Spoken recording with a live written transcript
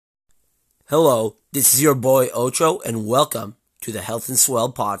Hello, this is your boy Ocho, and welcome to the Health and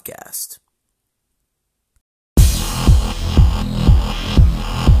Swell podcast.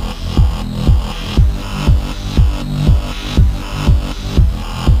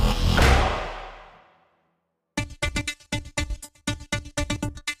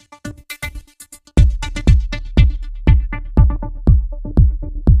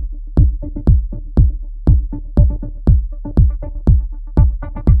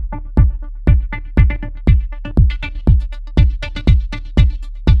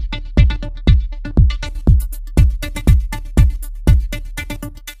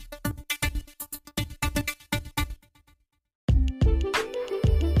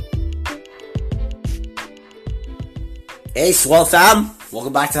 Hey, Swell fam!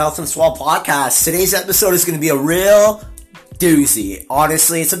 Welcome back to Health and Swell podcast. Today's episode is going to be a real doozy.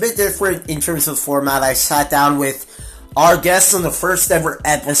 Honestly, it's a bit different in terms of format. I sat down with our guest on the first ever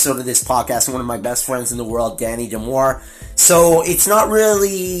episode of this podcast, and one of my best friends in the world, Danny Demore. So it's not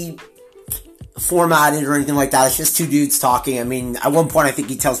really formatted or anything like that. It's just two dudes talking. I mean, at one point I think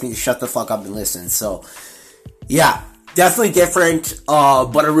he tells me to shut the fuck up and listen. So, yeah. Definitely different,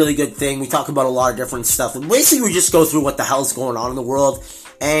 but a really good thing. We talk about a lot of different stuff. And basically, we just go through what the hell's going on in the world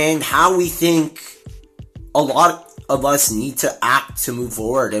and how we think a lot of us need to act to move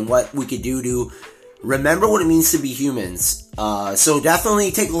forward and what we could do to remember what it means to be humans. So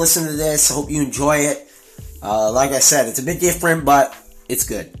definitely take a listen to this. I hope you enjoy it. Like I said, it's a bit different, but it's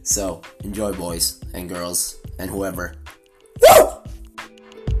good. So enjoy, boys and girls and whoever. Woo!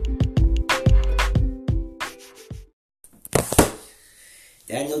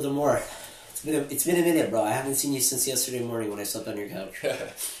 Daniel Demore, it's been a minute, bro. I haven't seen you since yesterday morning when I slept on your couch.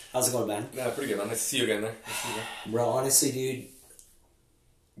 How's it going, man? Yeah, pretty good, man. Nice to see you again there. Bro, honestly, dude,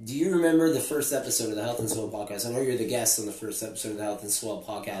 do you remember the first episode of the Health and Swell podcast? I know you're the guest on the first episode of the Health and Swell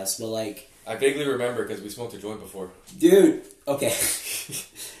podcast, but like... I vaguely remember because we smoked a joint before. Dude, okay. It's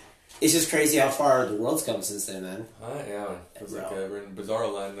just crazy how far the world's come since then, man. Yeah, man. It's like we're in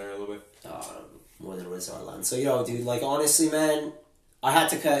bizarro land there a little bit. More than bizarro land. So, dude, like, honestly, man... I had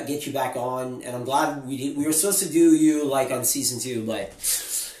to get you back on, and I'm glad we were supposed to do you like on season 2, but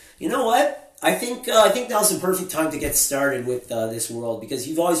you know what? I think now's the perfect time to get started with this world because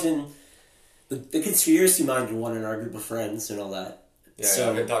you've always been the conspiracy minded one in our group of friends and all that. Yeah, so,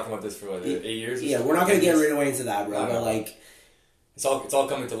 I've been talking about this for 8 years. Yeah, we're not going to get right away into that, bro. But like, it's all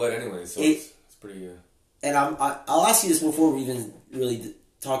coming to light anyway, so it's pretty. And I'll ask you this before we even really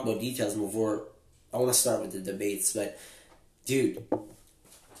talk about details. Before I want to start with the debates, but dude.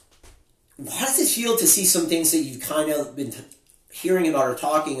 How does it feel to see some things that you've kind of been hearing about or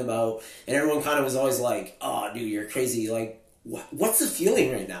talking about, and everyone kind of was always like, oh, dude, you're crazy. Like, what's the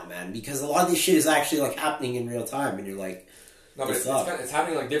feeling right now, man? Because a lot of this shit is actually, like, happening in real time, and you're like... No, but it's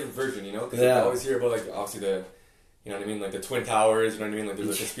happening, like, different version, you know? Because I always hear about, like, obviously the... You know what I mean? Like, the Twin Towers, you know what I mean? Like,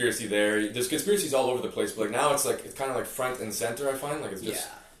 there's a conspiracy there. There's conspiracies all over the place, but, like, now it's, like, it's kind of, like, front and center, I find. Like, it's just...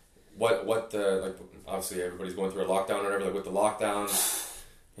 What like, obviously everybody's going through a lockdown or whatever, like, with the lockdown...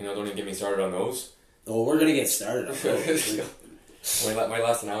 You know, don't even get me started on those. Oh, we're gonna get started. Might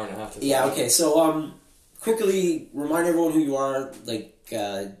last an hour and a half. Yeah. Okay. So, quickly remind everyone who you are. Like,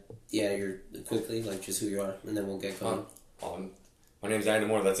 you're quickly like just who you are, and then we'll get going. My name's Danny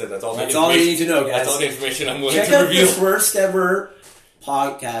Demore. That's it. That's all you need to know, guys. That's all the information I'm willing to reveal. Check out the first ever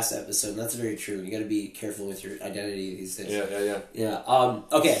podcast episode. That's very true. You got to be careful with your identity these days. Yeah.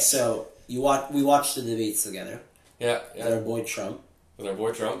 Okay. So we watched the debates together. Yeah. With our boy Trump. With our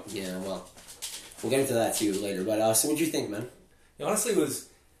boy Trump? Yeah, well, we'll get into that too later. But, so what'd you think, man? Honestly, it was,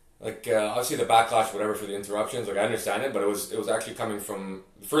 like, obviously the backlash, whatever, for the interruptions, like, I understand it, but it was actually coming from,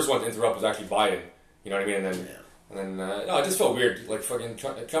 the first one to interrupt was actually Biden, you know what I mean? And then, no, it just felt weird, like, fucking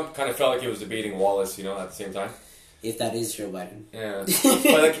Trump kind of felt like he was debating Wallace, you know, at the same time. If that is Joe Biden. Yeah.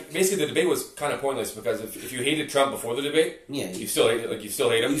 But, like, basically the debate was kind of pointless because if you hated Trump before the debate, you still hate him. You still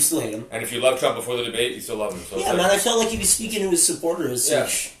hate him. And if you love Trump before the debate, you still love him. So yeah, man, I felt like he was speaking to his supporters. Yeah.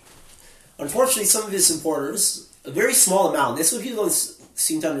 Which, unfortunately, some of his supporters, a very small amount, this is what people don't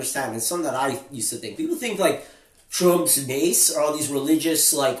seem to understand. It's something that I used to think. People think, like, Trump's base are all these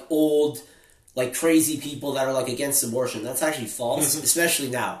religious, like, old, like, crazy people that are, like, against abortion. That's actually false, especially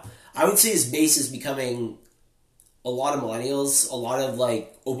now. I would say his base is becoming... a lot of millennials, a lot of,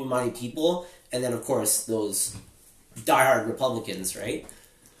 like, open-minded people, and then, of course, those diehard Republicans, right?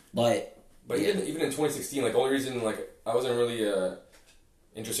 But even in 2016, like, the only reason, like, I wasn't really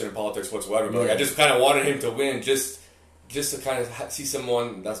interested in politics whatsoever, but like, I just kind of wanted him to win just just to kind of see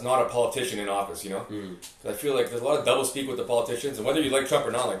someone that's not a politician in office, you know? Because I feel like there's a lot of doublespeak with the politicians, and whether you like Trump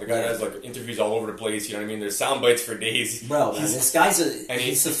or not, like the guy has like interviews all over the place, you know what I mean? There's sound bites for days. Bro, man, this guy's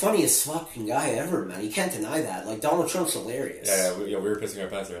he's the funniest fucking guy ever, man. You can't deny that. Like, Donald Trump's hilarious. Yeah, we were pissing our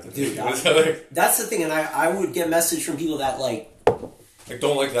pants there. Dude, that's the thing, and I would get message from people that like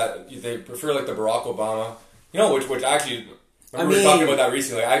don't like that. They prefer like the Barack Obama, you know, which actually. We were talking about that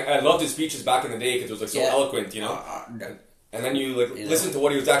recently. I loved his speeches back in the day because it was like so eloquent, you know. And then you like listen to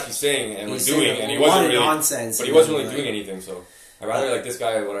what he was actually saying and was doing, and he wasn't really nonsense. But he wasn't really doing anything. So I rather like this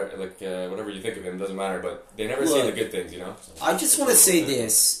guy. Whatever you think of him doesn't matter. But they never say the good things, you know. So, I just want to say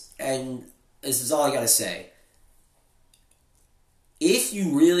this, and this is all I gotta say. If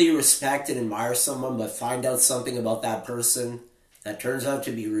you really respect and admire someone, but find out something about that person that turns out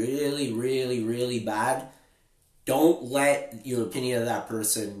to be really, really, really bad. Don't let your opinion of that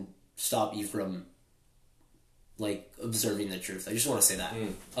person stop you from, like, observing the truth. I just want to say that.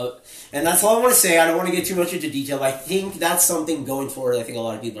 And that's all I want to say. I don't want to get too much into detail. I think that's something going forward I think a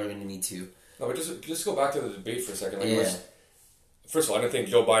lot of people are going to need to. No, but just go back to the debate for a second. Like, first of all, I don't think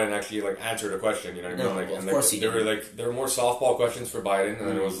Joe Biden actually, like, answered a question, you know what I mean? No, like, of course he did. There were more softball questions for Biden, and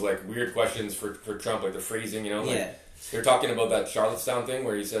then there was, like, weird questions for Trump, like the phrasing, you know? Like, they're talking about that Charlottetown thing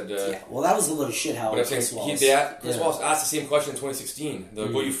where he said... well, that was a little shit how Chris Wallace asked the same question in 2016.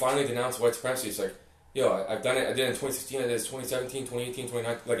 Will you finally denounce white supremacy? It's like, yo, I've done it. I did it in 2016. I did it in 2017, 2018,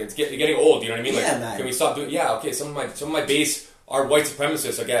 2019. Like, it's getting old, you know what I mean? Like, man. Can we stop doing... Yeah, okay, some of my base are white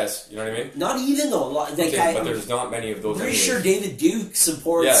supremacists, I guess. You know what I mean? Not even, though. Like, but there's not many of those. I'm pretty sure David Duke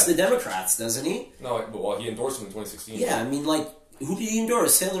supports the Democrats, doesn't he? No, well, he endorsed them in 2016. Yeah, I mean, like, who did he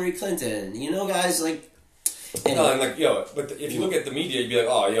endorse? Hillary Clinton. You know, guys, like... Anyway. No, and like, yo, but if you look at the media, you'd be like,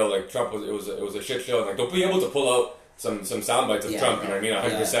 oh, yo, like, Trump it was a shit show, and like, don't be able to pull out some sound bites of Trump, you know what I mean?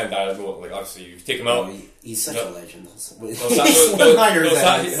 100%, that, like, obviously, you take him out. He's such a legend.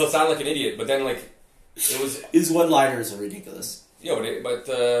 He'll sound like an idiot, but then, like, it was... His one-liners are ridiculous. Yo, but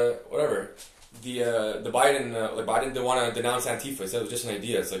whatever. The Biden, Biden didn't want to denounce Antifa. He said it was just an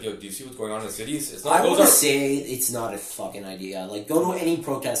idea. It's like, yo, do you see what's going on in the cities? It's not. I want to say it's not a fucking idea. Like, go to any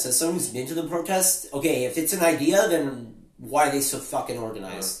protest. As someone who's been to the protest, okay, if it's an idea, then why are they so fucking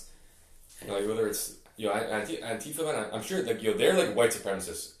organized? Yeah. Like, whether it's, Antifa, man, I'm sure, like, they're like white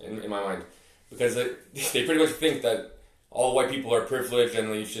supremacists in my mind. Because they pretty much think that all white people are privileged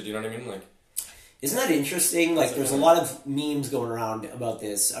and you should, you know what I mean? Like, isn't that interesting? Like, there's a lot of memes going around about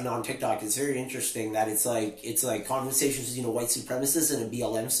this, and on TikTok, it's very interesting that it's like conversations between a white supremacist and a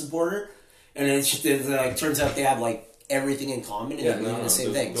BLM supporter, and it like turns out they have like everything in common and they believe in the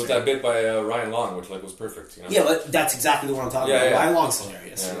same things. There was that bit by Ryan Long, which like was perfect. You know? Yeah, but that's exactly the one I'm talking about. Ryan Long's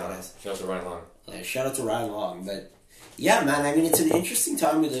hilarious. Shout out to Ryan Long. Shout out to Ryan Long, but. Yeah, man. I mean, it's an interesting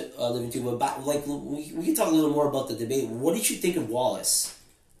time with living too. But like, we can talk a little more about the debate. What did you think of Wallace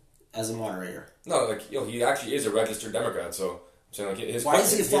as a moderator? No, like, he actually is a registered Democrat, so I'm saying, like, his... Why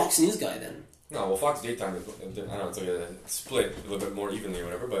is he a Fox News guy, then? No, well, Fox daytime, I don't know, it's like a split a little bit more evenly or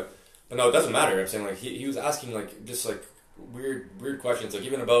whatever, but no, it doesn't matter. I'm saying, like, he was asking, like, just, like, weird questions, like,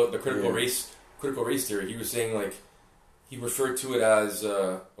 even about the critical race theory. He was saying, like, he referred to it as,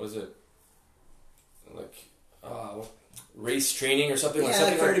 what is it? Like, race training or something? Yeah,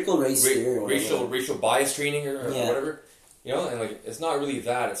 like critical race theory. Racial bias training or whatever. You know, and like it's not really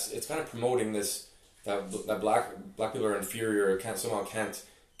that. It's kind of promoting this that black people are inferior, can't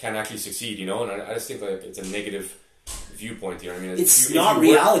actually succeed. You know, and I just think like it's a negative viewpoint. You know what I mean? It's not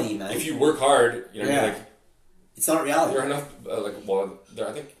reality, man. If you work hard, you know what I mean. Like it's not reality. There are enough.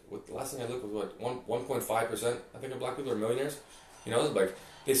 I think the last thing I looked was 1.5%. I think of black people are millionaires. You know, like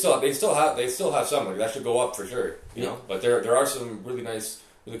they still have some. Like that should go up for sure. You know, but there are some really nice,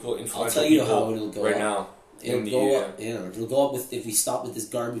 really cool influential people right now. It'll go up if we stop with this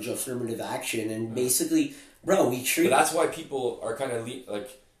garbage affirmative action and basically, bro, we treat. But that's why people are kind of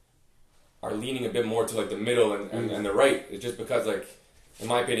are leaning a bit more to like the middle and the right. It's just because, like, in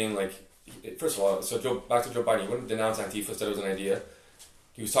my opinion, like, first of all, back to Joe Biden, he wouldn't denounce Antifa, said it was an idea.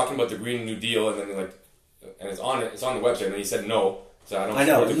 He was talking about the Green New Deal, and then and it's on the website, and then he said no. So I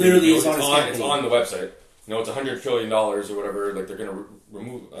know, it literally is on it's on the website. You know, it's $100 trillion or whatever. Like they're gonna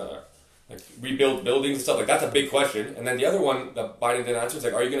remove. Like rebuild buildings and stuff, like that's a big question. And then the other one that Biden didn't answer is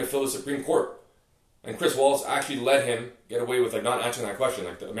like, are you going to fill the Supreme Court? And Chris Wallace actually let him get away with like not answering that question.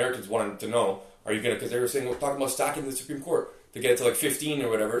 Like the Americans wanted to know, are you going to? Because they were saying, talking about stacking the Supreme Court to get it to like 15 or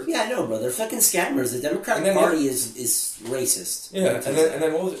whatever. Yeah, I know, bro. They're fucking scammers. The Democratic Party is racist. Yeah, and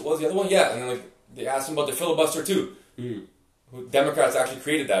then what was the other one? Yeah, and then like they asked him about the filibuster too. Who Democrats actually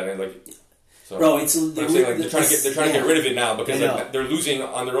created that, and like. So, bro, I'm saying, like, they're trying to get rid of it now because like, they're losing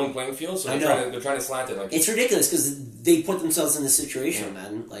on their own playing field. So they're trying to slant it. Like, it's ridiculous because they put themselves in this situation,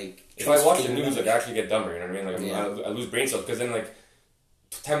 man. Like, if I watch the news, like, I actually get dumber. You know what I mean? Like, I lose brain cells because then, like,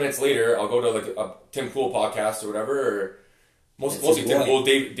 10 minutes later, I'll go to like a Tim Pool podcast or whatever, or mostly Tim Pool.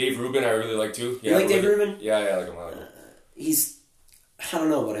 Dave Rubin, I really like too. Yeah, you like Dave Rubin? Yeah, I like him. He's, I don't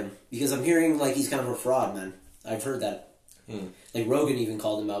know about him because I'm hearing like he's kind of a fraud, man. I've heard that. Like Rogan even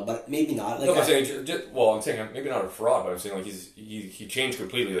called him out, but maybe not. Like, no, I'm saying maybe not a fraud, but I'm saying like he changed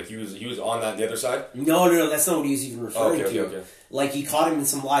completely. Like he was on the other side. No, that's not what he was even referring to. Okay. Like he caught him in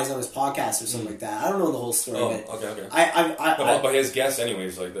some lies on his podcast or something like that. I don't know the whole story. Okay. But his guests,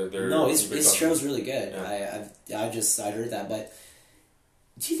 anyways, like they're no, his show's really good. Yeah. I heard that, but.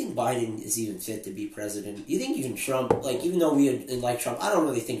 Do you think Biden is even fit to be president? Do you think even Trump, like, even though we like Trump, I don't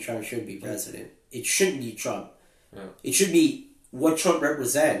really think Trump should be president. It shouldn't be Trump. Yeah. It should be what Trump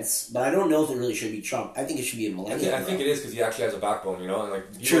represents, but I don't know if it really should be Trump. I think it should be a millennial. I think it is because he actually has a backbone, you know? And,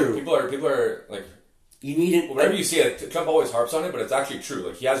 like, true. People are, like... You need it... Whatever you say, like, Trump always harps on it, but it's actually true.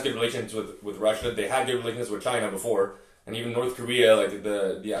 Like, he has good relations with Russia. They had good relations with China before. And even North Korea, like,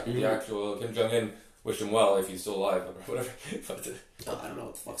 the actual Kim Jong-un... Wish him well if he's still alive or whatever. But, I don't know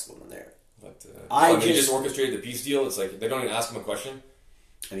what the fuck's going on there. But they just orchestrated the peace deal. It's like they don't even ask him a question.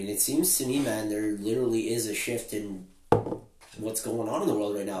 I mean, it seems to me, man, there literally is a shift in what's going on in the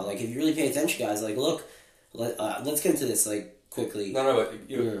world right now. Like, if you really pay attention, guys, like, look, let's get into this, like, quickly. No,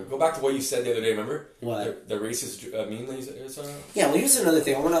 but go back to what you said the other day. Remember what the racist meme that you said? Yeah. Well, here's another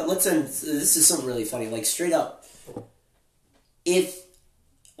thing. Let's end. This is something really funny. Like, straight up, if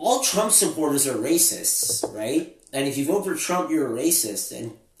all Trump supporters are racists, right? And if you vote for Trump, you're a racist,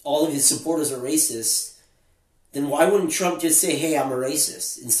 and all of his supporters are racist, then why wouldn't Trump just say, hey, I'm a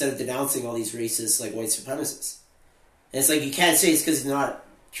racist, instead of denouncing all these racists, like, white supremacists? And it's like, you can't say it's because he's not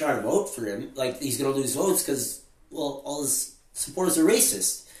trying to vote for him. Like, he's going to lose votes because, well, all his supporters are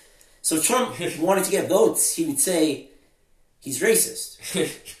racist. So if Trump wanted to get votes, he would say he's racist.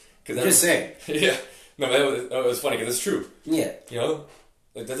 Just saying. Yeah. No, that was funny because it's true. Yeah. You know?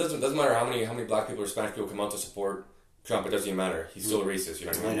 Like, that doesn't matter how many black people or Spanish people come out to support Trump. It doesn't even matter. He's still a racist. You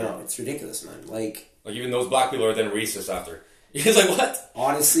know what I mean? I know. It's ridiculous, man. Like even those black people are then racist after. It's like, what?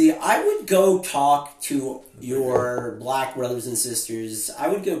 Honestly, I would go talk to your black brothers and sisters. I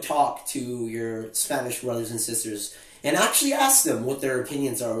would go talk to your Spanish brothers and sisters and actually ask them what their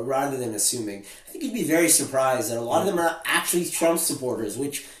opinions are rather than assuming. I think you'd be very surprised that a lot of them are actually Trump supporters,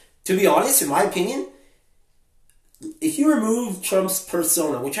 which, to be honest, in my opinion, if you remove Trump's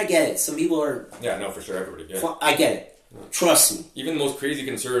persona, which I get it, some people are... Yeah, no, for sure, everybody, yeah. I get it. Yeah. Trust me. Even the most crazy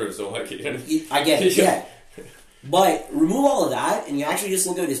conservatives don't like it. I get it, yeah. But remove all of that, and you actually just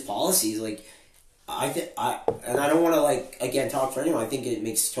look at his policies, like, and I don't want to, like, again, talk for anyone. I think it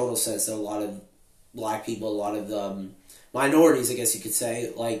makes total sense that a lot of black people, a lot of minorities, I guess you could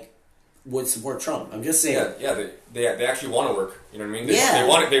say, like, would support Trump. I'm just saying. Yeah, they actually want to work. You know what I mean?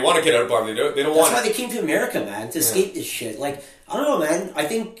 They want to get out of poverty. They don't want. That's why they came to America, man, to escape this shit. Like, I don't know, man. I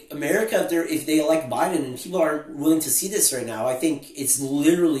think America, if they elect Biden, and people aren't willing to see this right now, I think it's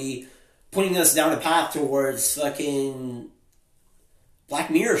literally putting us down a path towards fucking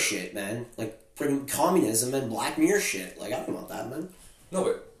Black Mirror shit, man. Like, putting communism and Black Mirror shit. Like, I don't want that, man. No,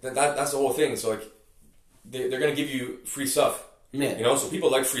 but that's the whole thing. So, like, they're gonna give you free stuff. Yeah. You know, so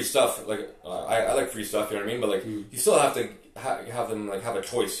people like free stuff. Like, I like free stuff, you know what I mean? But, like, you still have to have them, like, have a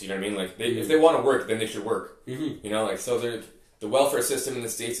choice, you know what I mean? Like, if they want to work, then they should work. You know, like, so the welfare system in the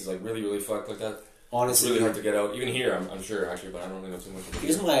States is, like, really, really fucked like that. Honestly. It's really hard to get out. Even here, I'm sure, actually, but I don't really know too much.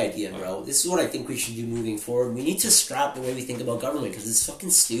 Here's my idea, bro. This is what I think we should do moving forward. We need to scrap the way we think about government, because it's fucking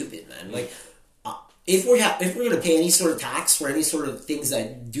stupid, man. Like, if we're going to pay any sort of tax for any sort of things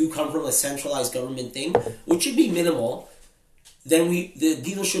that do come from a centralized government thing, which should be minimal, then the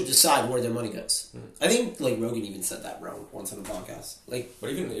people should decide where their money goes. I think, like, Rogan even said that, bro, once on the podcast. Like,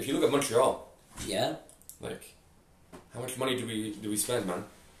 but even if you look at Montreal, yeah, like, how much money do we spend, man,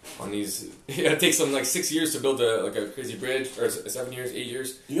 on these? It takes them like 6 years to build a crazy bridge, or 7 years, 8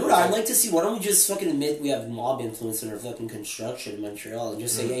 years. You know what I'd like to see? Why don't we just fucking admit we have mob influence in our fucking construction in Montreal, and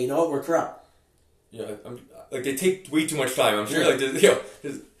just say, hey, you know what, we're corrupt. Yeah, like, they take way too much time. I'm sure, like,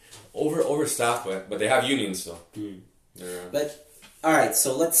 just overstaffed, but they have unions, so. Yeah. But, alright,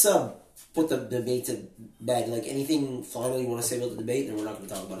 so let's put the debate to bed. Like, anything final you want to say about the debate, and we're not going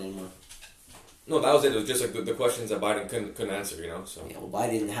to talk about it anymore. No, that was it. It was just like the questions that Biden couldn't answer, you know. So. Yeah, well,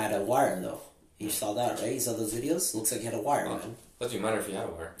 Biden had a wire, though. You saw that, right? You saw those videos? Looks like he had a wire, man. Doesn't even matter if he had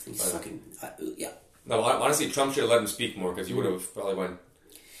a wire. He's fucking... yeah. No, honestly, Trump should have let him speak more, because he would have probably went...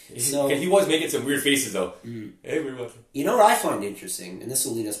 So he was making some weird faces though. Hey, we're watching. You know what I find interesting, and this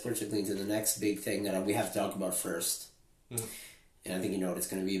will lead us particularly to the next big thing that we have to talk about first. And I think you know what it's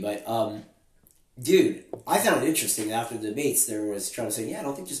going to be, but dude, I found it interesting after the debates. There was Trump saying, "Yeah, I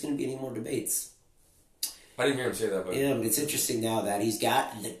don't think there's going to be any more debates." I didn't hear him say that, but yeah, but it's interesting now that he's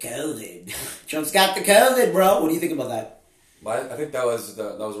got the COVID. Trump's got the COVID, bro. What do you think about that? I think that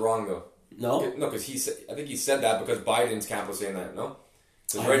was wrong though. No, because I think he said that because Biden's camp was saying that. No,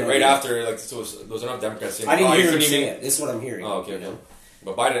 right after so there was enough Democrats saying. I didn't hear him say it. This is what I'm hearing. Oh, okay, okay.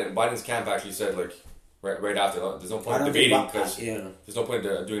 But Biden's camp actually said like right after. There's no point in debating because there's no point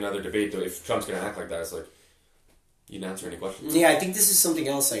in doing another debate though. If Trump's going to act like that, it's like you didn't answer any questions. Yeah, I think this is something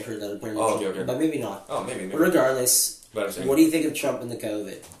else I heard that apparently. Oh, okay. But maybe not. Oh, maybe. But regardless, what do you think of Trump and the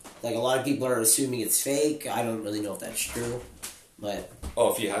COVID? Like a lot of people are assuming it's fake. I don't really know if that's true, but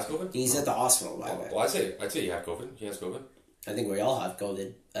if he has COVID, he's at the hospital. By the way, well, I'd say he had COVID. He has COVID. I think we all have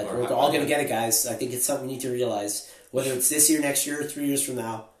COVID. We're all going to get it, guys. I think it's something we need to realize. Whether it's this year, next year, or 3 years from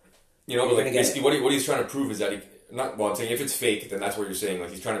now. You know, but like basically what he's trying to prove is that I'm saying if it's fake, then that's what you're saying.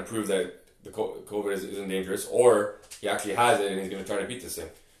 Like he's trying to prove that the COVID isn't dangerous, or he actually has it and he's going to try to beat this thing.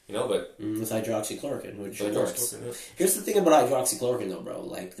 You know, but with hydroxychloroquine, which works. Yeah. Here's the thing about hydroxychloroquine, though, bro.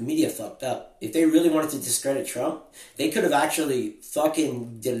 Like the media fucked up. If they really wanted to discredit Trump, they could have actually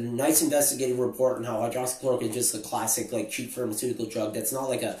fucking did a nice investigative report on how hydroxychloroquine is just a classic, like cheap pharmaceutical drug that's not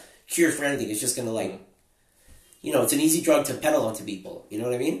like a cure for anything. It's just going to like. You know, it's an easy drug to peddle onto people. You know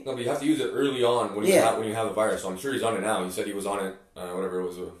what I mean? No, but you have to use it early on when you have the virus. So I'm sure he's on it now. He said he was on it, whatever it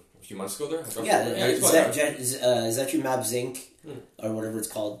was, a few months ago there. Zetrumab Zinc, or whatever it's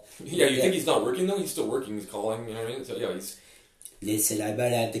called. Yeah, you think he's not working, though? He's still working. He's calling, you know what I mean? So, yeah, he's... Listen, I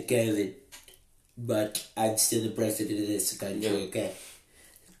might have the COVID, but I'm still the president of this country, okay?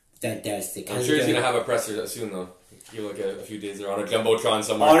 Fantastic. I'm sure he's going to have a presser soon, though. He'll like a few days there on a jumbotron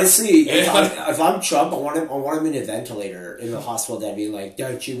somewhere. Honestly, if I'm Trump, I want him in a ventilator in the hospital. That'd be like,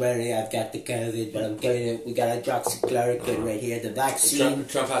 "Don't you worry, I've got the COVID, but I'm getting it. We got hydroxychloroquine right here, the vaccine."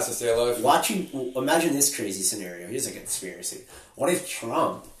 Trump has to stay alive. Imagine this crazy scenario. Here's a conspiracy. What if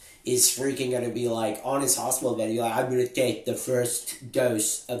Trump is freaking going to be like on his hospital bed? He's like, "I'm going to take the first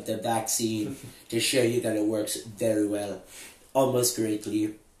dose of the vaccine to show you that it works very well, almost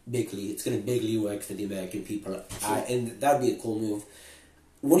greatly." Bigly, it's going to bigly work for the American people, and that would be a cool move.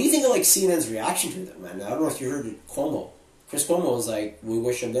 What do you think of like CNN's reaction to that, man? I don't know if you heard Cuomo. Chris Cuomo was like, "We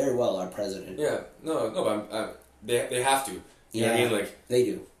wish him very well, our president." Yeah, no, but they have to. You know what I mean? Like they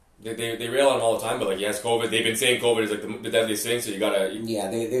do. They rail on him all the time, but like he has COVID. They've been saying COVID is like the deadliest thing, so you gotta. Yeah,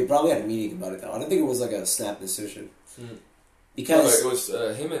 they probably had a meeting about it though. I don't think it was like a snap decision. Because it was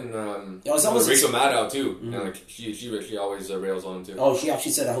him and it was almost Rachel Maddow too, and like she always rails on him too. Oh, she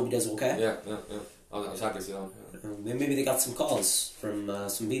actually said, "I hope he does okay." Yeah. I was happy to see that. Yeah. Maybe they got some calls from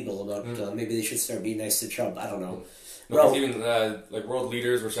some people about maybe they should start being nice to Trump. I don't know. No, even like world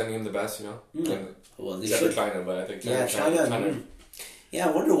leaders were sending him the best, you know. Well, they should. China, but I think China. Yeah,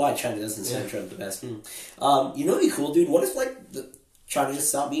 I wonder why China doesn't send Trump the best. You know, what'd be cool, dude? What if like China just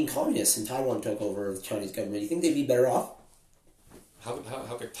stopped being communist and Taiwan took over the Chinese government? You think they'd be better off? How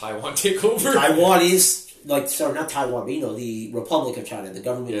could Taiwan take over? Taiwan is not Taiwan, but the Republic of China, the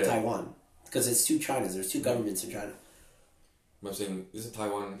government of Taiwan, because it's two Chinas. There's two governments in China. I'm saying, isn't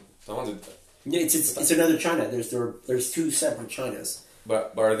Taiwan? Taiwan's it's another China. There's two separate Chinas.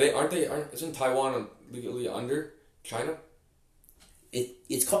 But isn't Taiwan legally under China?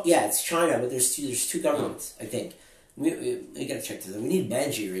 It's China, but there's two governments. I think we gotta check this out. We need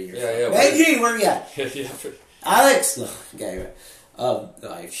Benji right here. Yeah. Benji, where are you at? Yeah. Alex. No, okay.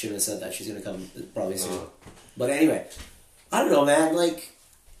 I shouldn't have said that. She's gonna come probably soon. But anyway, I don't know, man. Like,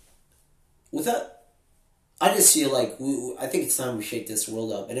 with that, I just feel like I think it's time we shake this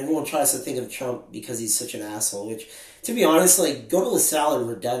world up. And everyone tries to think of Trump because he's such an asshole. Which, to be honest, like, go to LaSalle or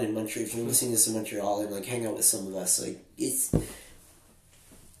Verdun in Montreal if you're listening to this in Montreal and like hang out with some of us. Like, he's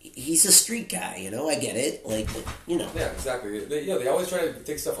a street guy, you know. I get it, like, you know. Yeah, exactly. They always try to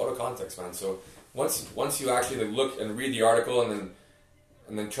take stuff out of context, man. So once you actually look and read the article and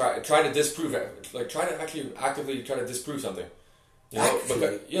then try to disprove it, like try to actually actively try to disprove something. You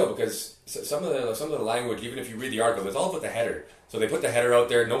know, because some of the language, even if you read the article, it's all about the header. So they put the header out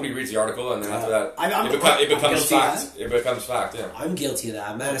there, nobody reads the article, and then after that, it becomes fact. It becomes fact. Yeah, I'm guilty of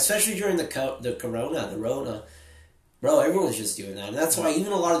that, man. Especially during the Rona. Bro, everyone's just doing that. And that's why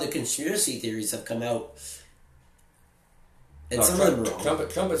even a lot of the conspiracy theories have come out. And some of them are wrong.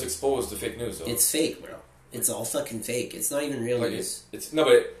 Trump is exposed to fake news, though. It's fake, bro. It's all fucking fake. It's not even real news.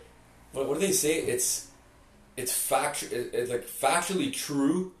 What do they say? It's factually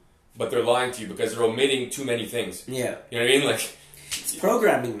true, but they're lying to you because they're omitting too many things. Yeah. You know what I mean? Like, It's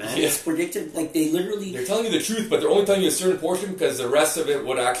programming, man. Yeah. It's predictive. Like, they're telling you the truth, but they're only telling you a certain portion because the rest of it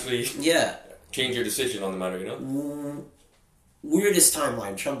would actually change your decision on the matter, you know? Weirdest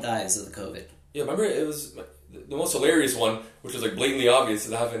timeline. Trump dies of the COVID. Yeah, remember it was the most hilarious one, which was like blatantly obvious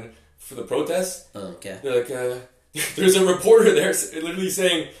that happened for the protests. Oh, okay. They're like, there's a reporter there literally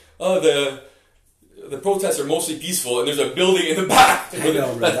saying, "Oh, the protests are mostly peaceful," and there's a building in the back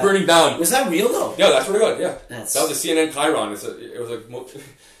that's burning down. Was that real though? Yeah, that's what I got. Yeah, that was a CNN Chiron. It was like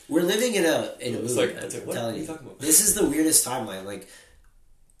we're living in a movie. Like, what are you talking about? This is the weirdest timeline. Like,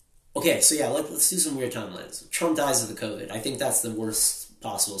 okay, so yeah, let's do some weird timelines. Trump dies of the COVID. I think that's the worst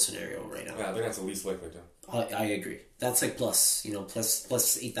possible scenario right now. Yeah, I think that's the least likely too. I agree. That's like plus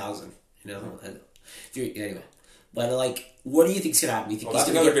 8,000. You know, anyway. But like, what do you think's gonna happen? You think that's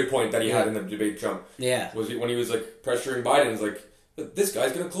another good point that he had in the debate. Trump, was when he was like pressuring Biden. It's like, this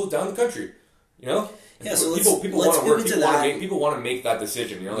guy's gonna close down the country. You know, yeah. So people want to work. People want to make that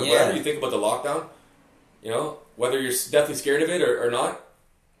decision. You know, like whatever you think about the lockdown. You know, whether you're definitely scared of it or not,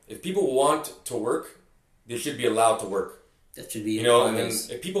 if people want to work, they should be allowed to work. That should be, you know, and then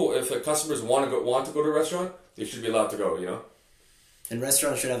if customers want to go to a restaurant, they should be allowed to go, you know. And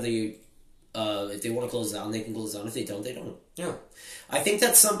restaurants should have the, if they want to close down, they can close down. If they don't, they don't. Yeah. I think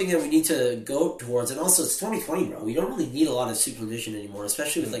that's something that we need to go towards, and also it's 2020, bro. We don't really need a lot of supervision anymore,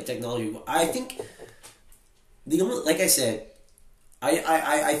 especially with like technology. I think like I said,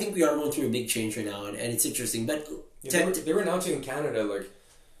 I think we are going through a big change right now, and it's interesting. But they were announcing in Canada like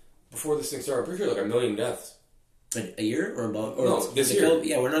before this thing started, I'm pretty sure like 1 million deaths. A year or about? Or no, this year.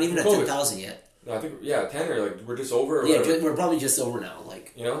 Yeah, we're not even at 10,000 yet. No, I think 10 or like we're just over. Or we're probably just over now.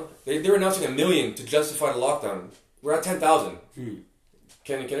 Like, you know, they were announcing 1 million to justify the lockdown. We're at 10,000.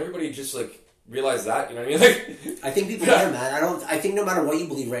 Can everybody just like realize that? You know what I mean? Like, I think people are, man. I think no matter what you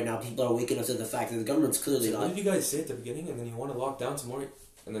believe right now, people are waking up to the fact that the government's clearly not. What did you guys say at the beginning? And then you want to lock down some more,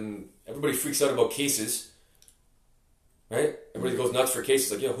 and then everybody freaks out about cases. Right? Everybody goes nuts for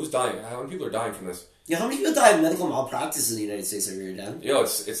cases. Like, who's dying? How many people are dying from this? Yeah, how many people die of medical malpractice in the United States every year, Dan?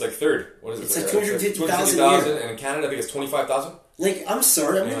 It's like third. What is it? It's like 250,000 a year. And in Canada, I think it's 25,000. Like, I'm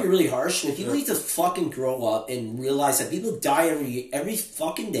sorry, I'm going to be really harsh. But people need to fucking grow up and realize that people die every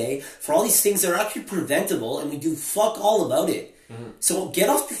fucking day for all these things that are actually preventable, and we do fuck all about it. So get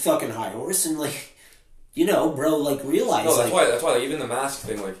off your fucking high horse and, like, you know, bro, like, realize. No, that's why, like, even the mask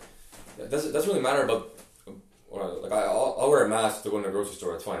thing, like, it doesn't really matter about. Like I'll wear a mask to go in the grocery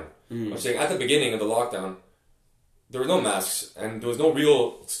store. It's fine. I'm saying at the beginning of the lockdown, there were no masks and there was no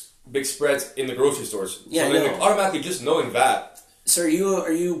real big spreads in the grocery stores. Yeah, so like, automatically just knowing that. So are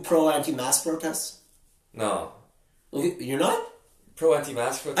you pro anti-mask protests? No. You're not pro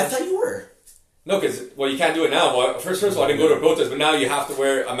anti-mask protests. I thought you were. No, because you can't do it now. Well, first of all, I didn't go to a protest, but now you have to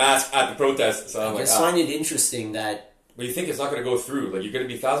wear a mask at the protest. So I'm just find it interesting that. But you think it's not going to go through? Like, you're going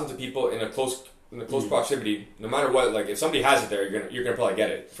to be thousands of people in a close proximity, no matter what. Like, if somebody has it there, you're gonna probably get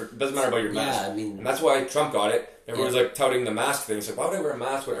it. It doesn't matter about your mask. Yeah, I mean, and that's why Trump got it. Everyone's like touting the mask thing. It's like, why would I wear a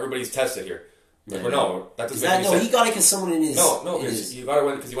mask when everybody's tested here? Like, well, no, that doesn't make any sense. He got it because someone in his because you got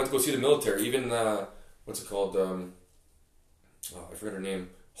it because he went to go see the military. Even what's it called? I forgot her name.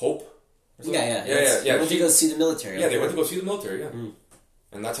 Hope. Yeah. They went to go see the military. Yeah, they went to go see the military. Yeah,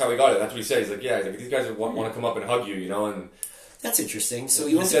 and that's how he got it. That's what he said. He's like, these guys want to come up and hug you, you know, and. That's interesting. So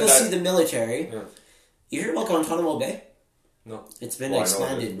you went to go see the military. Yeah. You heard about Guantanamo Bay? No. It's been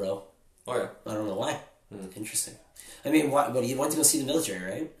expanded, bro. Oh, yeah. I don't know why. Interesting. I mean, but you went to go see the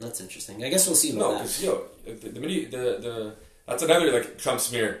military, right? That's interesting. I guess we'll see about that. No, because, that's another, like, Trump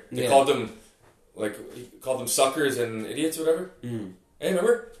smear. He called them suckers and idiots or whatever. Hey,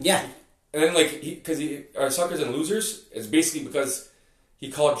 remember? Yeah. And then, like, because he are suckers and losers, it's basically because he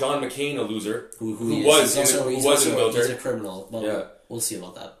called John McCain a loser, who was in the military. He's a criminal. Well, we'll see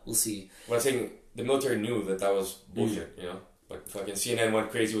about that. We'll see. What I'm saying, the military knew that was bullshit, you know? Like, fucking CNN went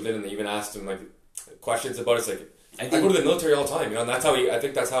crazy with it, and they even asked him, like, questions about it. It's like, I go to the military all the time, you know? And I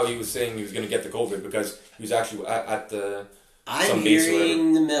think that's how he was saying he was going to get the COVID, because he was actually at the... I'm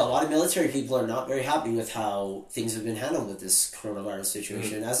hearing a lot of military people are not very happy with how things have been handled with this coronavirus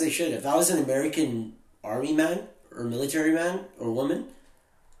situation, as they should. If I was an American army man, or military man, or woman...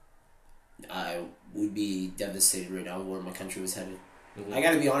 I would be devastated right now where my country was headed. I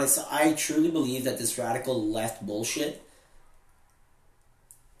gotta be honest, I truly believe that this radical left bullshit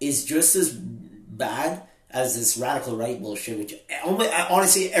is just as bad as this radical right bullshit, which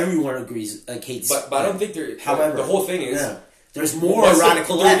honestly everyone agrees, like, hates. But I don't think there. However, the whole thing is there's more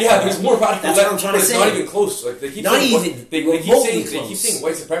radical left. Yeah, there's more radical left. That's what I'm trying to say. It's not even close. Like, they keep not saying, even. They keep saying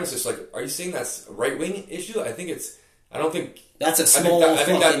white supremacists. Like, are you saying that's a right wing issue? I think it's. I don't think that's a small. I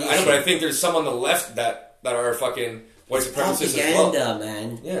know, but I think there's some on the left that are fucking white supremacists propaganda, as well.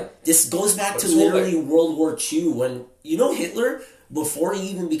 Man. Yeah. This goes back to literally World War II when, Hitler, before he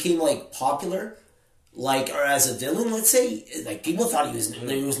even became, popular, or as a villain, let's say, people thought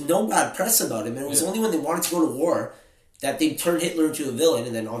there was no bad press about him, and it was only when they wanted to go to war that they turned Hitler into a villain,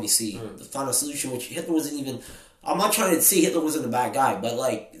 and then obviously the final solution, which Hitler wasn't even, I'm not trying to say Hitler wasn't a bad guy, but,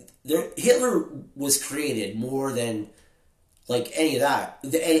 Hitler was created more than, any of that.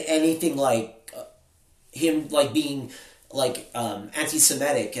 Anything him, being,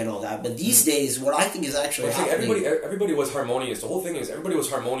 anti-Semitic and all that. But these days, what I think is actually happening... Everybody was harmonious. The whole thing is, everybody was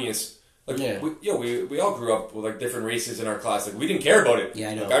harmonious. We all grew up with, different races in our class. We didn't care about it. Yeah,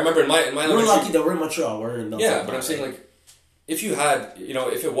 I know. I remember in my we're lucky that we're in Montreal. We're in Milton. Yeah, but I'm saying, if you had,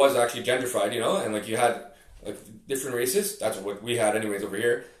 if it was actually gentrified, and, you had, different races, that's what we had anyways over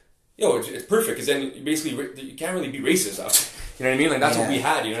here, it's perfect, because then you can't really be racist. You know what I mean? That's what we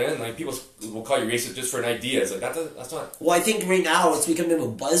had, and people will call you racist just for an idea. It's that's not... Well, I think right now it's becoming a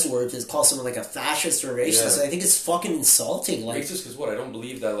buzzword to call someone a fascist or racist. Yeah. I think it's fucking insulting. Racist because what? I don't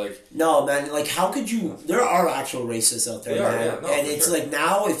believe that, No, man, how could you... There are actual racists out there, man. Yeah, no, and it's sure.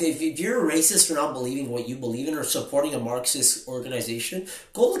 Now, if you're a racist for not believing what you believe in or supporting a Marxist organization,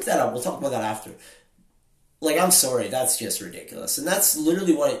 go look that up. We'll talk about that after. I'm sorry, that's just ridiculous. And that's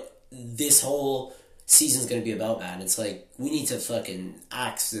literally what this whole... season's going to be about, man. It's we need to fucking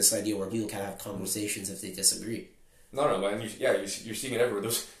axe this idea where people can have conversations if they disagree. No, man. You're seeing it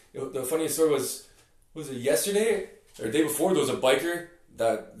everywhere. The funniest story was it yesterday or the day before? There was a biker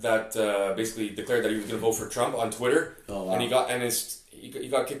that basically declared that he was going to vote for Trump on Twitter. Oh, wow. And he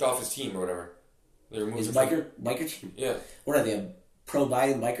got kicked off his team or whatever. They removed his biker team? Yeah. What are they? A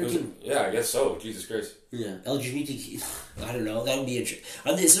pro-Biden biker team? Yeah, I guess so. Jesus Christ. Yeah, LGBTQ. I don't know. That would be interesting.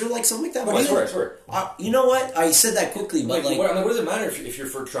 Is there something like that? No, I swear. You know what? I said that quickly, but what does it matter if you're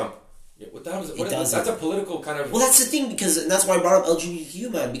for Trump? That's a political kind of... Well, that's the thing, and that's why I brought up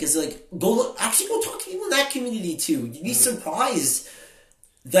LGBTQ, man, because, go talk to people in that community, too. You'd be surprised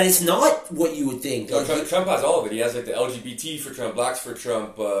that it's not what you would think. Trump has all of it. He has, the LGBT for Trump, blacks for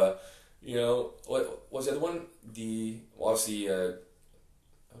Trump, what was the other one? Obviously,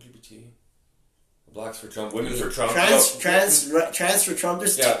 LGBT... Blacks for Trump, women for Trump. Trans for Trump.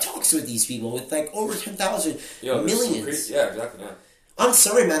 There's TikToks with these people with over 10,000 millions. Yeah, exactly. Yeah. I'm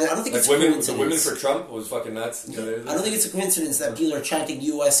sorry, man. I don't think it's a coincidence. The women for Trump was fucking nuts. I don't think it's a coincidence that people are chanting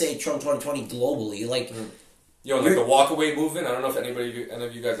USA Trump 2020 globally. The walkaway movement. I don't know if any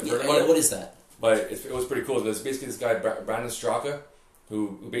of you guys have heard about it. What is that? But it was pretty cool. There's basically this guy Brandon Straka,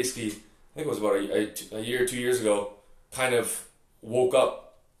 who basically, I think it was about a year or 2 years ago, kind of woke up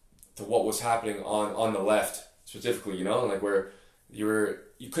to what was happening on the left specifically, where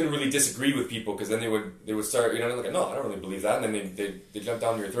you couldn't really disagree with people because then they would start, no, I don't really believe that, and then they jump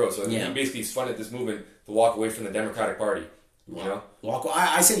down your throat. So he basically funded this movement to walk away from the Democratic Party.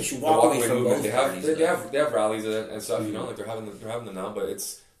 I said you should walk away from both parties. They have rallies and stuff, they're having them now.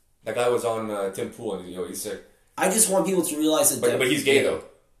 But that guy was on Tim Pool and he's sick. I just want people to realize that. But he's gay though.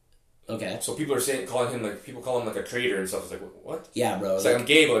 Okay. So people are calling him people call him a traitor and stuff. It's what? Yeah, bro. It's I'm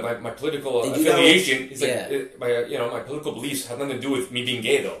gay, but my political affiliation is my political beliefs have nothing to do with me being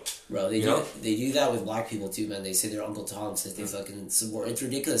gay though. Bro, they do that with black people too, man. They say their Uncle Tom says they fucking support. It's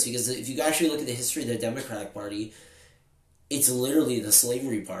ridiculous because if you actually look at the history of the Democratic Party, it's literally the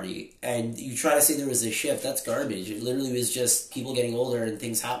slavery party. And you try to say there was a shift, that's garbage. It literally was just people getting older and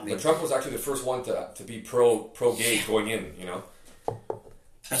things happening. But Trump was actually the first one to be pro-gay going in,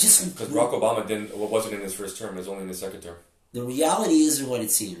 Because Barack Obama wasn't in his first term; it was only in his second term. The reality isn't what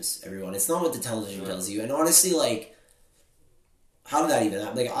it seems, everyone. It's not what the television tells you. And honestly, how did that even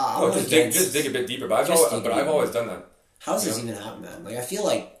happen? Just dig a bit deeper. But I've always done that. How does this even happen, man? I feel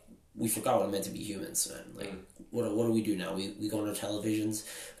like we forgot what it meant to be humans, man. What do we do now? We go on our televisions,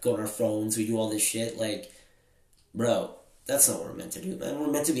 go on our phones, we do all this shit. Bro, that's not what we're meant to do, man.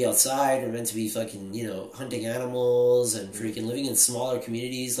 We're meant to be outside. We're meant to be fucking, hunting animals and freaking living in smaller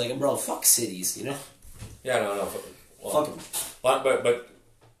communities. Bro, fuck cities, Yeah, no. Fuck them. But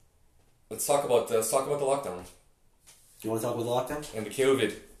let's talk about the lockdown. You want to talk about the lockdown? And the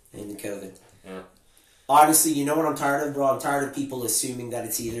COVID. Yeah. Honestly, you know what I'm tired of, bro? I'm tired of people assuming that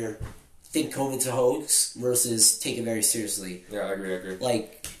it's either think COVID's a hoax versus take it very seriously. Yeah, I agree.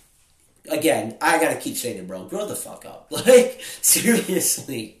 Again, I gotta keep saying it, bro. Grow the fuck up.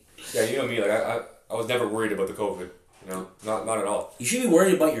 Seriously. Yeah, you know me. I was never worried about the COVID. Not at all. You should be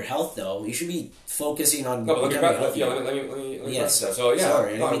worried about your health, though. You should be focusing on. No, but let me yes. That. So yeah,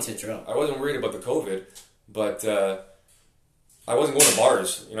 sorry, I didn't mean to interrupt. I wasn't worried about the COVID, but I wasn't going to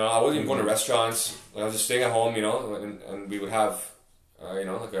bars. I wasn't even going to restaurants. I was just staying at home. And we would have, a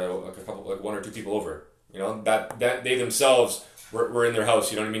couple, one or two people over. You know, that they themselves were in their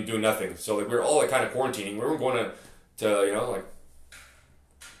house, you know what I mean, doing nothing. So like we were all like kind of quarantining. We weren't going to you know, like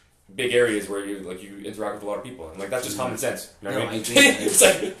big areas where you interact with a lot of people, and like that's just common sense. You know what I mean? It's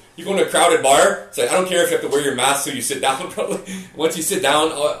like you go to a crowded bar. It's like I don't care if you have to wear your mask so you sit down. Probably once you sit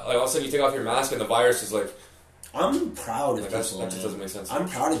down, all of a sudden you take off your mask and the virus is like. I'm proud of people. That just doesn't make sense. I'm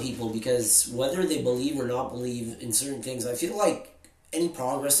proud of people because whether they believe or not believe in certain things, I feel like any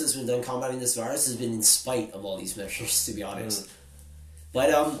progress that's been done combating this virus has been in spite of all these measures. To be honest, but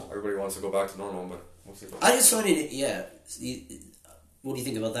everybody wants to go back to normal, but I just find it. Yeah, what do you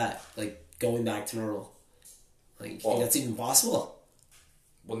think about that? Like going back to normal, like you think that's even possible?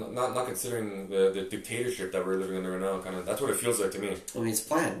 Well, not considering the dictatorship that we're living under right now. Kind of that's what it feels like to me. I mean, it's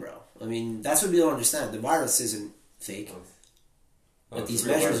planned, bro. I mean, that's what people don't understand. The virus isn't fake, but these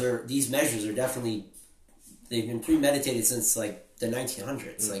measures are definitely they've been premeditated since like the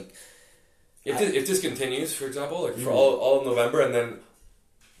 1900s. Like, if this continues, for example, like for all of November, and then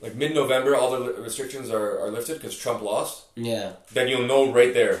like mid-November, all the restrictions are lifted because Trump lost. Yeah. Then you'll know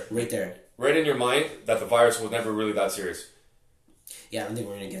right there, right in your mind, that the virus was never really that serious. Yeah, I don't think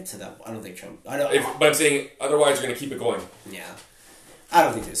we're gonna get to that. I don't think Trump. But I'm saying otherwise, you're gonna keep it going. Yeah. I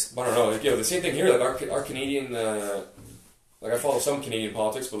don't think this. I don't know. Like, the same thing here. Like our Canadian, like I follow some Canadian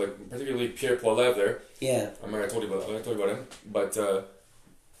politics, but like particularly Pierre Poilievre there. Yeah. I told you about him. But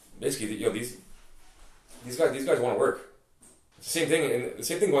basically, these guys want to work. It's the same thing, and the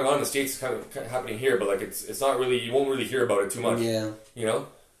same thing going on in the States is kind of happening here. But like it's not really. You won't really hear about it too much. Yeah. You know.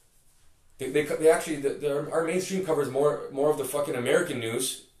 They actually our mainstream covers more of the fucking American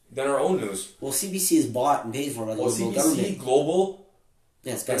news than our own news. Well, CBC is bought and paid for by the local government. Global.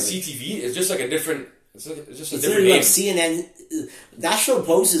 Yeah, it's and CTV is just like a different. It's just a it's different name. Like CNN, national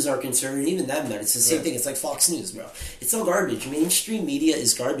posts are concerned, even them, man. It's the same thing. It's like Fox News, bro. It's all garbage. Mainstream media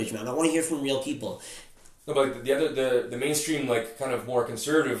is garbage, man. I want to hear from real people. No, but the mainstream, like kind of more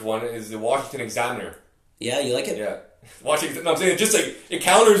conservative one is the Washington Examiner. Yeah, you like it? Yeah. Washington. No, I'm saying just like it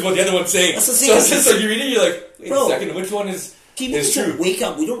counters what the other one's saying. That's the same. So it's just like you read it, you're like, wait a second, which one is true? Wake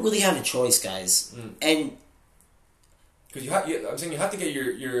up. We don't really have a choice, guys. And because I'm saying you have to get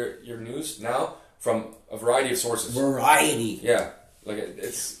your news now from a variety of sources. Variety. Yeah, like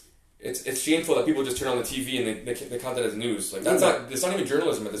it's shameful that people just turn on the TV and they count that as news. Like that's not. It's not even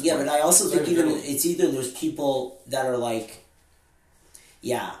journalism at this point. Yeah, but I also think it's either there's people that are like,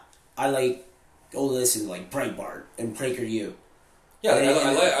 yeah, I like. Go listen like Breitbart and PragerU. Yeah,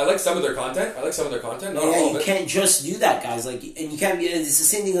 I like some of their content. Not all of it. You can't just do that, guys. Like, and you can't be. It's the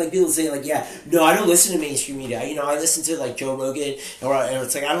same thing. Like people say, like, yeah, no, I don't listen to mainstream media. You know, I listen to like Joe Rogan, or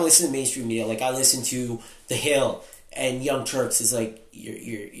it's like I don't listen to mainstream media. Like I listen to The Hill and Young Turks. Is like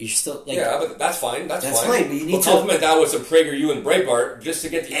you're still like but that's fine. That's fine. But you need to complement that with some PragerU and Breitbart just to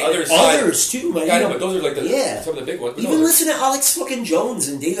get the other side. Others too, man. Yeah, but those are like some of the big ones. Even listen to Alex fucking Jones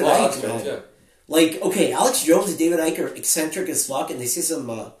and David Icke, man. Yeah. Like, okay, Alex Jones and David Icke are eccentric as fuck, and they say some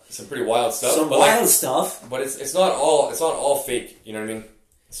pretty wild stuff. Stuff. But it's not all fake. You know what I mean?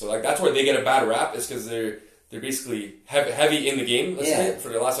 So like that's where they get a bad rap is because they're basically heavy in the game. Let's say, for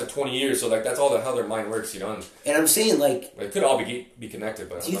the last like 20 years. So like that's all how their mind works. You know. And I'm saying like it could all be connected.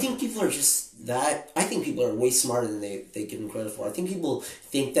 But do you think people are just that? I think people are way smarter than they give them credit for. I think people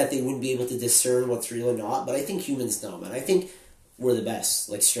think that they wouldn't be able to discern what's real or not. But I think humans know, man. I think we're the best,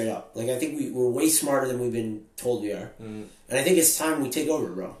 like straight up. Like I think we're way smarter than we've been told we are, and I think it's time we take over,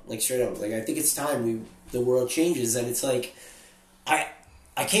 bro. Like straight up. Like I think it's time the world changes, and it's like I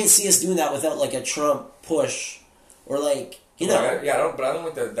can't see us doing that without like a Trump push or like you know. I don't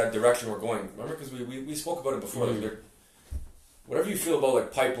like that direction we're going. Remember, because we spoke about it before. Like whatever you feel about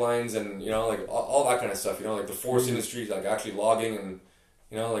like pipelines and you know like all that kind of stuff. You know like the forest industry, like actually logging and.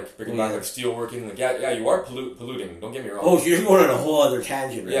 You know, like bringing back like steel working, like you are polluting. Don't get me wrong. Oh, you're going on a whole other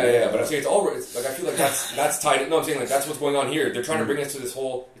tangent. Right? Yeah, but I'm saying it's like I feel like that's tied. No, I'm saying like that's what's going on here. They're trying to bring us to this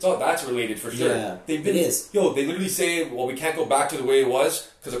whole. It's all that's related for sure. Yeah, it is. They literally say, well, we can't go back to the way it was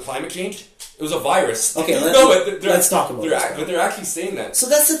because of climate change. It was a virus. Okay, let's talk about this. But they're actually saying that. So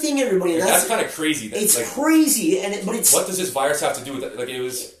that's the thing, everybody. That's kind of crazy. It's crazy, but it's. What does this virus have to do with it? Like it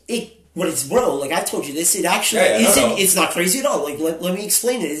was. But it's, bro, like I told you this, it actually isn't, it's not crazy at all. Like, let me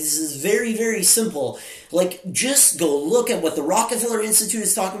explain it. This is very, very simple. Like, just go look at what the Rockefeller Institute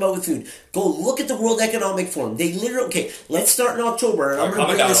is talking about with food. Go look at the World Economic Forum. They literally, okay, let's start in October, and I'm going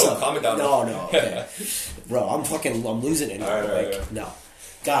to bring this up. Calm it down. No, okay. Bro, I'm losing it now. No.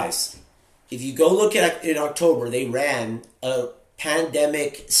 Guys, if you go look at in October, they ran a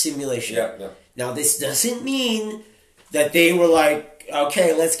pandemic simulation. Yeah. Now, this doesn't mean that they were like,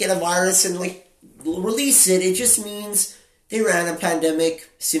 okay, let's get a virus and like release it. It just means they ran a pandemic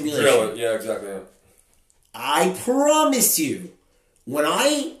simulation. Yeah, exactly. Yeah. I promise you, when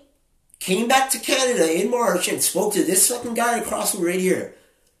I came back to Canada in March and spoke to this fucking guy across from right here,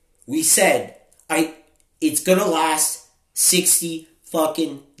 we said, it's gonna last 60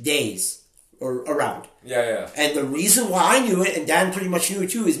 fucking days or around. Yeah. And the reason why I knew it, and Dan pretty much knew it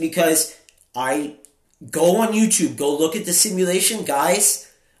too, is because I go on YouTube, go look at the simulation,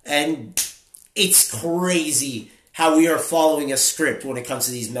 guys, and it's crazy how we are following a script when it comes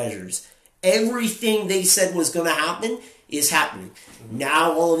to these measures. Everything they said was going to happen is happening.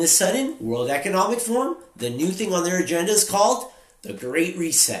 Now, all of a sudden, World Economic Forum, the new thing on their agenda is called the Great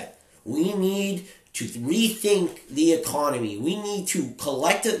Reset. We need to rethink the economy. We need to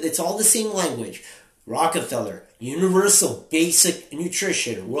collect it. It's all the same language. Rockefeller, universal basic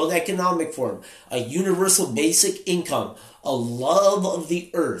nutrition, World Economic Forum, a universal basic income, a love of the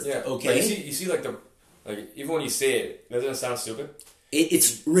earth. Yeah. Okay. But you see, like even when you say it, doesn't it sound stupid?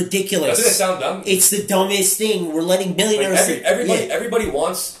 It's ridiculous. Doesn't it sound dumb? It's the dumbest thing. We're letting billionaires. Like everybody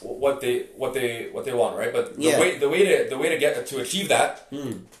wants what they want, right? But the way to get to achieve that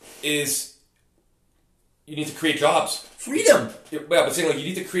is you need to create jobs. Freedom. Yeah, but saying you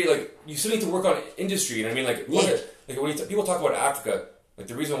need to create you still need to work on industry. You know what I mean? When people talk about Africa,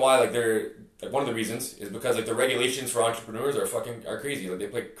 the reason why they're one of the reasons is because the regulations for entrepreneurs are crazy. They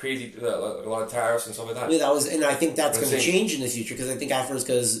play crazy a lot of tariffs and stuff like that. Yeah, and I think that's going to change in the future because I think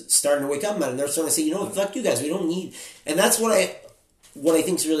Africa is starting to wake up, man, and they're starting to say, you know what, fuck you guys, we don't need. And that's what I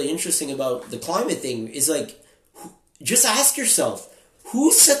think is really interesting about the climate thing is just ask yourself,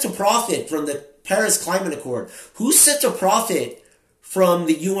 who's set to profit from the Paris Climate Accord? Who's set to profit from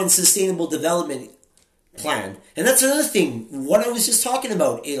the UN Sustainable Development Plan? And that's another thing. What I was just talking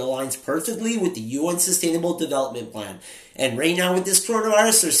about, it aligns perfectly with the UN Sustainable Development Plan. And right now with this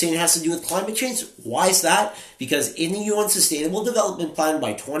coronavirus, they're saying it has to do with climate change. Why is that? Because in the UN Sustainable Development Plan,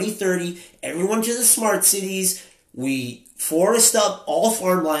 by 2030, everyone to the smart cities, we forest up all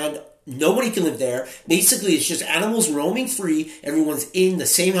farmland. Nobody can live there. Basically, it's just animals roaming free. Everyone's in the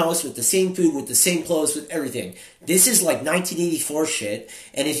same house with the same food, with the same clothes, with everything. This is like 1984 shit.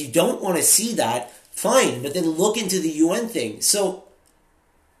 And if you don't want to see that, fine. But then look into the UN thing. So,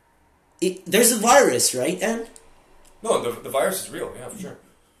 there's a virus, right? And no, the virus is real. Yeah, for sure.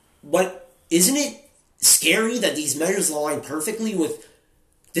 But isn't it scary that these measures align perfectly with...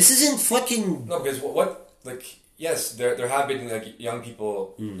 This isn't fucking... No, because yes, there have been young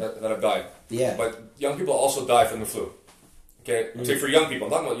people that have died. Yeah. But young people also die from the flu. Okay? So for young people,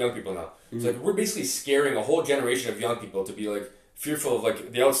 I'm talking about young people now. So we're basically scaring a whole generation of young people to be fearful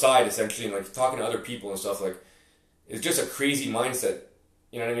of the outside essentially and talking to other people and stuff. It's just a crazy mindset.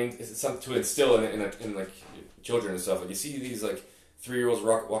 You know what I mean? It's something to instill in children and stuff. You see these 3-year-olds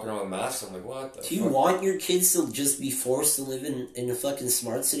walking around with masks. I'm like, what the fuck? You want your kids to just be forced to live in a fucking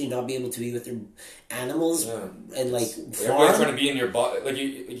smart city, not be able to be with their animals and farm? Everybody's trying to be in your body.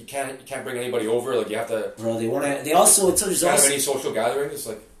 You can't bring anybody over. You have to. Bro, they want to. They also. There's also any social gathering. It's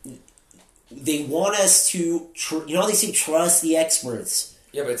they want us to. They say trust the experts.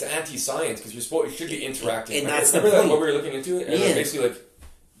 Yeah, but it's anti-science because you should be interacting. And that's remember the point. What we were looking into it, and basically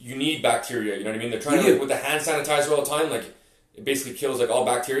you need bacteria. You know what I mean? They're trying to with the hand sanitizer all the time. It basically kills all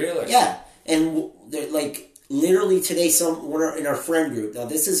bacteria. Yeah, and they're literally today, in our friend group. Now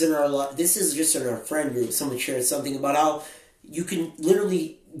this is just in our friend group. Someone shared something about how you can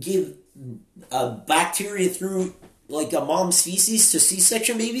literally give bacteria through a mom's feces to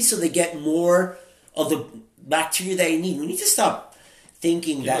C-section babies, so they get more of the bacteria that you need. We need to stop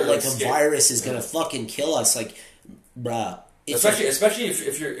thinking that a virus is gonna fucking kill us. Bruh. Especially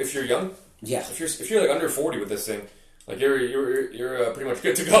if you're young. Yeah. If you're under 40 with this thing. You're pretty much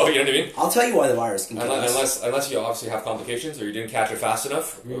good to go. You know what I mean? I'll tell you why the virus can kill us. Unless you obviously have complications or you didn't catch it fast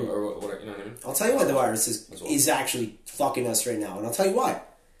enough, or what, you know what I mean? I'll tell you why the virus is actually fucking us right now, and I'll tell you why.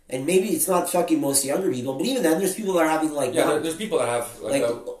 And maybe it's not fucking most younger people, but even then, there's people that are having there's people that have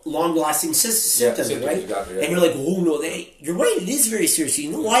long-lasting symptoms, right? Exactly, yeah. And you're like, oh no, you're right. It is very serious.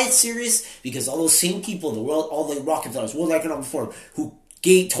 You know why it's serious? Because all those same people, all the Rockefellers, World Economic Forum, who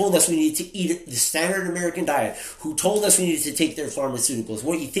told us we needed to eat the standard American diet, who told us we needed to take their pharmaceuticals.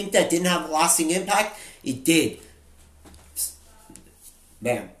 What, you think that didn't have a lasting impact? It did.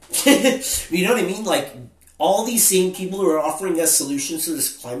 Man. You know what I mean? All these same people who are offering us solutions to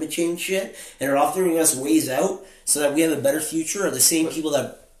this climate change shit and are offering us ways out so that we have a better future are the same people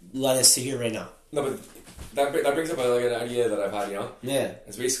that led us to here right now. No, but that brings up an idea that I've had, Yeah.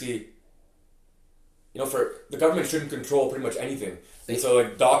 It's basically, for the government shouldn't control pretty much anything. So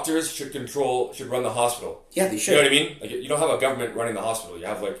doctors should run the hospital. Yeah, they should. You know what I mean? You don't have a government running the hospital. You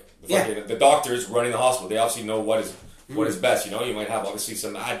have the doctors running the hospital. They obviously know what is what is best. You know, you might have obviously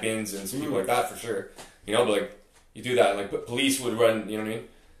some admins and some people like that for sure. You know, but like you do that, and like police would run. You know what I mean?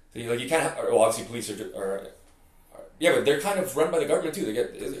 So you can't. Well, obviously police are yeah, but they're kind of run by the government too. They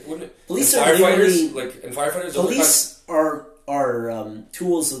get wouldn't it? Police and are firefighters, like and firefighters. Police are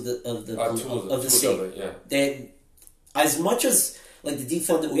tools of the state. Yeah. They, as much as like the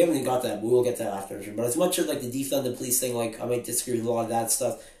defund, we haven't even got that. But we'll get to that after. But as much as like the defund the police thing, like I might disagree with a lot of that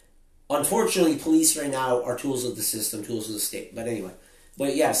stuff. Unfortunately, police right now are tools of the system, tools of the state. But anyway,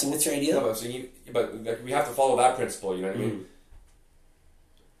 but yeah. So what's your idea? No, but like, we have to follow that principle. You know what I mean?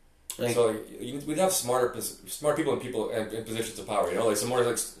 So like, we'd have smart people in positions of power. You know, like some more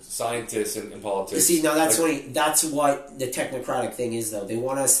like scientists in politics. You see, now that's that's what the technocratic thing is, though. They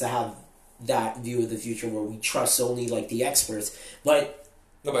want us to have that view of the future where we trust only like the experts, but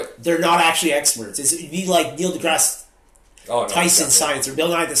they're not actually experts. It'd be like Neil deGrasse Tyson science or Bill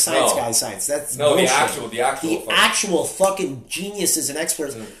Nye the Science Guy science. That's bullshit. the actual fucking geniuses and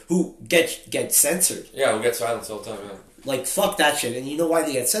experts who get censored. Yeah, who get silenced all the time. Yeah. Like, fuck that shit. And you know why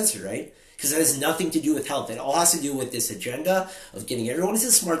they get censored, right? Because it has nothing to do with health. It all has to do with this agenda of getting everyone into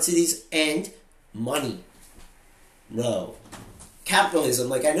smart cities and money. No. Capitalism.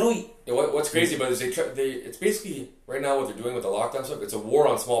 Like, I know... What's crazy about it is it's basically, right now what they're doing with the lockdown stuff, it's a war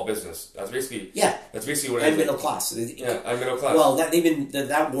on small business. That's basically... Yeah. That's basically what it is. And middle class. Yeah, and middle class. Well,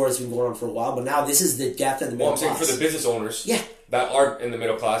 that war has been going on for a while, but now this is the death of the middle class. I'm saying for the business owners... Yeah. That are in the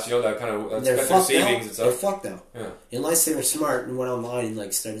middle class, you know, that kind of spent their savings and stuff. They're fucked now. Yeah. Unless they were smart and went online and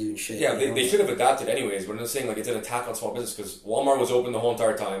like started doing shit. Yeah, they should have adapted anyways. But I'm just saying, like, it's an attack on small business because Walmart was open the whole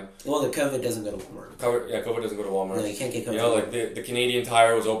entire time. Well, the COVID doesn't go to Walmart. COVID doesn't go to Walmart. No, you can't get COVID. You know, like the Canadian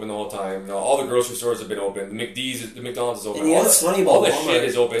Tire was open the whole time. You know, all the grocery stores have been open. The McDonald's is open. And you know what's funny about all Walmart? All the shit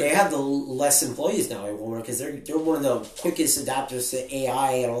is open. They have the less employees now at Walmart because they're one of the quickest adapters to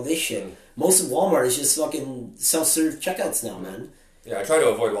AI and all this shit. Most of Walmart is just fucking self-serve checkouts now, man. Yeah, I try to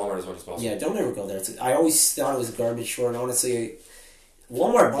avoid Walmart as much as possible. Yeah, don't ever go there. I always thought it was a garbage store, and honestly,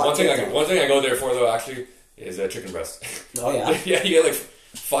 Walmart bought one thing I go there for, though, actually, is chicken breast. Oh, yeah? Yeah, you get like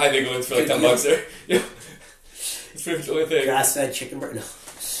 5 Englands for like $10 there. Yeah. It's pretty much the only thing. Grass-fed chicken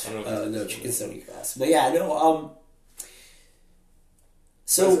breast? No. No, chickens don't eat grass. But yeah, no,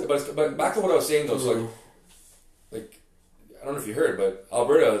 so... But back to what I was saying, though, so like, I don't know if you heard, but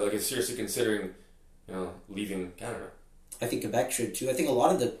Alberta, like, is seriously considering, you know, leaving Canada. I think Quebec should too. I think a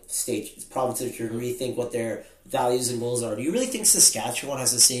lot of the states, provinces should rethink what their values and goals are. Do you really think Saskatchewan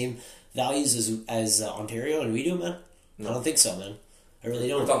has the same values as Ontario and we do, man? No. I don't think so, man. I really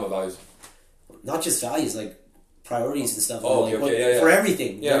don't. We're talking about values. Not just values, like priorities and stuff. Oh, like, okay, for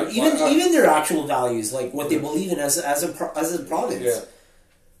everything. Yeah. Even their actual values, like what they believe in as a province. Yeah.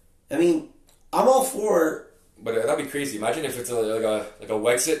 I mean, I'm all for. But that'd be crazy. Imagine if it's like a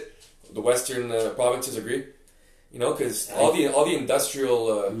Wexit, the Western provinces agree. You know, because all the industrial...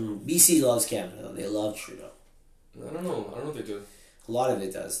 BC loves Canada. They love Trudeau. I don't know if they do. A lot of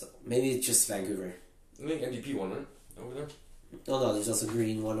it does, though. Maybe it's just Vancouver. I think NDP one, right? Over there? Oh, no, there's also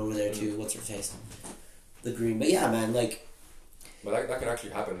green one over there, too. What's her face? The green. But yeah, man, like... But that could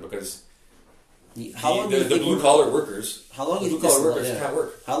actually happen, because... How long the blue-collar workers... How long do you think blue-collar workers can't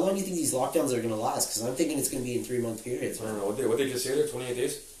work. How long do you think these lockdowns are going to last? Because I'm thinking it's going to be in 3-month periods. I don't know. What they just say there? 28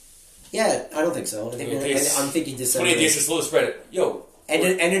 days? Yeah, I don't think so. I'm thinking December. 28 days to slow spread it. Yo. End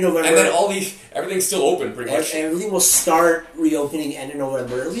of November. And then everything's still open pretty much. Everything will start reopening end of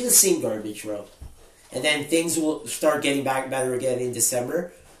November. It'll be the same garbage, bro. And then things will start getting back better again in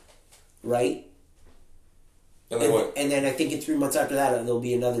December. Right? And then what? And then I think in 3 months after that, there'll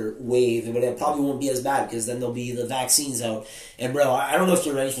be another wave, but it probably won't be as bad because then there'll be the vaccines out. And bro, I don't know if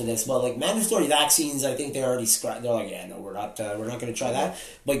you're ready for this, but like mandatory vaccines, I think they already they're like, yeah, no, we're not going to try that.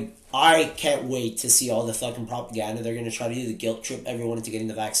 But I can't wait to see all the fucking propaganda they're going to try to do to guilt trip everyone into getting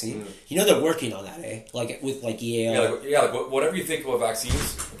the vaccine. You know they're working on that, eh? Like with like Yale. Yeah, like whatever you think about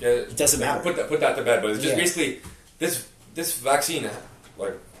vaccines, okay, it doesn't matter. Put that to bed. But it's just basically this vaccine,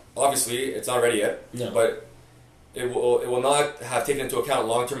 like obviously it's not ready yet, but. It will not have taken into account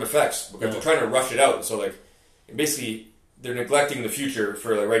long-term effects because they're trying to rush it out. So like, basically, they're neglecting the future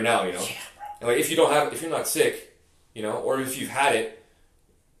for like right now. You know, and like if you're not sick, you know, or if you've had it,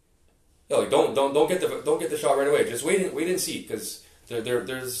 like don't get the shot right away. Just wait and see because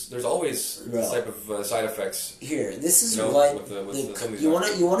there's always this type of side effects. Here, this is what you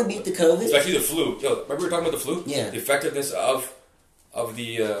want to beat the COVID, especially the flu. Yo, remember we were talking about the flu? Yeah, the effectiveness of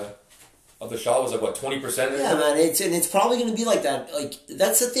the shot was like what 20%. Yeah, man, it's probably going to be like that. Like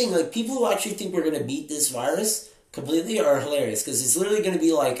that's the thing. Like people who actually think we're going to beat this virus completely are hilarious because it's literally going to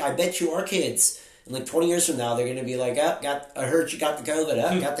be like, I bet you our kids And like 20 years from now, they're going to be like, I heard you got the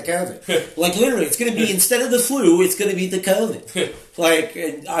COVID. Got the COVID. Like literally, it's going to be, instead of the flu, it's going to be the COVID. Like,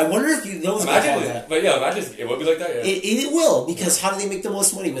 I wonder if you know about that. But yeah, imagine it will be like that. Yeah. It will, because how do they make the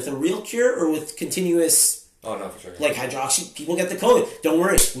most money? With a real cure or with continuous... Oh, no, for sure. Like hydroxy, people get the COVID. Don't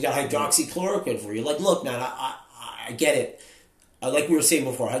worry, we got hydroxychloroquine for you. Like, look, man, I get it. Like we were saying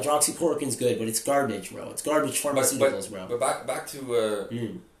before, hydroxychloroquine's good, but it's garbage, bro. It's garbage pharmaceuticals, bro. But back to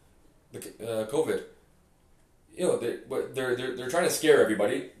the COVID. You know, they're trying to scare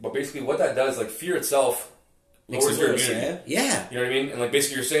everybody, but basically what that does, like fear itself, lowers your immunity. Yeah. You know what I mean? And like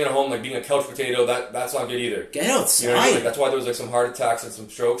basically you're staying at home, like being a couch potato. That's not good either. Get outside. You know what I mean? Like, that's why there was like some heart attacks and some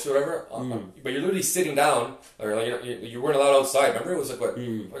strokes or whatever. But you're literally sitting down, or like you weren't allowed outside. Remember, it was like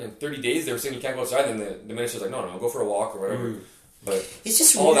in 30 days they were saying you can't go outside, and the minister's like, no, go for a walk or whatever. But it's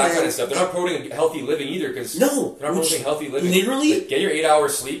just all that kind of stuff. They're not promoting healthy living either, because they're not promoting healthy living. Literally, like, get your 8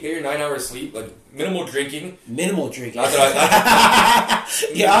 hours sleep, get your 9 hours sleep, like minimal drinking. Not that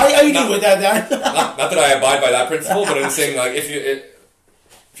I I agree with that. not that I abide by that principle, but I'm saying like if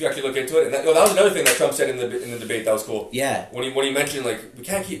you actually look into it, and that was another thing that Trump said in the debate. That was cool. Yeah. When he mentioned like we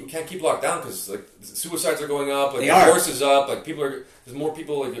can't keep locked down because like suicides are going up, like divorce is up, like there's more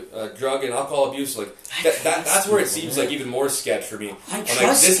people like drug and alcohol abuse. Like that's where it seems like even more sketch for me.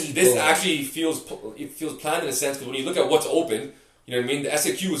 This actually feels planned in a sense, because when you look at what's open, you know what I mean. The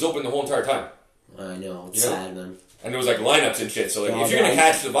SAQ was open the whole entire time. I know, it's sad, man. And there was like lineups and shit. So like, if you're gonna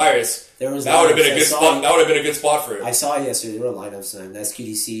catch the virus, that would have been a good spot. That would have been a good spot for it. I saw it yesterday. There were lineups and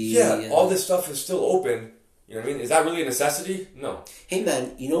SQDC. Yeah, all this stuff is still open. You know what I mean? Is that really a necessity? No. Hey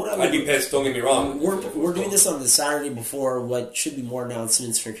man, you know what I'd be pissed. Don't get me wrong. We're doing this on the Saturday before what should be more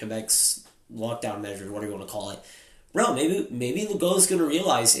announcements for Quebec's lockdown measures, whatever you want to call it. Bro, maybe Legault's gonna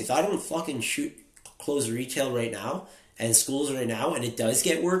realize, if I don't fucking close retail right now and schools right now, and it does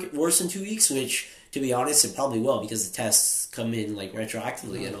get worse in 2 weeks, which, to be honest, it probably will, because the tests come in like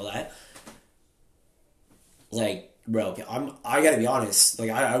retroactively and all that. Like, bro, I gotta be honest. Like,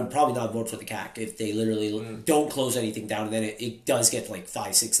 I would probably not vote for the CAC if they literally don't close anything down, and then it does get like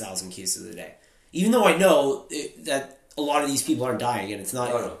 5,000-6,000 cases a day. Even though I know that a lot of these people aren't dying, and it's not.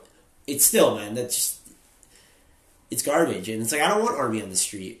 No. It's still, man. That's just. It's garbage, and it's like, I don't want army on the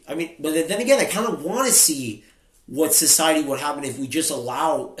street. I mean, but then again, I kind of want to see what society would happen if we just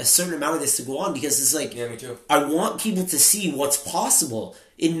allow a certain amount of this to go on, because it's like, yeah, me too. I want people to see what's possible.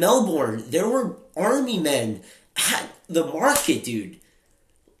 In Melbourne, there were army men at the market, dude.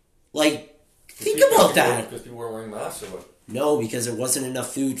 Like, think about that. Because people weren't wearing masks or what? No, because there wasn't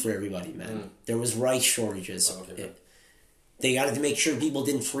enough food for everybody, man. There was rice shortages. Oh, okay. They got to make sure people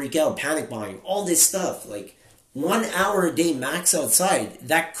didn't freak out, panic buying, all this stuff. Like, 1 hour a day max outside,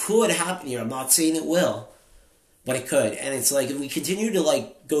 that could happen here. I'm not saying it will, but it could. And it's like, if we continue to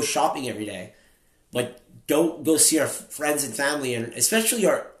like go shopping every day, but don't go see our friends and family, and especially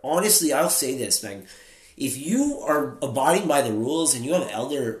honestly, I'll say this, man. If you are abiding by the rules and you have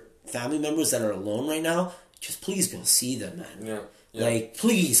elder family members that are alone right now, just please go see them, man. Yeah. Like,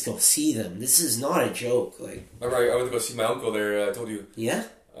 please go see them. This is not a joke. Like, remember, I went to go see my uncle there. I told you. Yeah.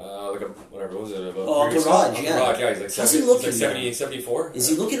 Like what was it? Uncle Raj, yeah. Raj, yeah. He's like, he looking? He's like 70, 74. Is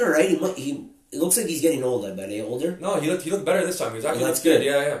he looking alright? It looks like he's getting old, I bet. Older? No, he looked better this time. He was actually that's good.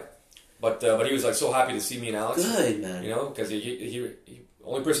 Yeah. But he was like so happy to see me and Alex. Good, man. You know, because he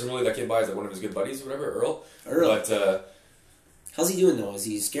only person really that came by is like one of his good buddies or whatever, Earl. But how's he doing though? Is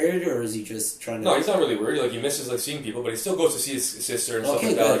he scared, or is he just trying to? No, he's not really worried. Like, he misses like seeing people, but he still goes to see his sister and stuff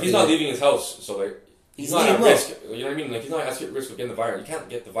like good, that. Like, he's not leaving his house, so like he's not at risk. You know what I mean? Like, he's not at risk of getting the virus. You can't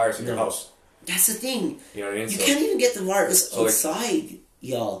get the virus in your house. That's the thing. You know what I mean? You can't even get the virus outside, like,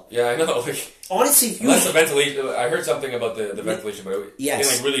 y'all. Yeah, I know. Like, honestly, if you unless the ventilation, I heard something about the ventilation, but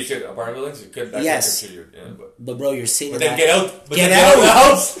yes, in like really shit apartment buildings, it could contribute you. Yeah, but bro, you're saying then get out. Get out of the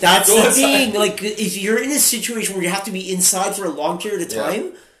house. That's Go the inside. thing. Like, if you're in a situation where you have to be inside for a long period of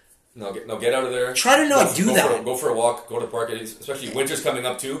time. Get out of there. Try to not do that. Go for a walk. Go to the park. Especially winter's coming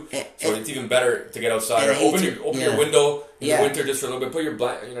up too, so it's even better to get outside. Or open your window in the winter just for a little bit. Put your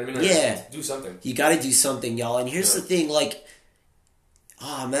blanket. You know what I mean? Yeah. Do something. You got to do something, y'all. And here's the thing, like,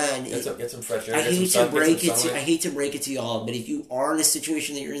 oh man, get some fresh air. I hate to break it to y'all, but if you are in a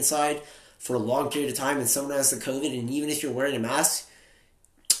situation that you're inside for a long period of time and someone has the COVID, and even if you're wearing a mask,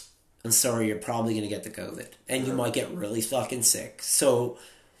 I'm sorry, you're probably gonna get the COVID, and you might get really fucking sick. So.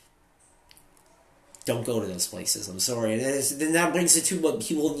 Don't go to those places. I'm sorry. And then that brings it to what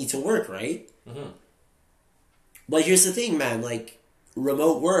people need to work, right? Mm-hmm. But here's the thing, man. Like,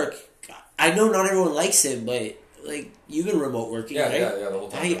 remote work, I know not everyone likes it, but, like, you've been remote working, right? Yeah, the whole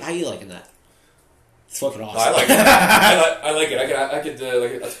time. How you liking that? It's fucking awesome. I like it. I like it.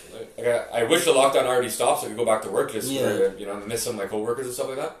 I wish the lockdown already stopped so I could go back to work just for, miss some, like, coworkers and stuff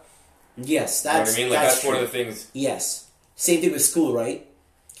like that. Yes, that's... You know what I mean? Like, that's one of the things... Yes. Same thing with school, right?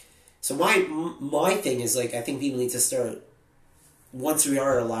 So my thing is, like, I think people need to start... Once we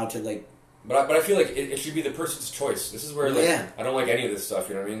are allowed to, like... But I feel like it should be the person's choice. This is where, like, I don't like any of this stuff,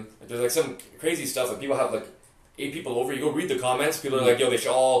 you know what I mean? Like, there's, like, some crazy stuff. Like, people have, like, 8 people over. You go read the comments. People are like, yo, they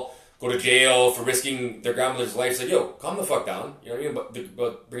should all... go to jail for risking their grandmother's life. It's like, yo, calm the fuck down. You know what I mean?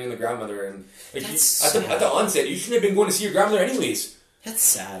 But bringing the grandmother and like at the onset, you shouldn't have been going to see your grandmother anyways. That's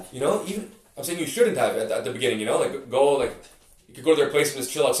sad. You know, even I'm saying you shouldn't have at the beginning. You know, like go like you could go to their place and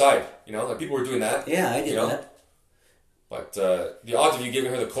just chill outside. You know, like people were doing that. Yeah, I did that. But the odds of you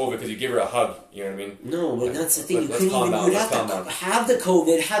giving her the COVID because you give her a hug, you know what I mean? No, but that's the thing. You couldn't even. You'd have to have the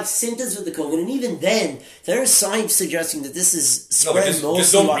COVID, have symptoms with the COVID, and even then, there are signs suggesting that this is spread. No,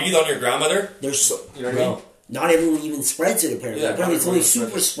 just don't breathe on your grandmother. There's you know what I mean? Not everyone even spreads it. Apparently, Yeah, it's only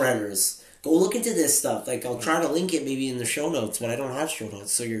super spreaders. Go look into this stuff. Like I'll try to link it maybe in the show notes, but I don't have show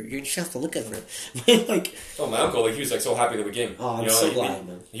notes, so you just have to look at it. Like, my uncle, like he was like so happy that we came. Oh, I'm so glad,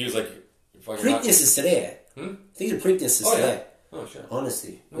 man. He was like, Preakness is today. I think the Preakness is today. Yeah. Oh, shit.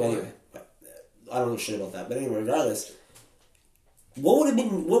 Honestly. No anyway, I don't know shit about that. But anyway, regardless, what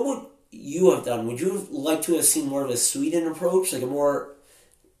would you have done? Would you have liked to have seen more of a Sweden approach? Like a more...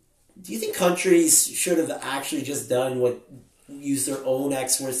 Do you think countries should have actually just done use their own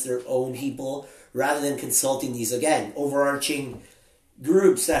experts, their own people, rather than consulting these, again, overarching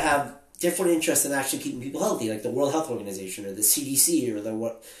groups that have different interests in actually keeping people healthy, like the World Health Organization or the CDC or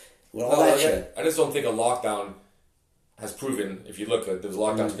all that shit? I just don't think a lockdown has proven, if you look, like, there's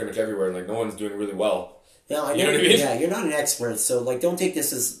lockdowns pretty much everywhere, and like no one's doing really well. No, I know. You know what I mean? Yeah, you're not an expert, so like don't take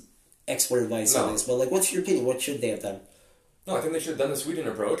this as expert advice on this. But like, what's your opinion? What should they have done? No, I think they should have done the Sweden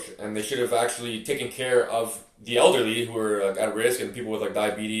approach, and they should have actually taken care of the elderly who are like, at risk, and people with like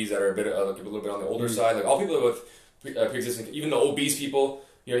diabetes that are a little bit on the older side, like all people with pre-existing, even the obese people.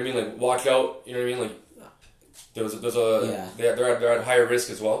 You know what I mean? Like watch out. You know what I mean? Like. They're at higher risk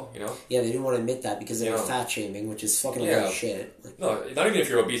as well, you know? Yeah, they didn't want to admit that because they were fat shaming, which is fucking a lot of shit. Like, no, not even if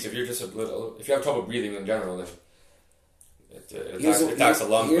you're obese, if you're just if you have trouble breathing in general, then it attacks the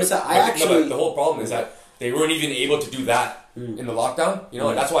lung. But the whole problem is that they weren't even able to do that in the lockdown, you know?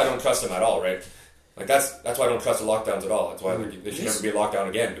 Like, that's why I don't trust them at all, right? Like that's why I don't trust the lockdowns at all. That's why they should never be a lockdown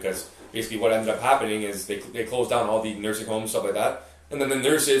again, because basically what ended up happening is they closed down all the nursing homes, stuff like that. And then the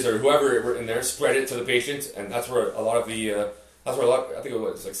nurses or whoever were in there spread it to the patients, and that's where a lot of the I think it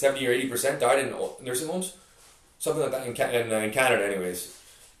was like 70 or 80% died in nursing homes, something like that in Canada, anyways.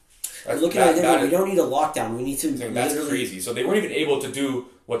 Looking at it, we don't need a lockdown. We need to. That's crazy. So they weren't even able to do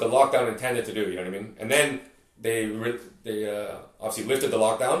what the lockdown intended to do. You know what I mean? And then they obviously lifted the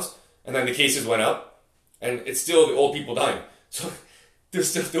lockdowns, and then the cases went up, and it's still the old people dying. So there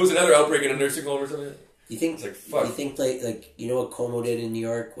was another outbreak in a nursing home or something. You think like you know what Cuomo did in New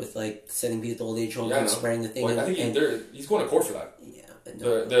York with like sending people to old age homes and spraying the thing? Well, I think he's going to court for that. Yeah,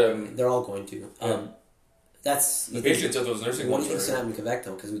 they're all going to. Yeah. That's the patients of those nursing homes. What do you think's going to happen in Quebec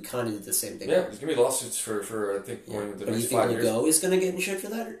though? Because we kind of did the same thing. Yeah, there's going to be lawsuits for I think going into the next 5 years. Do you think Legault is going to get in shit for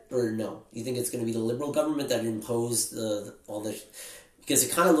that, or no? You think it's going to be the Liberal government that imposed all this? Because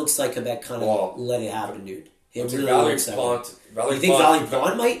it kind of looks like Quebec kind of let it happen, dude. It really Valerie Plante. You think Valerie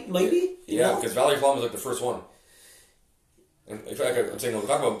Plante might be? Yeah, because Valerie Plante was like the first one. And in fact, I'm saying, we're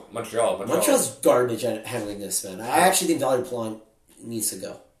talking about Montreal. Montreal's garbage at handling this, man. I actually think Valerie Plante needs to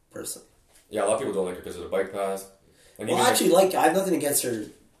go, personally. Yeah, a lot of people don't like it because of the bike pass. And well, actually, I have nothing against her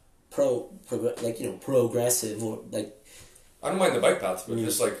progressive or like. I don't mind the bike paths, but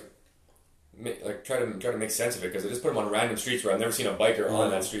just like try to make sense of it, because I just put them on random streets where I've never seen a biker on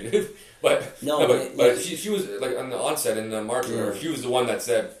that street. but she was like on the onset in March, she was the one that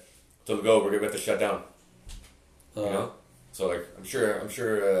said to Legault, we're gonna have to shut down. You know, so like I'm sure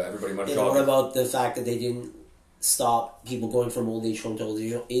everybody in Montreal. And what about the fact that they didn't stop people going from old age home to old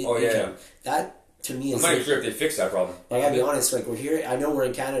age home? Yeah. That to me is. I'm not even sure if they fixed that problem. I gotta be honest. Like we're here. I know we're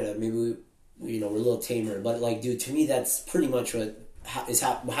in Canada. Maybe we're a little tamer, but like, dude, to me that's pretty much what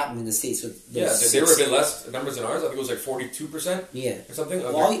happened in the States with those they were a bit less numbers than ours. I think it was like 42%. Yeah, or something.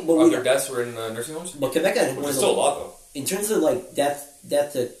 Of their deaths were in nursing homes. But Quebec had still a lot though. In terms of like death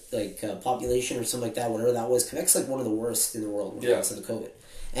to like population or something like that, whatever that was, Quebec's like one of the worst in the world when it comes to the COVID.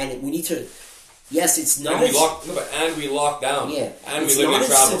 And we need to. Yes, it's not. And we locked down. Yeah, and it's we limited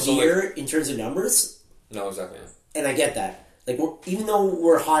not as travel. severe in terms of numbers. No, exactly. Yeah. And I get that. Like, even though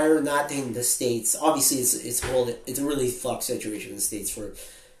we're higher than that in the States, obviously it's a really fucked situation in the States for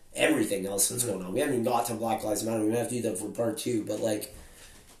everything else that's going on. We haven't even got to Black Lives Matter. We have to do that for part 2. But, like,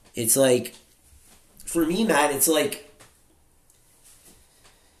 it's like, for me, man, it's like,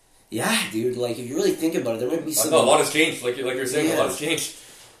 yeah, dude. Like, if you really think about it, there might be some. A lot has changed. Like you're saying, a lot has changed.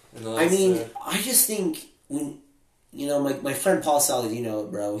 I mean, I just think when my friend Paul Saladino,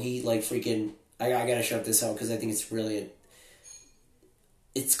 bro, he like freaking. I gotta shout this out because I think it's brilliant.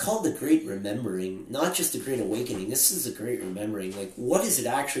 It's called the Great Remembering, not just the Great Awakening. This is the Great Remembering. Like, what does it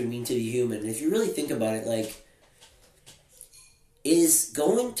actually mean to be human? And if you really think about it, like, is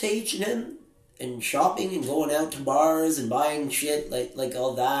going to H&M and shopping and going out to bars and buying shit, like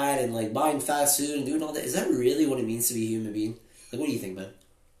all that, and, like, buying fast food and doing all that, is that really what it means to be a human being? Like, what do you think, man?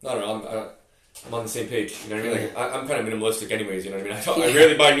 I don't know. I'm on the same page. You know what I mean? Like, I'm kind of minimalistic anyways, you know what I mean? I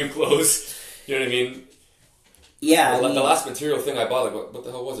rarely buy new clothes. You know what I mean? Yeah, the last material thing I bought, like, what the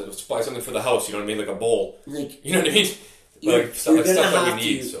hell was it? It was to buy something for the house, you know what I mean? Like a bowl. Like, you know what I mean? Like, stuff that you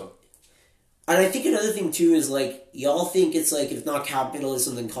need, so. And I think another thing, too, is, like, y'all think it's, like, if not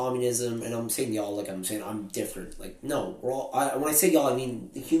capitalism, then communism, and I'm saying y'all, like, I'm saying I'm different. Like, no, we're all, when I say y'all, I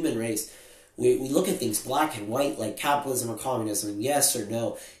mean the human race. We look at things black and white, like capitalism or communism, yes or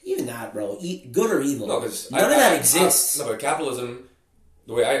no. Even that, bro. Good or evil. No, none of that exists. No, but capitalism,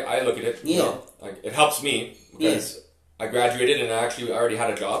 the way I look at it, yeah. You know, like, it helps me because I graduated and I already had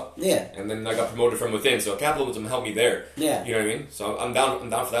a job. Yeah. And then I got promoted from within, so capitalism helped me there. Yeah. You know what I mean? So I'm down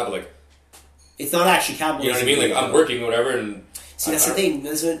for that, but like, it's not actually capitalism. You know what I mean? Like, I'm working, whatever, and see, that's the thing.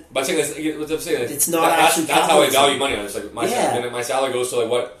 But saying this, what I'm saying, it's not actually that's how I value money. It's like my salary goes to like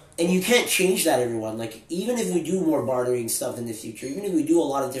what. And you can't change that, everyone. Like, even if we do more bartering stuff in the future, even if we do a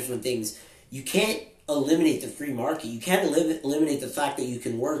lot of different things, you can't eliminate the free market. You can't eliminate the fact that you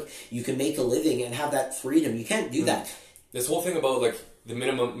can work, you can make a living, and have that freedom. You can't do that. This whole thing about, like, the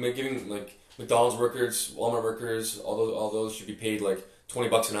minimum, giving, like, McDonald's workers, Walmart workers, all those should be paid, like,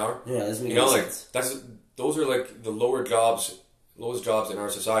 $20 an hour. Yeah, that's you know, like, those are, like, the lowest jobs in our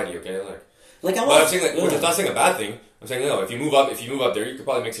society, okay? But I'm saying, like, which is not saying a bad thing. I'm saying, no, if you move up there, you could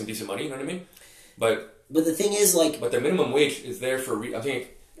probably make some decent money, you know what I mean? But the thing is, like... But the minimum wage is there for... I'm saying,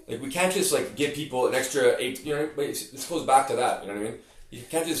 like, we can't just, like, give people an extra 8... You know, but this goes back to that, you know what I mean? You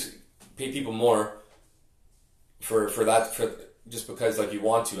can't just pay people more for just because, like, you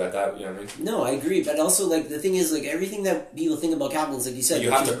want to at that, you know what I mean? No, I agree, but also, like, the thing is, like, everything that people think about capitalism, like you said... But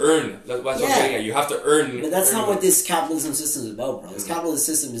you have to earn. That's what I'm saying. You have to earn... But that's not what this capitalism system is about, bro. This capitalist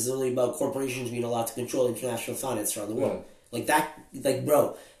system is only about corporations being allowed to control international finance around the world. Like, that... Like,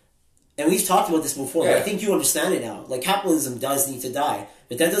 bro... And we've talked about this before, but I think you understand it now. Like, capitalism does need to die,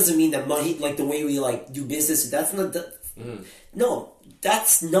 but that doesn't mean that money, like, the way we, like, do business, that's not... No,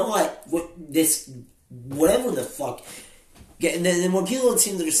 that's not what this... Whatever the fuck... And then when people don't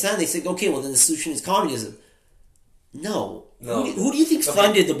seem to understand, they say, okay, well, then the solution is communism. No. Who do you think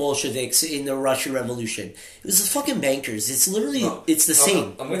funded the Bolsheviks in the Russian Revolution? It was the fucking bankers. It's literally, it's the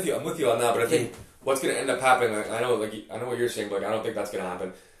same. I'm with you on that, but I think what's going to end up happening, I know what you're saying, but I don't think that's going to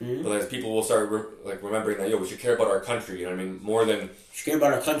happen. But as people will start remembering that, we should care about our country, you know what I mean? More than... We should care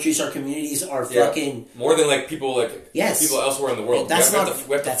about our countries, our communities, our fucking... More than, like, people, people elsewhere in the world. That's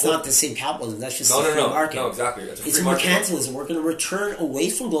not the same capitalism. That's just the free market. No, exactly. It's mercantilism. We're going to return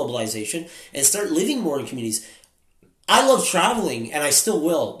away from globalization and start living more in communities. I love traveling, and I still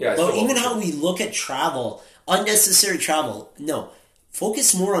will. Yeah, but even how we look at travel, unnecessary travel, no.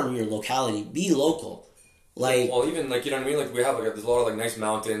 Focus more on your locality. Be local. Like, well, even, like, you know what I mean? Like, we have, like, there's a lot of, like, nice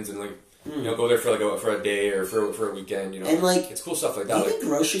mountains and, like, you know, go there for a day or for a weekend, you know. And, like, it's cool stuff like that. Even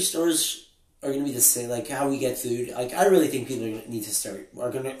grocery stores are going to be the same. Like, how we get food. Like, I really think people are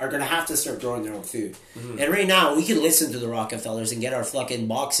going to have to start growing their own food. And right now, we can listen to the Rockefellers and get our fucking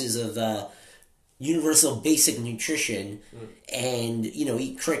boxes of universal basic nutrition and, you know,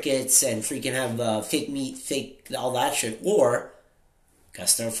 eat crickets and freaking have fake meat, fake all that shit. Or... gotta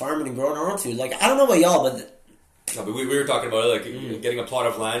start farming and growing our own food. Like, I don't know about y'all, but... No, but we were talking about it, like, getting a plot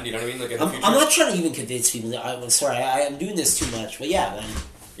of land, you know what I mean? Like, in the future. I'm not trying to even convince people. I'm sorry, I'm doing this too much. But yeah, man.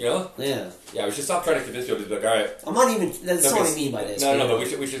 You know? Yeah. Yeah, we should stop trying to convince people to be like, alright. I'm not even... That's not what I mean by this. No,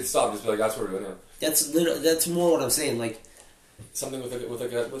 but we should stop. Just be like, that's what we're doing now. That's more what I'm saying, like... Something with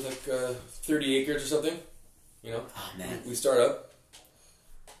 30 acres or something, you know? Oh, man. We start up.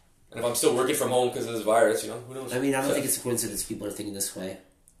 And if I'm still working from home because of this virus, you know, who knows? I mean, I don't think it's a coincidence people are thinking this way.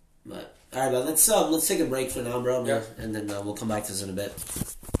 But, alright, man, let's take a break for now, bro. Yeah. And then we'll come back to this in a bit.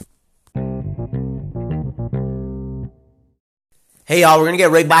 Hey, y'all, we're going to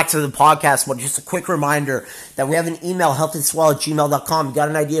get right back to the podcast, but just a quick reminder that we have an email, healthandswell@gmail.com. You got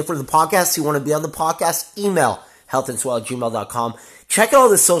an idea for the podcast? You want to be on the podcast? Email, healthandswell@gmail.com. Check out all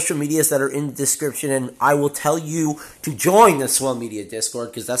the social medias that are in the description, and I will tell you to join the Swell Media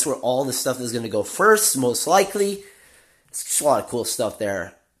Discord, because that's where all the stuff is going to go first, most likely. It's just a lot of cool stuff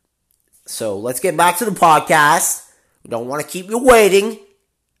there. So let's get back to the podcast. We don't want to keep you waiting.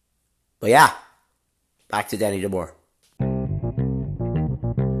 But yeah, back to Danny DeBoer.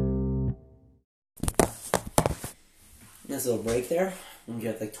 Nice little break there. Did you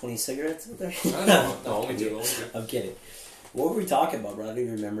have like 20 cigarettes out there? No, only two. I'm kidding. What were we talking about, bro? I don't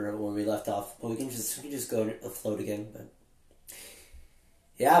even remember where we left off. Well, we can just go afloat again. But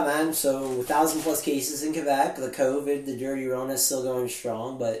yeah, man. So 1,000+ cases in Quebec. The COVID, the dirty Rona is still going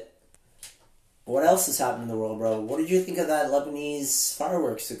strong. But what else has happened in the world, bro? What did you think of that Lebanese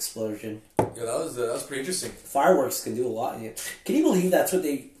fireworks explosion? Yeah, that was pretty interesting. Fireworks can do a lot. Can you believe that's what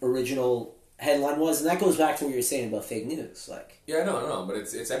the original headline was? And that goes back to what you were saying about fake news. Like, yeah, no, but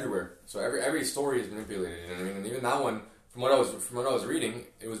it's everywhere. So every story is manipulated. You know what I mean? And even that one, from what I was reading,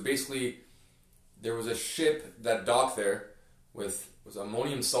 it was basically there was a ship that docked there with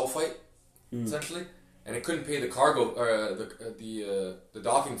ammonium sulfite, essentially, and it couldn't pay the cargo or the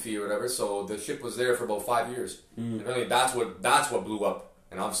docking fee or whatever. So the ship was there for about 5 years. And really, that's what blew up.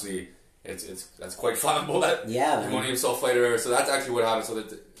 And obviously, that's quite flammable. That ammonium sulfite or whatever. So that's actually what happened. So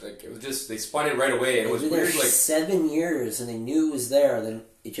that it was just they spun it right away. And it was weird. Like 7 years, and they knew it was there. Then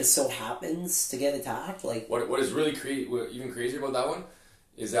it just so happens to get attacked. Like what is really even crazier about that one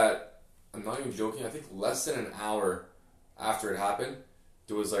is that I'm not even joking. I think less than an hour after it happened,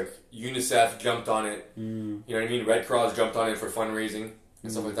 there was like UNICEF jumped on it. You know what I mean? Red Cross jumped on it for fundraising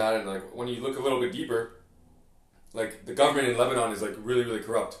and stuff like that. And like when you look a little bit deeper, like the government in Lebanon is like really really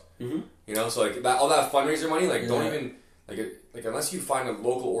corrupt. You know, so like all that fundraiser money, like don't even like unless you find a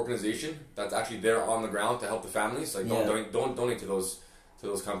local organization that's actually there on the ground to help the families, like don't donate to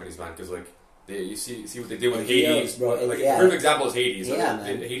those companies, man, because like you see what they did with Haiti, bro. Like the perfect example is Haiti. So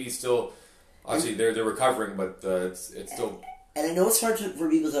Haiti's still obviously they're recovering, but it's still. And I know it's hard for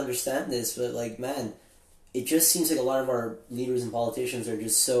people to understand this, but like, man, it just seems like a lot of our leaders and politicians are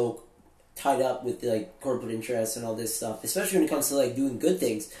just so tied up with like corporate interests and all this stuff, especially when it comes to like doing good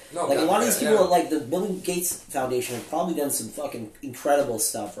things. No, like a lot of these people, like the Bill Gates Foundation, have probably done some fucking incredible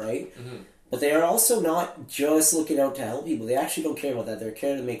stuff, right? But they are also not just looking out to help people. They actually don't care about that. They're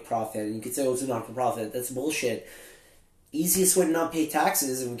care to make profit. And you could say, oh, it's a not-for-profit. That's bullshit. Easiest way to not pay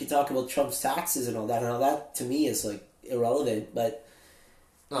taxes, and we could talk about Trump's taxes and all that to me is like irrelevant. But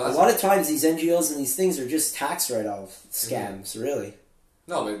a lot of times these NGOs and these things are just tax write-off scams, really.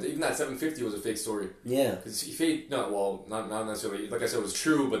 No, but even that 750 was a fake story. Yeah. Because he paid, not necessarily, like I said, it was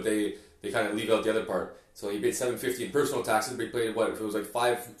true, but they kind of leave out the other part. So he paid $750 in personal taxes, but he paid what? If it was like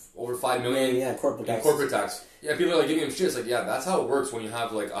over $5 million. Yeah, corporate tax. Corporate tax. Yeah, people are like giving him shit. It's like, yeah, that's how it works when you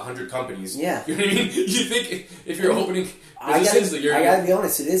have like 100 companies. Yeah. You know what I mean? You think if you're opening I gotta be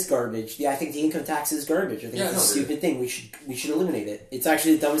honest, it is garbage. Yeah, I think the income tax is garbage. I think it's a stupid thing. We should eliminate it. It's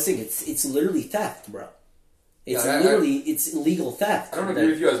actually the dumbest thing. It's literally theft, bro. It's it's illegal theft. I don't agree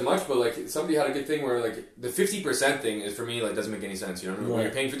with you as much, but like somebody had a good thing where like the 50% thing is for me like doesn't make any sense. You know, when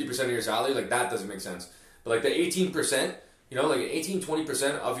you're paying 50% of your salary, like that doesn't make sense. But like the 18%, you know, like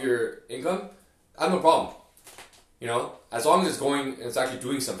 18-20% of your income, I have no problem. You know, as long as it's going and it's actually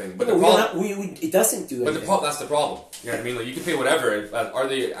doing something. But it doesn't do anything. But that's the problem. You know what I mean? Like you can pay whatever. Are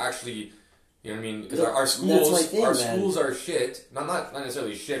they actually? You know what I mean? Because our schools are shit. Not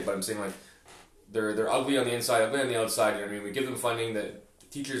necessarily shit, but I'm saying like. They're ugly on the inside, ugly on the outside. You know what I mean? We give them funding that the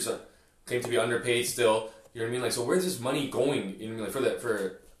teachers claim to be underpaid still. You know what I mean? Like, so where's this money going? You know what I mean? Like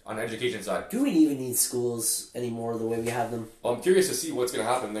for on the education side. Do we even need schools anymore the way we have them? Well, I'm curious to see what's going to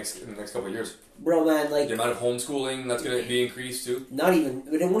happen in the next couple of years. Bro, man, like the amount of homeschooling that's going to be increased too. Not even.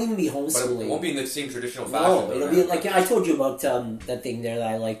 It won't even be homeschooling. But it won't be in the same traditional fashion. No, it'll be like I told you about that thing there that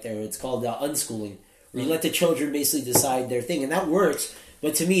I like there. It's called unschooling, where you let the children basically decide their thing, and that works.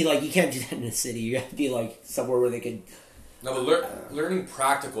 But to me, like, you can't do that in a city. You have to be, like, somewhere where they can... No, but learning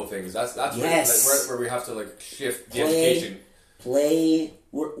practical things. That's where we have to, like, shift the education.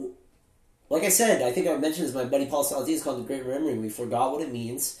 Like I said, I think I mentioned this, my buddy Paul Salati is called The Great Remembering. We forgot what it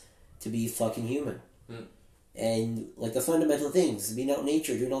means to be fucking human. And, like, the fundamental things, being out in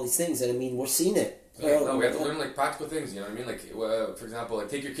nature, doing all these things. And, I mean, we're seeing it. Yeah, no, we have to learn, like, practical things, you know what I mean? Like, for example, like,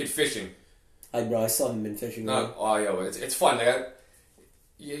 take your kid fishing. I still haven't been fishing. No, it's fun. Like,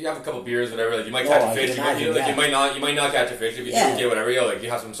 you have a couple beers, whatever. Like you might catch a fish. You might not catch a fish if you do whatever. Like you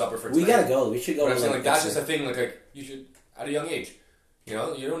have some supper for tonight. We gotta go. We should go. But I'm saying like that's just a thing. Like you should at a young age. You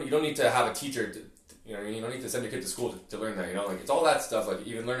know, you don't need to have a teacher. You don't need to send your kid to school to learn that. You know, like it's all that stuff. Like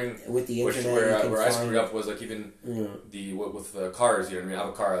even learning with the internet. Where I screwed up was like even with cars. You know what I mean? I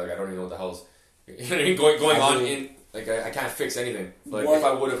have a car. Like I don't even know what the hell's. You know what I mean? Going on in like I can't fix anything. Like if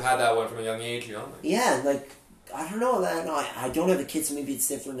I would have had that one from a young age, you know. Like I don't know, man. I don't have a kid, so maybe it's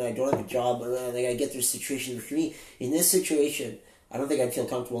different. I don't have a job, but like I get their situation. For me, in this situation, I don't think I'd feel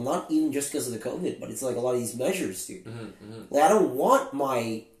comfortable, not even just because of the COVID, but it's like a lot of these measures, dude. Like, I don't want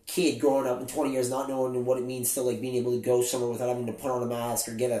my kid growing up in 20 years not knowing what it means to, like, being able to go somewhere without having to put on a mask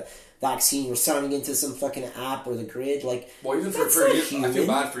or get a vaccine or signing into some fucking app or the grid. Like, well, even for I feel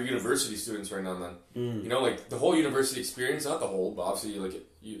bad for university students right now, man. You know, like, the whole university experience, not the whole, but obviously, like,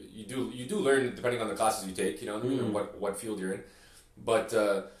 you do learn depending on the classes you take, you know, and what field you're in. But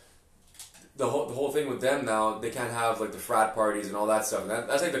the whole thing with them now, they can't have, like, the frat parties and all that stuff. And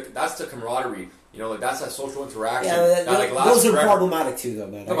that's the camaraderie. You know, like, that's that social interaction. Yeah, that lasts those are forever. problematic too, though,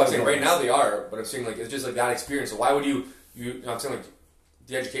 man. No, but I'm saying right now they are, but I'm saying, like, it's just like that experience. So why would you know, I'm saying, like,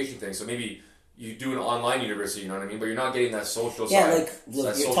 the education thing. So maybe you do an online university, you know what I mean? But you're not getting that social side. Yeah, like,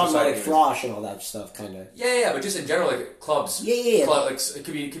 look, you're talking about, like, frosh and all that stuff, kind of. Yeah, but just in general, like, clubs. Yeah. Like, it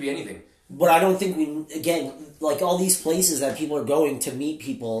could be anything. But I don't think again, like, all these places that people are going to meet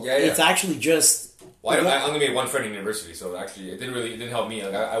people, it's actually just... Well, I only made one friend in university, so actually it didn't help me.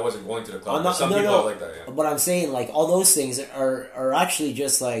 Like, I wasn't going to the club. Some people are like that, yeah. But I'm saying, like, all those things are actually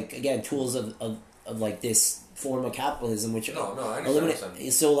just, like, again, tools of like, this form of capitalism, which... No, I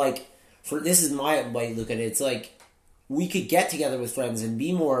understand. So, like, this is my way to look at it. It's like, we could get together with friends and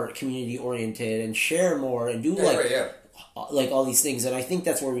be more community-oriented and share more and do, like all these things, and I think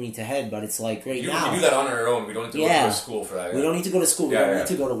that's where we need to head. But it's like now we do that on our own. We don't need to go to school for that. Yeah. We don't need to go to school. We don't need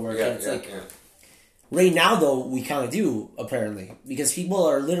to go to work. And it's right now, though, we kind of do, apparently, because people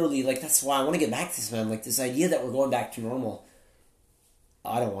are literally like, that's why I want to get back to this, man. Like, this idea that we're going back to normal.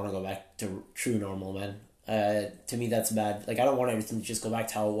 I don't want to go back to true normal, man. To me, that's bad. Like, I don't want everything to just go back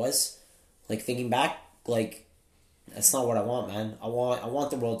to how it was. Like, thinking back, like, that's not what I want, man. I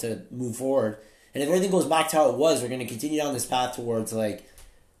want the world to move forward. And if everything goes back to how it was, we're going to continue down this path towards, like,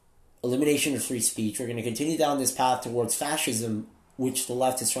 elimination of free speech. We're going to continue down this path towards fascism, which the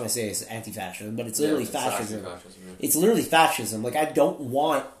left is trying to say is anti-fascism, but it's literally fascism. It's literally fascism. Like, I don't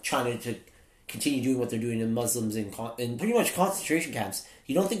want China to continue doing what they're doing to Muslims in pretty much concentration camps.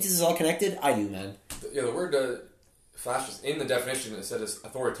 You don't think this is all connected? I do, man. Yeah, the word fascist, in the definition, it said is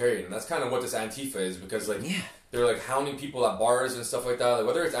authoritarian. And that's kind of what this Antifa is, because, like, they're, like, hounding people at bars and stuff like that. Like,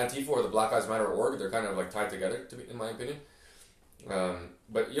 whether it's Antifa or the Black Lives Matter org, they're kind of, like, tied together, in my opinion.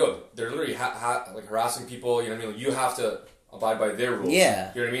 But, they're literally like, harassing people. You know what I mean? Like, you have to abide by their rules.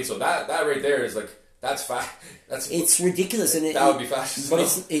 Yeah. You know what I mean? So that right there is, like, it's ridiculous, and that would be fascist. But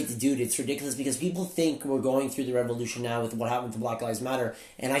it's ridiculous because people think we're going through the revolution now with what happened to Black Lives Matter,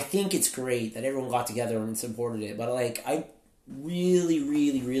 and I think it's great that everyone got together and supported it. But, like, I really,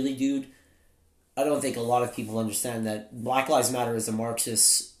 really, really, dude, I don't think a lot of people understand that Black Lives Matter is a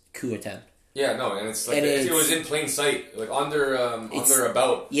Marxist coup attempt. Yeah, no, and it's like it was in plain sight, like on their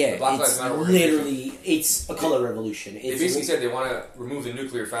about. Yeah, Black Lives Matter literally, it's a color revolution. They basically said they want to remove the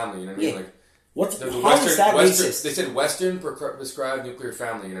nuclear family. You know what I mean? Like, how is that racist? They said Western prescribed nuclear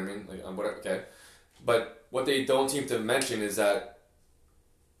family. You know what I mean? Like, whatever. Okay, but what they don't seem to mention is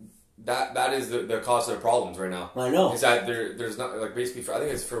that is the cause of the problems right now. I know. Is that there's not, like, basically I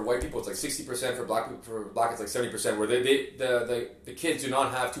think it's for white people it's like 60%, for black it's like 70%, where the kids do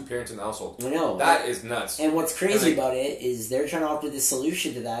not have two parents in the household. I know. That is nuts. And what's crazy about it is they're trying to offer this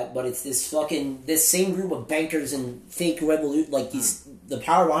solution to that, but it's this same group of bankers and fake the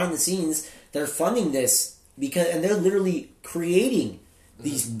power behind the scenes, they're funding this and they're literally creating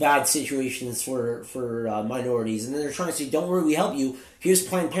these bad situations for minorities, and then they're trying to say, "Don't worry, we help you. Here's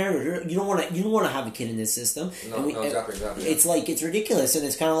Planned Parenthood. You don't want to have a kid in this system." No, exactly. It's like, it's ridiculous, and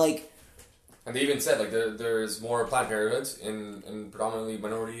it's kind of like. And they even said, like, there's more Planned Parenthoods in predominantly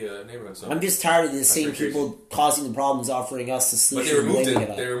minority neighborhoods. So. I'm just tired of the same people causing the problems, offering us the solution.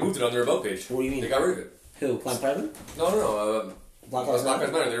 But they removed it on their about page. What do you mean? They got rid of it. Who? Planned Parenthood? No. Black Lives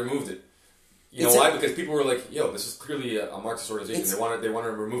Matter. They removed it. You know why? Because people were like, "Yo, this is clearly a Marxist organization. They want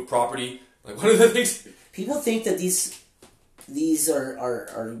to remove property." Like, one of the things people think that these are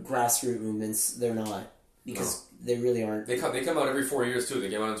grassroots movements. They're not, because they really aren't. They come out every 4 years too. They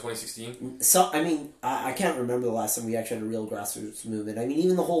came out in 2016. So I mean, I can't remember the last time we actually had a real grassroots movement. I mean,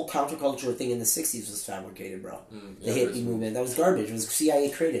 even the whole counterculture thing in the 60s was fabricated, bro. The hippie movement, that was garbage. It was CIA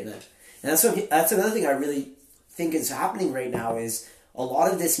created, man. And that's another thing I really think is happening right now, is a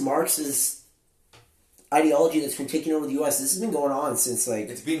lot of this Marxist ideology that's been taking over the U.S. This has been going on since, like,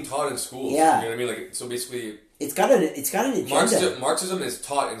 it's being taught in schools. Yeah, you know what I mean. Like, so basically, it's got an agenda. Marxism is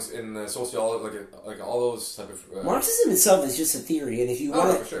taught in the sociology, like all those type of. Marxism itself is just a theory, and if you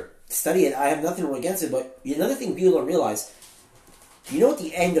want to study it, I have nothing against it. But another thing people don't realize, you know what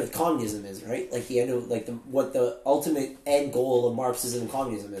the end of communism is, right? Like, the end of, like, what the ultimate end goal of Marxism and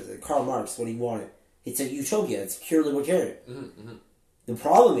communism is. Like, Karl Marx, what he wanted, it's a utopia. It's pure libertarian. The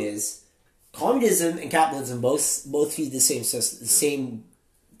problem is, communism and capitalism both feed the same system, the same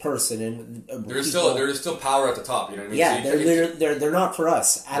person, and there's still power at the top. You know what I mean? Yeah, so they're not for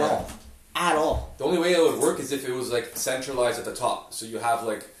us at all. At all. The only way it would work is if it was like centralized at the top. So you have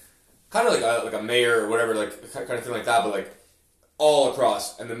like kind of like a mayor or whatever, like kind of thing like that, but like all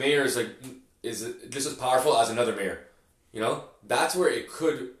across, and the mayor is just as powerful as another mayor. You know, that's where it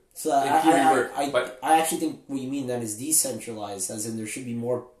could. So I actually think what you mean then is decentralized, as in there should be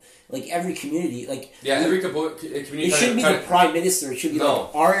more, like every community, like every community. It shouldn't be the prime minister. It should be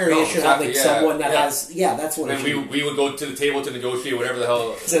like our area should have like someone that has that's what. And we would go to the table to negotiate whatever the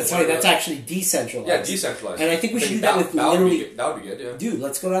hell. So that's right. That's actually decentralized. Yeah, decentralized. And I think we should do that with literally. That would be good. Yeah. Dude,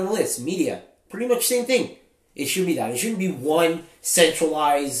 let's go down the list. Media, pretty much same thing. It should be that. It shouldn't be one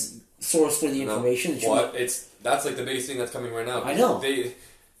centralized source for the information. That's like the biggest thing that's coming right now. I know.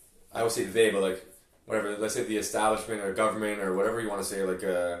 I always say they, but like whatever. Let's say the establishment or government or whatever you want to say, like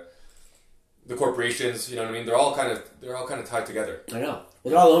the corporations. You know what I mean? They're all kind of tied together. I know.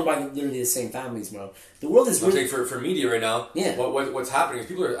 Well, they're all owned by literally the same families, bro. The world is really... for media right now. Yeah. What's happening is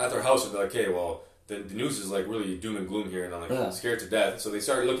people are at their house and they're like, hey, well, the news is like really doom and gloom here, and I'm like scared to death. So they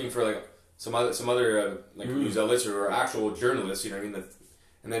start looking for like some other news outlets or actual journalists. You know what I mean?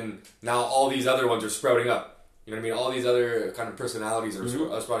 And then now all these other ones are sprouting up. You know what I mean? All these other kind of personalities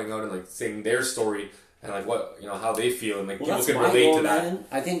are sprouting out and like saying their story and like what how they feel, and like people can relate to that. Man.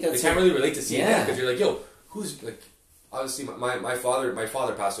 I think that's they can't really relate to CNN because you're like, yo, who's like obviously my father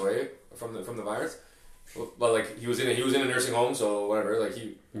passed away from the virus, but like he was in a nursing home, so whatever. Like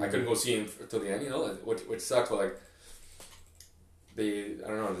I couldn't go see him till the end, you know, which sucks. But like I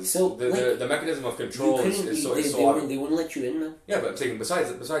don't know. So the mechanism of control is so they wouldn't let you in, man. Yeah, but I'm saying besides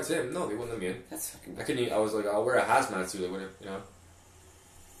him, no, they wouldn't let me in. That's fucking. I was like, I'll wear a hazmat suit, like, you know.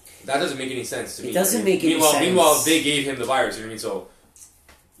 That doesn't make any sense to me. It doesn't make any sense. Meanwhile, they gave him the virus. You know what I mean? So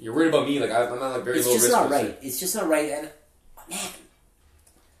you're worried about me? Like I'm not like very low risk. It's just not right. It's just not right, and man,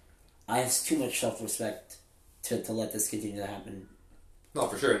 I have too much self-respect to let this continue to happen. No,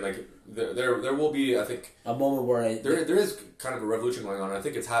 for sure. And like there will be, I think, a moment where there is kind of a revolution going on. I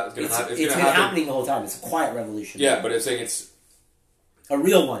think it's going to happen. It's been happening the whole time. It's a quiet revolution. Yeah, but it's saying it's a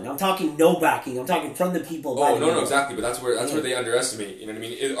real one. I'm talking no backing. I'm talking from the people. Oh no, exactly. But that's where they underestimate. You know what I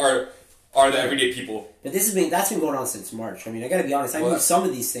mean? Are the everyday people? But that's been going on since March. I mean, I got to be honest. I knew some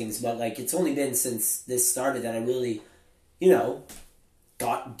of these things, but like it's only been since this started that I really,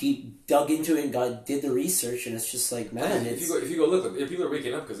 dug into it and did the research, and it's just like, man, if you go look, if people are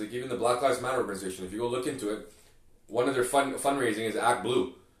waking up, because like even the Black Lives Matter organization, if you go look into it, one of their fundraising is Act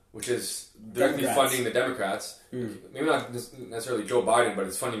Blue, which is directly funding the Democrats. Maybe not necessarily Joe Biden, but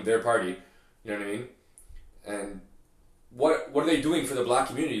it's funding their party. You know what I mean? And what are they doing for the black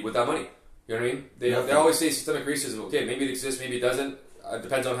community with that money? You know what I mean? They always say systemic racism. Okay, maybe it exists, maybe it doesn't. It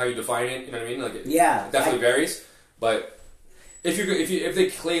depends on how you define it. You know what I mean? Like it definitely varies. But if they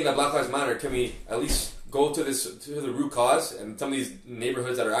claim that Black Lives Matter, can we at least go to the root cause and some of these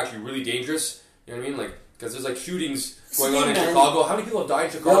neighborhoods that are actually really dangerous? You know what I mean? Like because there's like shootings going on in Chicago. How many people have died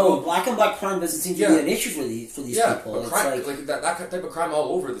in Chicago? No, black crime doesn't seem to be an issue for these people. But crime, like that type of crime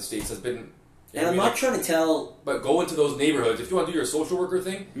all over the states has been. And I'm not trying to tell... But go into those neighborhoods. If you want to do your social worker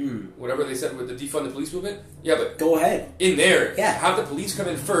thing, whatever they said with the defund the police movement, but... Go ahead. In there. Yeah. Have the police come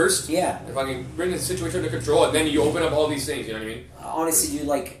in first. Yeah. If I can bring the situation under control, and then you open up all these things, you know what I mean? Honestly,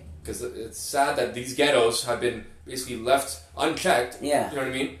 Because it's sad that these ghettos have been basically left unchecked. Yeah. You know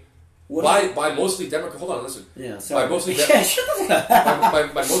what I mean? By mostly Democrat... Hold on, listen. Yeah, sorry. By mostly... by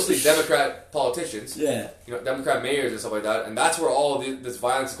mostly Democrat politicians. Yeah. Democrat mayors and stuff like that. And that's where all this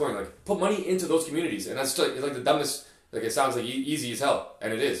violence is going. Like, put money into those communities. And that's just it's like the dumbest... Like, it sounds like easy as hell.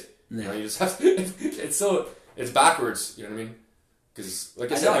 And it is. Yeah. You just have to... It's backwards. You know what I mean? Because,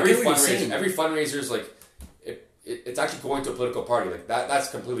 like I said, every fundraiser is like... It's actually going to a political party. Like, that's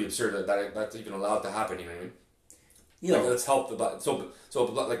completely absurd that that's even allowed to happen. You know what I mean? Like, let's help the black. So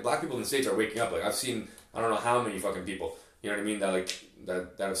like black people in the States are waking up. Like I've seen, I don't know how many fucking people. You know what I mean?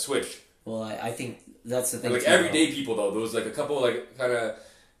 That have switched. Well, I think that's the thing. And like everyday people though, those like a couple like kind of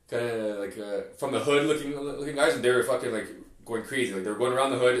like from the hood looking guys, and they were fucking like going crazy. Like they're going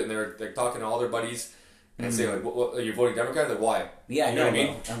around the hood and they're like talking to all their buddies and saying like, "What are you voting Democrat? Like why?" Yeah, you know what I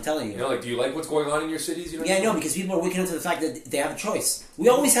mean? I'm telling you. You know, like, do you like what's going on in your cities? You know? Yeah, I know, because people are waking up to the fact that they have a choice. We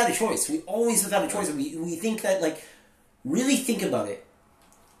always had a choice. We always have had a choice. And we think that like. Really think about it.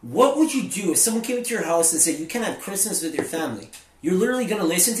 What would you do if someone came into your house and said you can have Christmas with your family? You're literally going to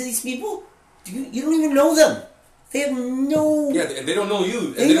listen to these people? You don't even know them. They have no... Yeah, and they don't know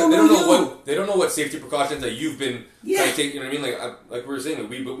you. They don't know They don't know what safety precautions that you've been trying to take. You know what I mean? Like we were saying,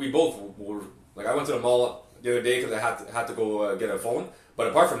 we both were... Like I went to the mall the other day because I had to go get a phone. But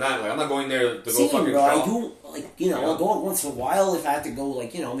apart from that, like I'm not going there to go Same, fucking bro. I shop. do, like, you know, I'll go out once in a while if I have to go,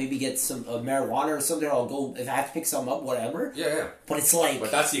 like, you know, maybe get some marijuana or something. I'll go if I have to pick some up, whatever. Yeah. But it's like, But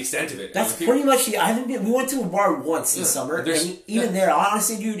that's the extent of it. that's pretty much the. I haven't been. We went to a bar once in summer, and even there,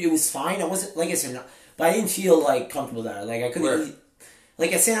 honestly, dude, it was fine. I wasn't, like I said, but I didn't feel like comfortable there. Like I couldn't.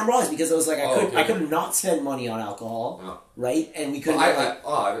 Like at St. Ambroise, because I was like, I could not spend money on alcohol, right? And we couldn't.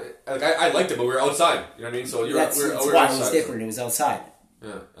 I liked it, but we were outside. You know what I mean? So that's why it was different. It was outside.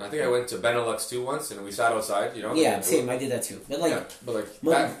 Yeah, and I think I went to Benelux too once, and we sat outside. You know. Yeah, same. I did that too. But like,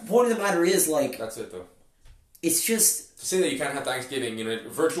 the point of the matter is, like, that's it though. It's just to say that you can't have Thanksgiving, you know,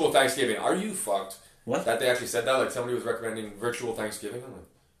 virtual Thanksgiving. Are you fucked? What? That they actually said that? Like somebody was recommending virtual Thanksgiving. I'm like,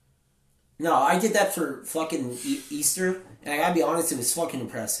 no, I did that for fucking Easter, and I gotta be honest, it was fucking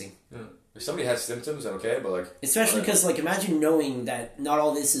depressing. Yeah. If somebody has symptoms, then okay, but like... Especially because, like, imagine knowing that not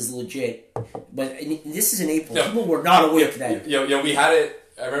all this is legit, but this is in April. Yeah. People were not awake then. Yeah, we had it...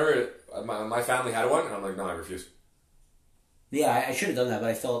 I remember my family had one, and I'm like, no, I refuse. Yeah, I should have done that, but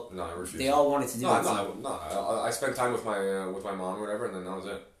I felt... No, I refuse. They all wanted to do it. No, I spent time with my mom or whatever, and then that was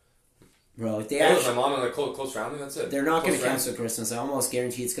it. Bro, if they with my mom and like close family, that's it. They're not going to cancel Christmas. I almost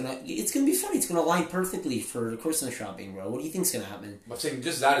guarantee it's gonna be funny. It's gonna line perfectly for Christmas shopping, bro. What do you think's gonna happen? I'm saying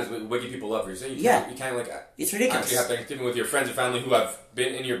just that is waking people up. You're saying you can't like it's ridiculous. Actually have Thanksgiving with your friends and family who have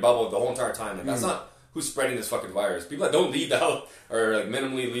been in your bubble the whole entire time. Like that's not who's spreading this fucking virus. People that don't leave the house or like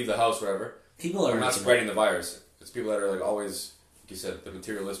minimally leave the house, whatever. People are not spreading the virus. It's people that are like always, like you said, the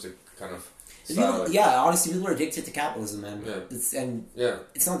materialistic kind of. People, honestly, people are addicted to capitalism, man. Yeah.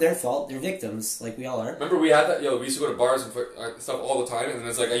 It's not their fault. They're victims, like we all are. Remember we had that? We used to go to bars and stuff all the time, and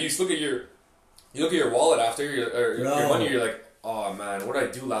it's like you used to look at your wallet after your money. You're like, oh man, what did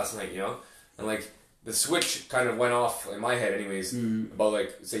I do last night? You know, and like the switch kind of went off in my head, anyways, about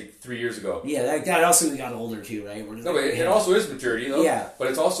like say 3 years ago. Yeah, that also got older too, right? No, but it also is maturity, though. Yeah. But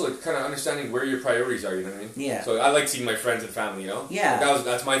it's also like kind of understanding where your priorities are. You know what I mean? Yeah. So I like seeing my friends and family. You know? Yeah. Like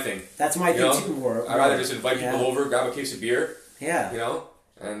that's my thing. That's my thing too. I'd rather just invite people over, grab a case of beer. Yeah. You know.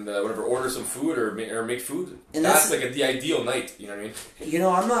 And whatever, order some food or make food. And that's like the ideal night. You know what I mean? You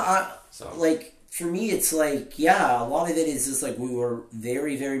know, I'm not like. For me, it's like, a lot of it is just like we were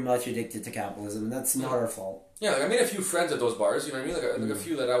very, very much addicted to capitalism, and that's not our fault. Yeah, like I made a few friends at those bars, you know what I mean? Like a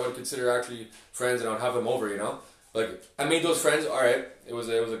few that I would consider actually friends, and I'd have them over, you know? Like, I made those friends, alright, it was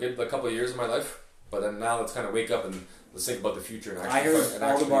a good couple of years of my life, but then now let's kind of wake up and let's think about the future. And actually, I heard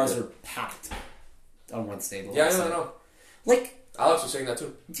all the bars are packed on Wednesday. Yeah, I know. Like... Alex was saying that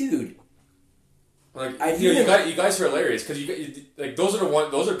too. Dude. Like, you guys are hilarious, because like,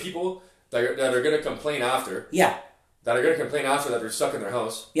 those are people... that are going to complain after. Yeah. That are going to complain after that they're stuck in their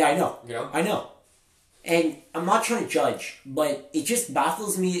house. Yeah, I know. You know? I know. And I'm not trying to judge, but it just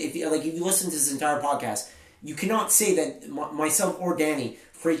baffles me. If you listen to this entire podcast, you cannot say that myself or Danny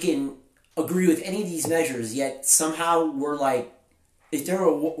freaking agree with any of these measures, yet somehow we're like,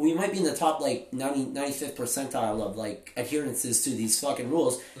 we might be in the top like 95th percentile of like adherences to these fucking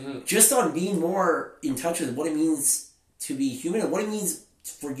rules, just on being more in touch with what it means to be human and what it means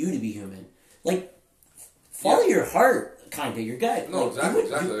for you to be human. Like, follow your heart, kind of, your gut. No, like,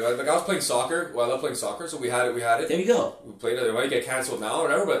 exactly. Like, I was playing soccer. Well, I love playing soccer, so we had it. There you go. We played it. It might get cancelled now or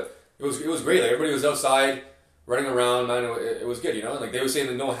whatever, but it was great. Like, everybody was outside, running around, man. It was good, you know? Like, they were saying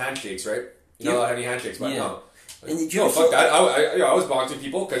that no handshakes, right? You know, any handshakes, but no. Like, and fuck that. I was boxing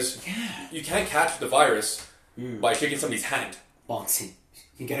people, because you can't catch the virus by shaking somebody's hand. Boxing.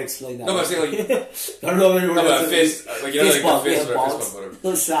 You gotta explain that. No, but I'm saying, like... I don't know if anyone knows. Fist. Like, you know, fist bump, like, fist whatever.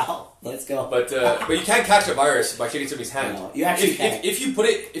 Let's Sal. Let's go. But you can't catch a virus by shaking somebody's hand. No, you actually can't. If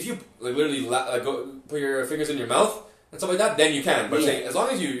you like, literally go put your fingers in your mouth and stuff like that, then you can. But I'm saying, as long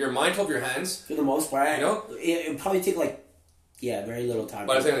as you're mindful of your hands... For the most part, you know? It would probably take, like... Yeah, very little time.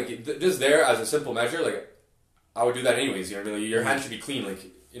 But I'm saying, like, just there as a simple measure, like, I would do that anyways, you know what I mean? Like, your hands should be clean, like,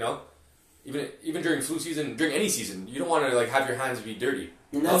 you know? Even during flu season, during any season, you don't want to, like, have your hands be dirty.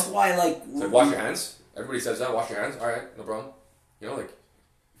 And that's why, like... It's like, wash your hands. Everybody says that, wash your hands. Alright, no problem. You know, like...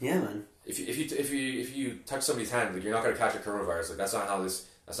 Yeah, man. If you touch somebody's hand, like, you're not going to catch a coronavirus. Like, that's not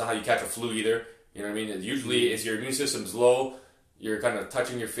how you catch a flu either. You know what I mean? Usually, it's your immune system's low, you're kind of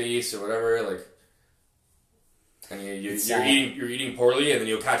touching your face or whatever, like... And you're eating poorly, and then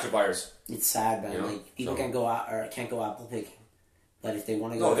you'll catch a virus. It's sad, man. You know? Like, people can't go apple picking. But if they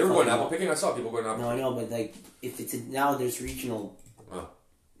want to go... No, they were going apple picking. I saw people going apple picking. No, I know, but, like, if it's... Now there's regional...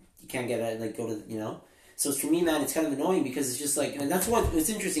 You can't get it, like, go to... You know? So for me, man, it's kind of annoying because it's just like... And that's what... It's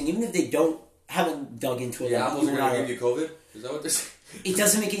interesting. Even if they haven't dug into it... Yeah, Apple's going to give you COVID? Is that what they're saying? It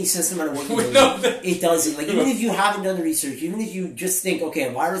doesn't make any sense no matter what you We do. know that. It doesn't. Like, even if you haven't done the research, even if you just think, okay,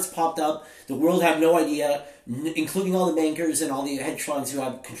 a virus popped up, the world had no idea, including all the bankers and all the hedge funds who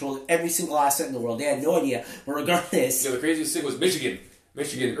have control of every single asset in the world, they had no idea. But regardless... Yeah, the craziest thing was Michigan.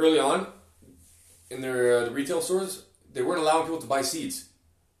 Michigan, early on, in their the retail stores, they weren't allowing people to buy seeds.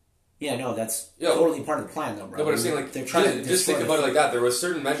 Yeah, no, that's totally part of the plan, though, bro. No, but I'm saying, like, they're trying just think about it like that. There were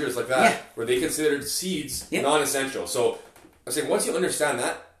certain measures like that where they considered seeds non-essential. So I'm saying once you understand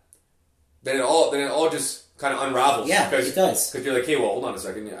that, then it all just kind of unravels. Yeah, it does. Because you're like, hey, well, hold on a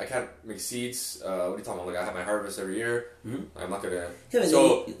second. I can't make seeds. What are you talking about? Like, I have my harvest every year. I'm not gonna. Yeah,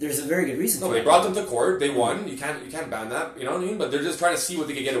 so there's a very good reason. No, they brought them to court. They won. You can't ban that. You know what I mean? But they're just trying to see what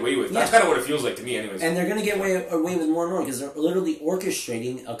they can get away with. That's kind of what it feels like to me, anyways. And they're going to get away with more and more because they're literally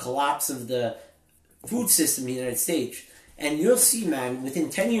orchestrating a collapse of the food system in the United States. And you'll see, man, within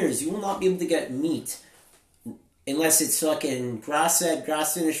 10 years, you will not be able to get meat unless it's fucking grass-fed,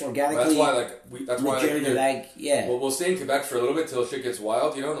 grass-finished, organically. That's why, yeah. We'll stay in Quebec for a little bit till shit gets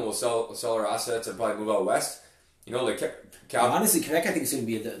wild, you know, and then we'll sell our assets and probably move out west. You know, like honestly, Quebec, I think is going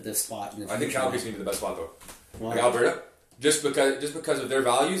to be the spot. In the I think Calgary's going to be the best spot though. Wow. Like Alberta, just because of their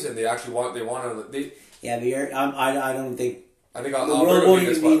values and they actually want to. Yeah, but I don't think. I think the Alberta world will won't be a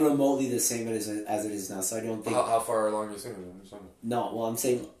even good be spot. remotely the same as it is now. So I don't think. How far along are you saying? No, well, I'm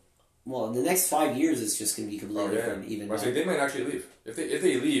saying. Well, in the next 5 years, it's just going to be completely different. Even I say they might actually leave. If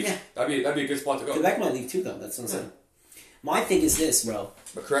they leave, that'd be a good spot to go. Quebec might leave too, though. That's what I'm saying. My thing is this, bro.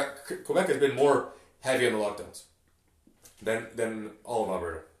 But Quebec has been more heavy on the lockdowns than all of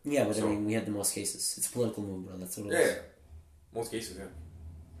Alberta. Yeah, but I mean, we had the most cases. It's a political move, bro. That's what it is. is. Yeah, most cases, yeah.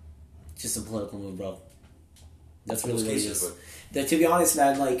 It's just a political move, bro. That's really what it is. To be honest,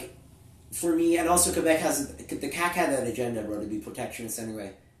 man, like, for me, and also Quebec the CAQ had that agenda, bro, to be protectionist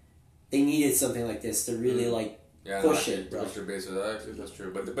anyway. They needed something like this to really, push it, bro. Push their base. Actually, that's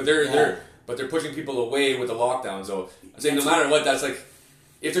true. But they're pushing people away with the lockdown. So I'm saying no matter what, that's like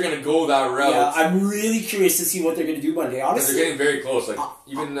if they're gonna go that route. Yeah, I'm really curious to see what they're gonna do Monday. Honestly, they're getting very close. Like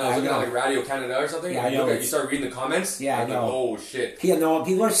even looking at like Radio Canada or something. Yeah, you start reading the comments. Yeah, I know. Like, oh shit. Yeah, no.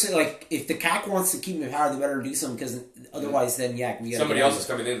 People are saying like if the CAQ wants to keep them in power, they better do something because otherwise, then somebody else is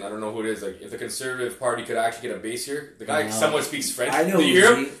coming in. I don't know who it is. Like if the Conservative Party could actually get a base here, the guy somewhat speaks French. I know. Do you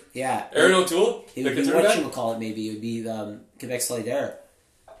hear him? Yeah, Aaron O'Toole. It would be what you call it. Maybe it would be Quebec Solidaire.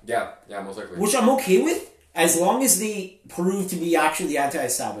 Yeah, most likely. Which I'm okay with, as long as they prove to be actually the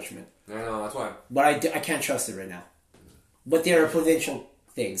anti-establishment. I know, that's why. But I can't trust it right now. But they're a provincial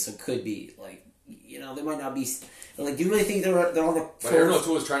thing, so it could be like, you know, they might not be. Like, do you really think they're on the? But Aaron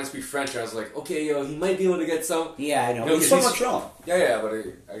O'Toole was trying to speak French, and I was like, okay, he might be able to get some. Yeah, I know. You know he's from Montreal. Yeah, but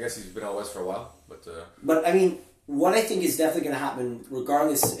I guess he's been out west for a while. But I mean, what I think is definitely going to happen,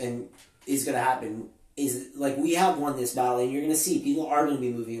 regardless, and is going to happen. Is like we have won this battle, and you're going to see people are going to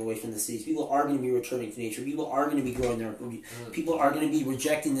be moving away from the cities. People are going to be returning to nature. People are going to be growing their. People are going to be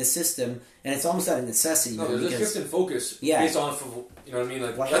rejecting this system, and it's almost out of necessity. No, there's a shift in focus based on, you know what I mean?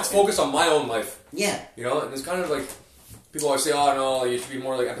 Like, let's focus on my own life. Yeah, you know, and it's kind of like people always say, "Oh no, you should be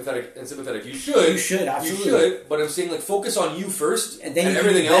more like empathetic and sympathetic." You should, absolutely, you should. But I'm saying like focus on you first, and then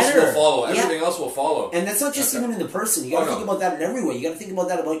everything else will follow. Everything else will follow, and that's not just even in the person. You got to think about that in every way. You got to think about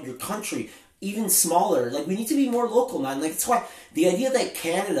that about your country. Even smaller. Like, we need to be more local, man. Like, it's why the idea that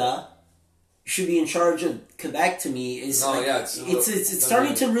Canada should be in charge of Quebec, to me, is it's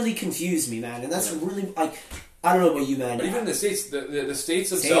starting to really confuse me, man. And that's really, like, I don't know about you, man. But even the states, the states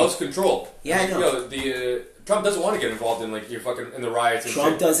themselves control. Yeah, I know. You know, Trump doesn't want to get involved in, like, you're fucking in the riots and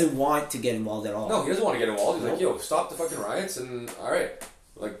Trump doesn't want to get involved at all. No, he doesn't want to get involved. He's like, yo, stop the fucking riots and, alright.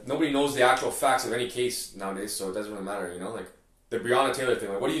 Like, nobody knows the actual facts of any case nowadays, so it doesn't really matter, you know? Like, the Breonna Taylor thing,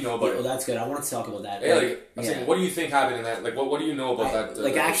 like, what do you know about it? Well, that's good. I want to talk about that. Yeah, I'm saying, what do you think happened in that? Like, what do you know about that?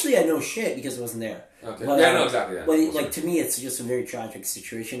 Like, actually, I know shit because it wasn't there. Okay. But, yeah, no, exactly. Yeah. But, like, to me, it's just a very tragic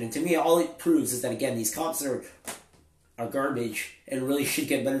situation. And to me, all it proves is that, again, these cops are garbage and really should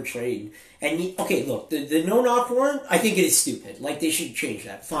get better trained. And, okay, look, the no-knock warrant, I think it is stupid. Like, they should change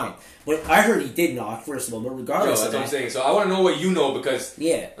that. Fine. But I heard he did knock, first of all, but regardless of that. That's what I'm saying. So I want to know what you know because...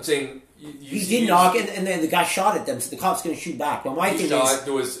 Yeah. I'm saying... He did knock, and then the guy shot at them, so the cop's going to shoot back. But my thing is...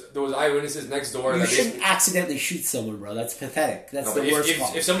 There was eyewitnesses next door... You shouldn't accidentally shoot someone, bro. That's pathetic. That's the worst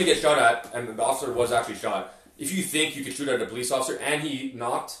part. If somebody gets shot at, and the officer was actually shot, if you think you could shoot at a police officer, and he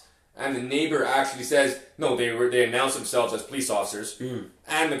knocked, and the neighbor actually says, no, they announced themselves as police officers,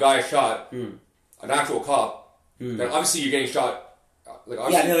 and the guy shot an actual cop, then obviously you're getting shot. Like,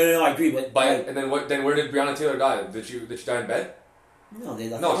 no, I agree. But and then what? Then where did Breonna Taylor die? Did she die in bed? No, they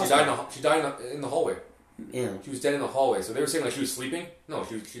left. No, she died in the hallway. Yeah. She was dead in the hallway. So they were saying like she was sleeping. No,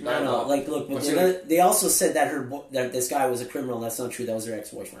 she died. No. Like, look, but they also said that that this guy was a criminal. That's not true. That was her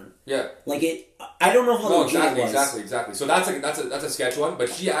ex-boyfriend. Yeah. Like I don't know how legit exactly, it was. exactly. So that's a sketch one, but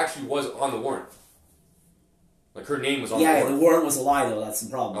she actually was on the warrant. Like her name was on the warrant. Yeah, the warrant was a lie though. That's the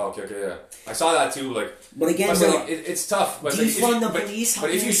problem. Oh, okay, yeah. I saw that too. Like, but again, like, it's tough. But defund the police. How but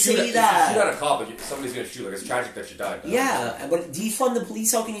can if you you say shoot that? If you shoot at a cop, like, somebody's gonna shoot. Like, it's tragic that she died. Yeah, but defund the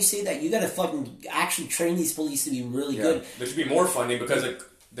police. How can you say that? You gotta fucking actually train these police to be really good. There should be more funding because like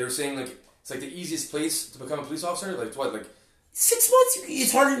they were saying like it's like the easiest place to become a police officer. Like what? Like 6 months.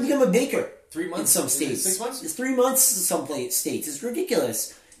 It's harder to become a baker. 3 months in some states. 6 months. It's 3 months in some states. It's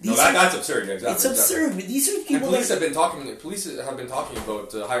ridiculous. That's absurd. Yeah, exactly. It's absurd. But these are people. And police have been talking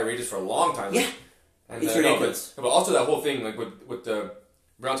about higher wages for a long time. Yeah, and, it's ridiculous. But also that whole thing like with the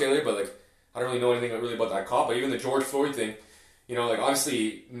Brown Taylor, but like I don't really know anything really about that cop. But even the George Floyd thing, you know, like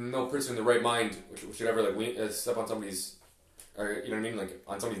obviously no person in their right mind should ever like step on somebody's. Or, you know what I mean? Like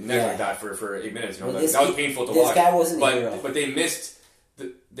on somebody's neck like that for 8 minutes. You know, well, that was painful to This watch. guy wasn't a hero. But they missed.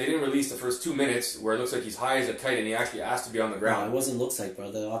 They didn't release the first 2 minutes where it looks like he's high as a kite and he actually asked to be on the ground. No, it wasn't looks like,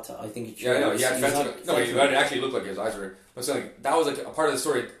 brother. I think it. Yeah, he had it actually looked like his eyes were. But so like that was like a part of the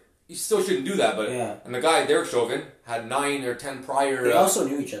story. You still shouldn't do that, but and the guy Derek Chauvin had 9 or 10 prior. They also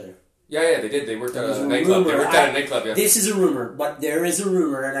knew each other. Yeah, they did. They worked at a nightclub. They worked at a nightclub. Yeah. This is a rumor, but there is a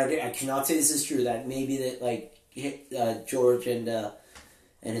rumor, and I cannot say this is true. That maybe that like George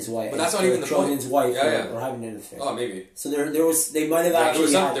and his wife. But that's not even the point. Chauvin's wife were having an affair. Oh, maybe. So there was. They might have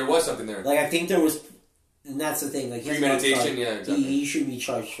actually. There was something there. Like I think there was, and that's the thing. Like premeditation. Yeah, exactly. He should be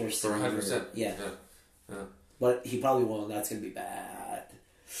charged for 100%. Yeah. But he probably won't. That's gonna be bad.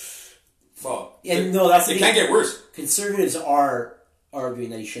 Well, no, that's it can't get worse. Conservatives are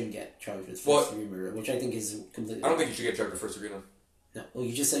arguing that he shouldn't get charged with first-degree murder, which I think is completely. I don't think you should get charged with first-degree murder. No, well,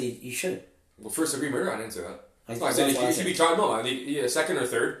 you just said you should. Well, first-degree murder, I didn't say that. I said you should be charged. No, I think second or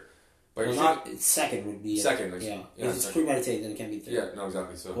third. But not second would be second. If it's premeditated, then it can't be third. Yeah, no,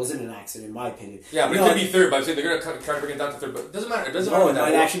 exactly. So it wasn't an accident, in my opinion. Yeah, but it could be third. But I'm saying they're gonna try to bring it down to third. But it doesn't matter. It doesn't matter. It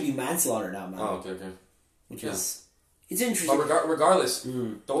might actually be manslaughter now, man. Oh, okay. Which is it's interesting. But regardless,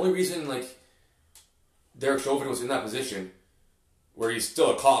 the only reason like Derek Chauvin was in that position, where he's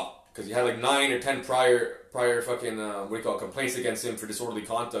still a cop, because he had like 9 or 10 prior fucking what do you call it, complaints against him for disorderly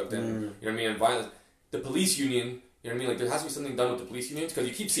conduct and you know what I mean, and violence. The police union. You know what I mean? Like, there has to be something done with the police unions, because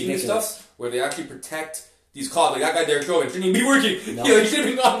you keep seeing this stuff where they actually protect these cops. Like, that guy Derek Chauvin shouldn't even be working. No. He should have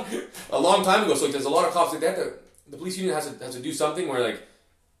been gone a long time ago. So, like, there's a lot of cops like that. The police union has to do something where, like,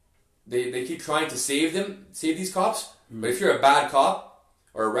 they keep trying to save these cops. But if you're a bad cop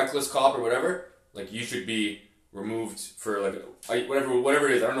or a reckless cop or whatever, like, you should be removed for, like, whatever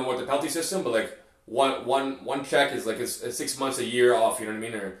it is. I don't know what the penalty system, but, like, one check is, like, a 6 months, a year off, you know what I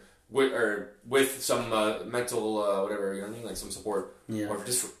mean? Or with some mental whatever, you know what I mean, like some support, or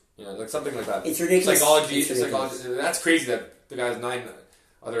just like something like that. It's ridiculous. Psychology. That's crazy that the guy has 9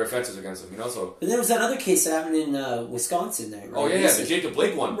 other offenses against him, you know. So, but there was that other case that happened in Wisconsin there. Right? Oh yeah, the Jacob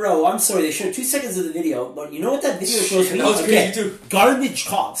Blake one. Bro, I'm sorry, they showed 2 seconds of the video, but you know what that video shows me? That was crazy too. Garbage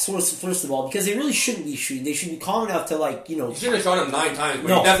cops, first of all, because they really shouldn't be shooting. They should be calm enough to, like, you know. You should have shot him 9 times, but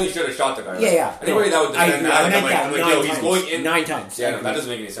you definitely should have shot the guy. Right? Yeah. Anybody that would defend that, I'm like, yo, he's going in 9 times. Yeah, no, that doesn't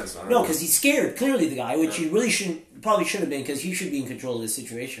make any sense. No, because he's scared. Clearly, the guy, which he really probably should have been, because he should be in control of this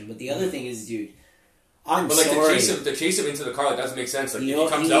situation. But the other thing is, dude. But like to chase him into the car, that doesn't make sense. Like, if he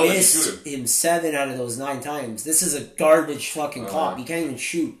comes out and you shoot him 7 out of those 9 times. This is a garbage fucking cop. He can't even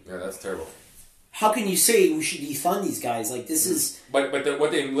shoot. Yeah, that's terrible. How can you say we should defund these guys? Like, this is. But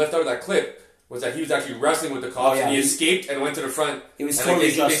what they left out of that clip was that he was actually wrestling with the cops and he escaped and went to the front. It was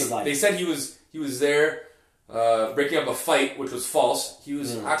totally justified. They said he was there breaking up a fight, which was false. He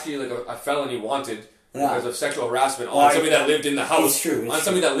was actually like a felony wanted. Because of sexual harassment on somebody that lived in the house. It's true.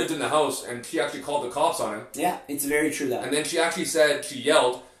 Somebody that lived in the house, and she actually called the cops on him. Yeah, it's very true that. And then she actually said, she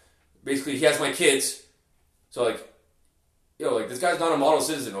yelled, basically, he has my kids. So like, like this guy's not a model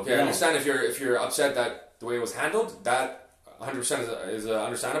citizen. Okay, I understand if you're upset that the way it was handled, that 100% is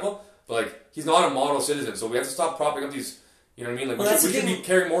understandable. But like, he's not a model citizen, so we have to stop propping up these. You know what I mean? Like, we should be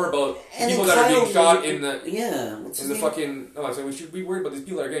caring more about people that are being shot in the fucking. No, I'm saying we should be worried about these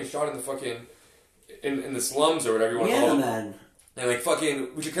people that are getting shot in the fucking. In the slums or whatever you want to call them. Man. And like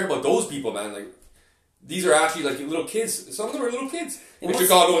fucking, we should care about those people, man. Like, these are actually like little kids. Some of them are little kids in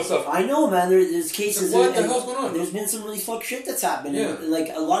Chicago and stuff. I know, man. There's cases. What the hell's going on? There's been some really fucked shit that's happened. Yeah. And, like,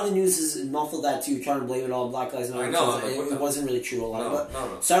 a lot of the news is muffled that too, trying to blame it all on Black Lives Matter. I know. It wasn't really true a lot of it.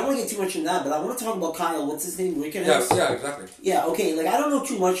 No. So I don't want to get too much in that, but I want to talk about Kyle. What's his name? Rittenhouse? Yeah, exactly. Yeah, okay. Like, I don't know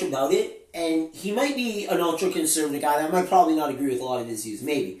too much about it, and he might be an ultra conservative guy. I might probably not agree with a lot of his views,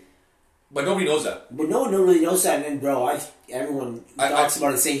 maybe. But nobody knows that. But no one really knows that. And then, bro, everyone talks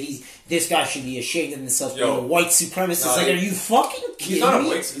about it, saying this guy should be ashamed of himself. Being a white supremacist. Like, are you fucking kidding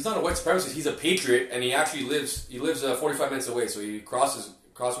me? He's not a white supremacist. He's a patriot, and he actually lives 45 minutes away. So he crossed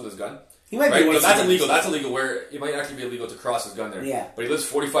with his gun. He might be but that's illegal. That's illegal. Where it might actually be illegal to cross his gun there. Yeah. But he lives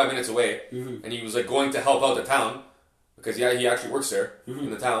 45 minutes away, and he was like going to help out the town. Because he actually works there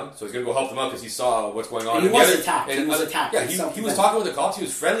in the town, so he's gonna go help them out because he saw what's going on. And he was attacked. Yeah, he was talking with the cops. He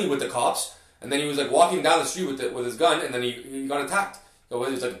was friendly with the cops, and then he was like walking down the street with his gun, and then he got attacked. So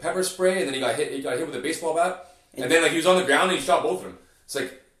it was like a pepper spray, and then he got hit with a baseball bat, and then like he was on the ground and he shot both of them. It's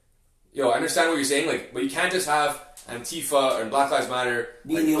like, I understand what you're saying, like, but you can't just have Antifa and Black Lives Matter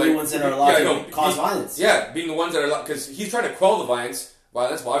being the only ones that are allowed to cause violence. Yeah, being the ones that are allowed, because he's trying to quell the violence.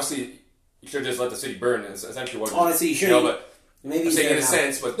 Well, obviously. You should just let the city burn. It's essentially what. Honestly, you should. But maybe I'm saying in a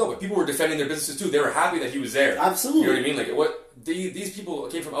sense, but people were defending their businesses too. They were happy that he was there. Absolutely. You know what I mean? Like these people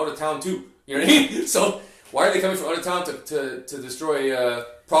came from out of town too. You know what I mean? So why are they coming from out of town to destroy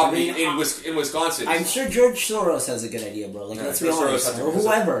property in Wisconsin? I'm sure George Soros has a good idea, bro. Like, let's be honest, or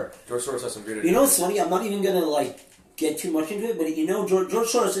whoever. George Soros has some great ideas. You know what's funny? I'm not even gonna get too much into it, but George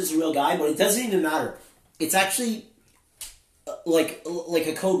Soros is a real guy, but it doesn't even matter. It's actually like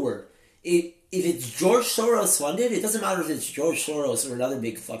a code word. If it's George Soros funded, it doesn't matter if it's George Soros or another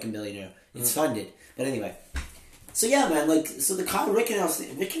big fucking millionaire. It's funded. But anyway. So yeah, man, so the Kyle Rittenhouse...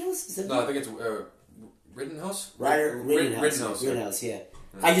 Rittenhouse? Is that no, I think it's Rittenhouse? Rittenhouse, yeah.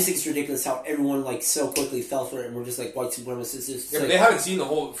 I just think it's ridiculous how everyone, so quickly fell for it and we're just like white supremacists. But they haven't seen the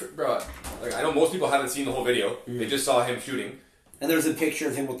whole... Bro, I know most people haven't seen the whole video. They just saw him shooting. And there's a picture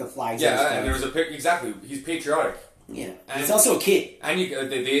of him with the flags. Yeah, and there was a picture... Exactly. He's patriotic. Yeah, and he's also a kid. And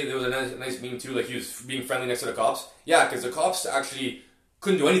there was a nice meme too, like he was being friendly next to the cops. Yeah, because the cops actually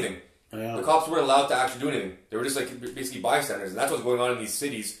couldn't do anything. The cops weren't allowed to actually do anything. They were just basically bystanders, and that's what's going on in these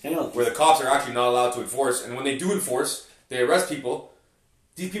cities where the cops are actually not allowed to enforce. And when they do enforce, they arrest people.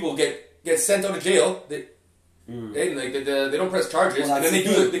 These people get sent out of jail. They don't press charges, and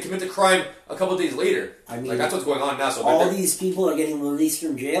then they commit the crime a couple of days later. I mean, that's what's going on now. So all these people are getting released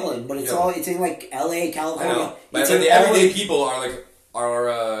from jail, but it's in L.A., California. I know. But the everyday people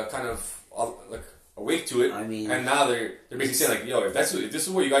are kind of awake to it. I mean, and now they're basically saying if this is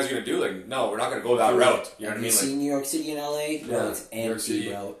what you guys are gonna do, no, we're not gonna go that route. You know what I mean? Seen New York City and L.A.? Bro, it's empty,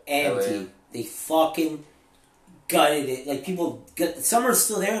 bro. Empty. LA. They fucking gutted it. People, some are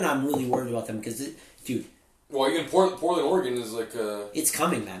still there, and I'm really worried about them because, dude. Well, even Portland, Oregon is it's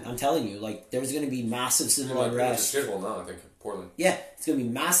coming, man. I'm telling you. There's going to be massive civil unrest. It's a shithole now, I think, Portland. Yeah, it's going to be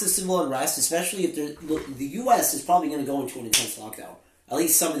massive civil unrest, especially if the U.S. is probably going to go into an intense lockdown. At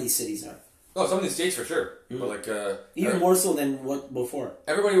least some of these cities are. No, some of these states for sure. But even more so than what before.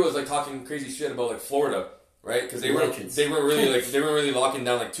 Everybody was talking crazy shit about Florida, right? Because they weren't really locking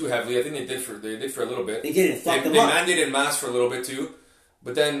down too heavily. I think they did for a little bit. They did it. They mandated masks for a little bit too,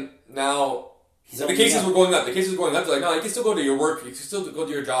 but then now. The cases were going up. They're no, you can still go to your work. You can still go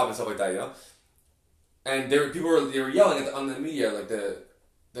to your job and stuff like that, And they were yelling on the media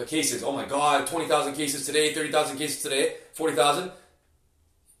the cases. Oh my God, 20,000 cases today, 30,000 cases today, 40,000.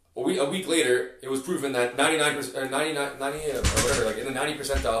 A week later, it was proven that 99%, 90 or whatever, in the 90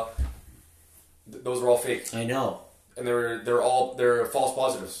 percentile, those were all fake. I know. And they're false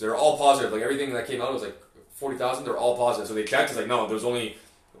positives. They're all positive. Everything that came out was 40,000. They're all positive. So they checked. It's no, there's only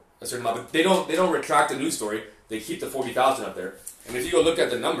a certain amount, but they don't retract the news story. They keep the 40,000 up there. And if you go look at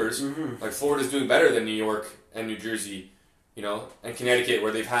the numbers, Florida's doing better than New York and New Jersey, and Connecticut,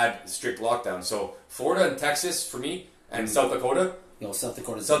 where they've had strict lockdowns. So Florida and Texas for me, and South Dakota. South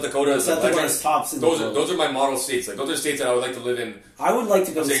Dakota is tops. Those are my model states. Those are states that I would like to live in. I would like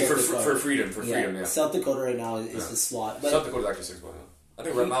to go to South Dakota for freedom. Yeah. South Dakota right now is the slot. But South Dakota is actually 6 going on. I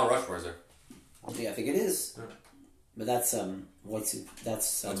think Mount Rushmore is there. Yeah, I think it is. Yeah. But that's white.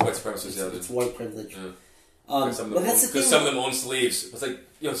 That's white supremacists. It's white privilege. Yeah. But that's the thing. Because some of them own slaves.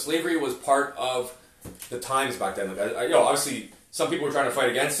 It's slavery was part of the times back then. Obviously, some people were trying to fight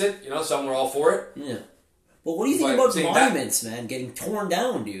against it. Some were all for it. Yeah. Well, what do you think about monuments, man, getting torn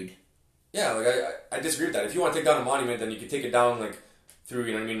down, dude? Yeah, I disagree with that. If you want to take down a monument, then you can take it down through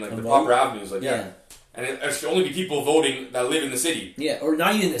the proper avenues. And it should only be people voting that live in the city. Yeah, or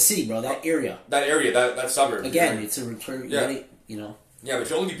not even the city, bro. That area. That suburb. Again, it's a return. Yeah, Yeah, but it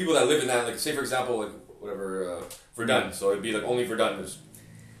should only be people that live in that. Say, for example, Verdun. So it'd be only Verduners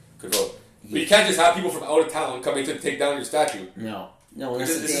could vote. But you can't just have people from out of town coming to take down your statue. No. This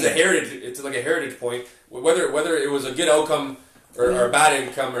is a heritage. It's like a heritage point. Whether it was a good outcome or a bad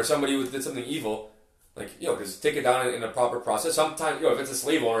outcome or somebody did something evil, just take it down in a proper process. Sometimes, if it's a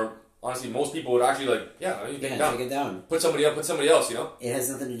slave owner, honestly, most people would actually like, you take it down. Take it down. Put somebody up. Put somebody else. You know. It has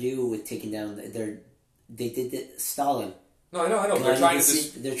nothing to do with taking down. They did Stalin. No, I know. They're trying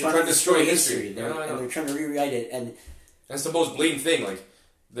to destroy history. They're trying to rewrite it, and that's the most blatant thing. Like,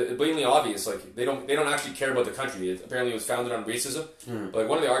 blatantly obvious. Like, they don't actually care about the country. Apparently, it was founded on racism. But like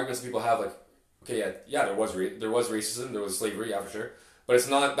one of the arguments people have, like, okay, there was racism, there was slavery, yeah, for sure. But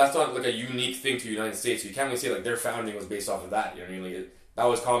that's not like a unique thing to the United States. So you can't really say like their founding was based off of that. You know what I mean? Like, that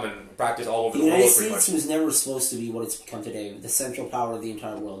was common practice all over the world. The United States was never supposed to be what it's become today, the central power of the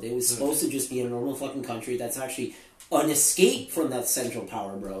entire world. It was supposed to just be a normal fucking country that's actually an escape from that central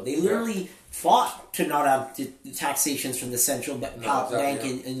power, bro. They literally fought to not have the taxations from the central bank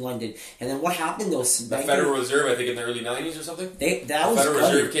in London. And then what happened? The Federal Reserve, I think, in the early 90s or something? The Federal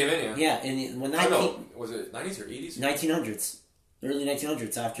Reserve came in, yeah. And when that came... Was it 90s or 80s? 1900s. Early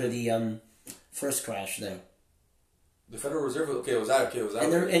 1900s, after the first crash there. The Federal Reserve, was that?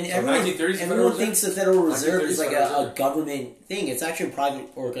 And everyone thinks the Federal Reserve is like a government thing. It's actually a private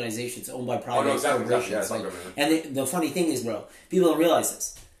organization. It's owned by private corporations. And the funny thing is, bro, people don't realize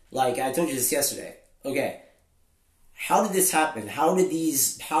this. Like, I told you this yesterday. Okay, how did this happen? How did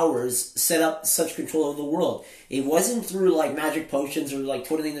these powers set up such control over the world? It wasn't through, like, magic potions or, like,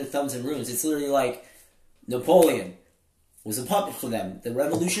 twiddling their thumbs in rooms. It's literally like Napoleon was a puppet for them. The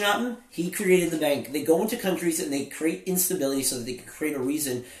revolution happened, he created the bank. They go into countries and they create instability so that they can create a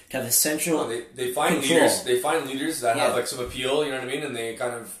reason to have essential they find control. Leaders that have like some appeal, you know what I mean, and they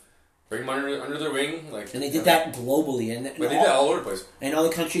kind of bring them under their wing. Like, and they did that globally. But they did that all over the place. And all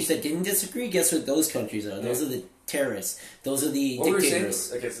the countries that didn't disagree, guess what those countries are? Those are the terrorists. Those are the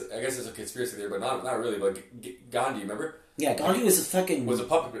dictators. I guess it's a conspiracy theory, but not really. But Gandhi, remember? Yeah, Gandhi was a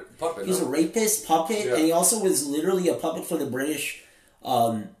puppet. He was a rapist, puppet, and he also was literally a puppet for the British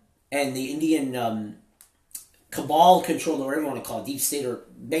and the Indian cabal controlled, or whatever you want to call it, deep state or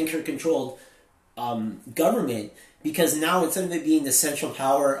banker controlled government. Because now instead of it being the central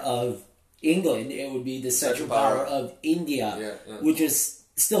power of England, it would be the central power of India, which is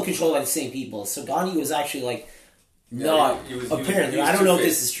still controlled by the same people. So Gandhi was actually like apparently. I don't know if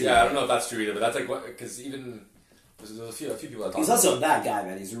this is true. Yeah, I don't know if that's true either. But that's like what, because even. There's a few people that talk. He's also a bad guy,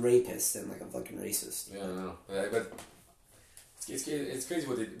 man. He's a rapist and like a fucking racist. Yeah, I know. But it's crazy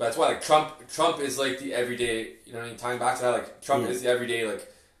what they. But that's why like Trump is like the everyday. You know what I mean? Tying back to that, like Trump is the everyday like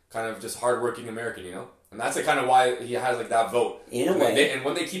kind of just hardworking American. You know, and that's like kind of why he has like that vote. In a way. And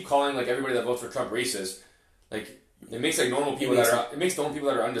when they keep calling like everybody that votes for Trump racist, like it makes like normal people that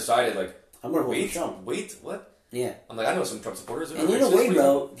are undecided like. I'm gonna vote for Trump. Wait, what? Yeah. I'm like, I know some Trump supporters. And in a way,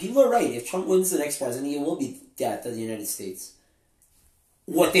 bro, people are right. If Trump wins the next president, it will be death of the United States.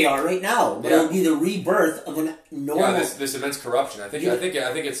 What they are right now, but it'll be the rebirth of a normal. Yeah, this immense corruption. I think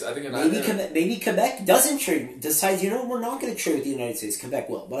maybe Quebec doesn't trade. Decides, we're not going to trade with the United States. Quebec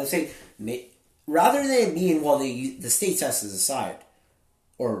will, but I'm saying rather than it being the states has to decide,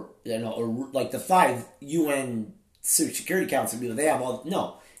 or like the 5 UN Security Council people, they have all.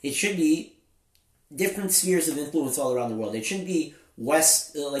 No, it should be different spheres of influence all around the world. It shouldn't be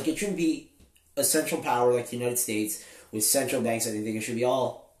it shouldn't be a central power like the United States with central banks. I think it should be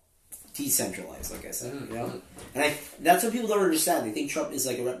all decentralized, like I said, And that's what people don't understand. They think Trump is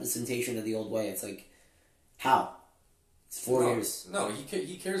like a representation of the old way. It's like, how? It's 4 years. No,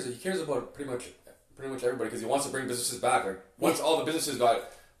 he cares about pretty much everybody because he wants to bring businesses back. Like, once all the businesses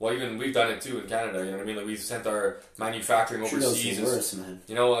got. Well, even we've done it too in Canada. You know what I mean? Like we've sent our manufacturing overseas. Worse, man.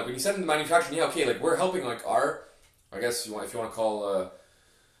 You know, like when you send the manufacturing, like we're helping like our, I guess if you want to call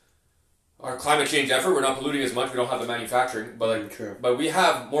our climate change effort. We're not polluting as much. We don't have the manufacturing, but but we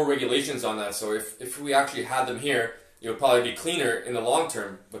have more regulations on that. So if we actually had them here, it would probably be cleaner in the long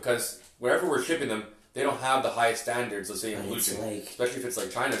term because wherever we're shipping them, they don't have the highest standards. Let's say in pollution, especially if it's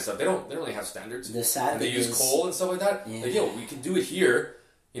like China and stuff. They don't really have standards. They use coal and stuff like that. Yeah. Like, we can do it here.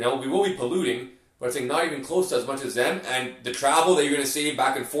 We will be polluting, but it's like not even close to as much as them. And the travel that you're going to save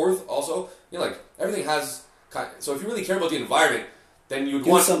back and forth also, like everything has. So if you really care about the environment, then you would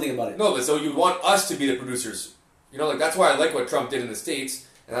want something about it. No, but so you'd want us to be the producers. Like that's why I like what Trump did in the States,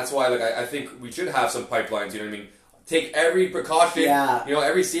 and that's why I think we should have some pipelines. You know what I mean? Take every precaution. Yeah.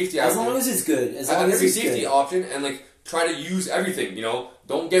 Every safety. As long as it's good. Every safety option and try to use everything.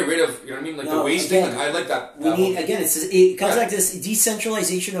 Don't get rid of, the wasting. Again, I like that. We need, again, it comes back to this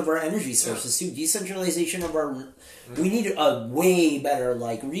decentralization of our energy sources too. Decentralization of our, we need a way better,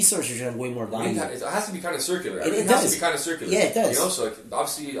 resources should have way more value. It has to be kind of circular. It has to be kind of circular. Yeah, it does. So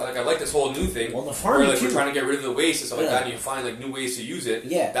obviously, I like this whole new thing. Well, the farming where, we're trying to get rid of the waste and stuff like that, and you find new ways to use it.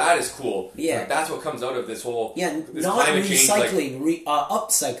 Yeah. That is cool. Yeah. That's what comes out of this whole this not climate change. Recycling,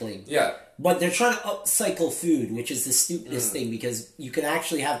 upcycling. Yeah. But they're trying to upcycle food, which is the stupidest thing, because you can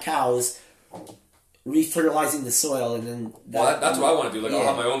actually have cows refertilizing the soil, and then that's what I want to do. Like, I'll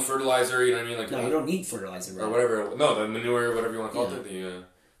have my own fertilizer. You know what I mean? Like, no, you don't need fertilizer, or whatever. No, the manure, whatever you want to call it.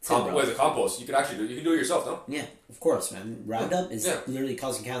 The compost. You can actually do. You can do it yourself, no? Yeah, of course, man. Roundup is literally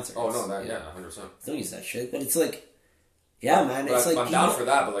causing cancer. Oh no, 100%. Don't use that shit. But it's like, yeah, man. It's like I'm down for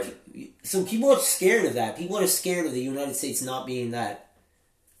that, but like, so people are scared of that. People are scared of the United States not being that,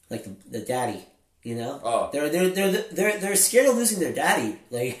 like the daddy. You know, they're scared of losing their daddy.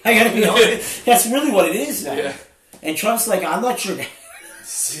 Like, I gotta be honest, that's really what it is, man. Yeah. And Trump's like, I'm not your daddy.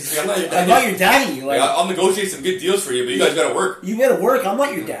 I'm not your daddy. Like, I'll negotiate some good deals for you, but you guys gotta work. You gotta work. I'm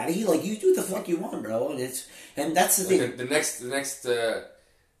not your daddy. Like, you do what the fuck you want, bro. And that's the thing. The next,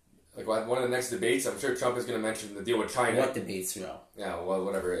 like one of the next debates, I'm sure Trump is gonna mention the deal with China. What debates, bro? Yeah, well,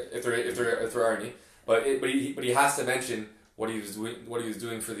 whatever. If there are any, but he has to mention what he was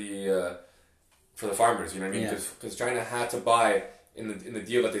doing for the farmers, you know what I mean? Because China had to buy in the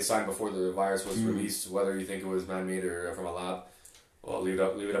deal that they signed before the virus was released, whether you think it was man-made or from a lab. Well, leave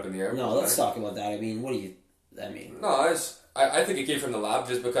it up in the air. No, let's talk about that. I mean, what do you? I mean, no, I think it came from the lab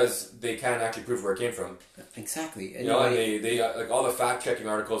just because they can't actually prove where it came from. Exactly. And they like all the fact-checking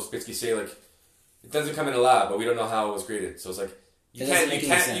articles basically say like it doesn't come in a lab, but we don't know how it was created. So it's like you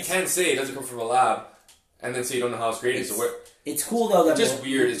can't say it doesn't come from a lab and then say you don't know how it's created. It's cool though that it's just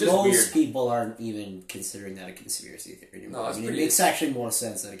weird. It's just most people aren't even considering that a conspiracy theory anymore. No, it makes actually more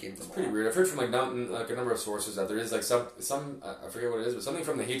sense that it came from. It's pretty weird. I've heard from like a number of sources that there is like some I forget what it is, but something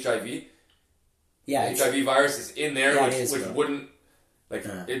from the HIV. Yeah, the HIV virus is in there, which wouldn't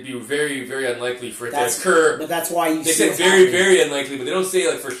it'd be very very unlikely for it to occur. But that's why they said very very unlikely, but they don't say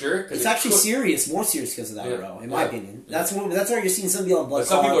like for sure. It's actually more serious because of that, bro. In my opinion, that's why you're seeing some people on blood. But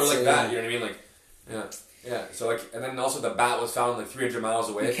some people are like that. You know what I mean? Like, yeah. So like, and then also the bat was found like 300 miles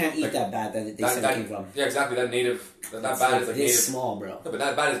away. You can't eat that bat that they said it came from. Yeah, exactly. That bat is like native. Small, bro. No, but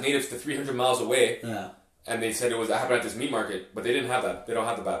that bat is native to 300 miles away. Yeah. And they said it happened at this meat market, but they didn't have that. They don't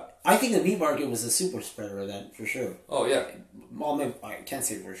have the bat. I think the meat market was a super spreader then, for sure. Oh yeah. Well, I can't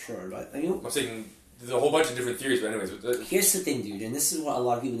say for sure, but I mean, I'm saying there's a whole bunch of different theories, but anyways. Here's the thing, dude, and this is what a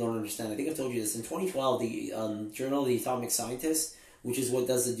lot of people don't understand. I think I've told you this. In 2012, the Journal of the Atomic Scientist, which is what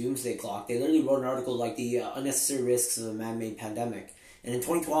does the doomsday clock, they literally wrote an article like the unnecessary risks of a man-made pandemic. And in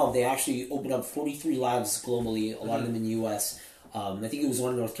 2012, they actually opened up 43 labs globally, a lot of them in the U.S. I think it was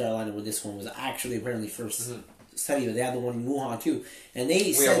one in North Carolina where this one was actually apparently first study, but they had the one in Wuhan too. And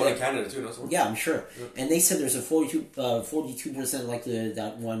they said one in Canada too, no? Yeah, I'm sure. Yeah. And they said there's a 42% likelihood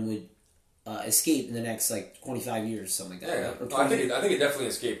that one would escape in the next like 25 years, something like that. Yeah, yeah. No, I think it definitely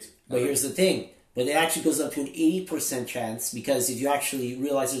escaped. But here's the thing. But it actually goes up to an 80% chance, because if you actually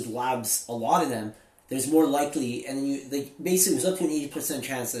realize there's labs, a lot of them, there's more likely, and then basically it was up to an 80%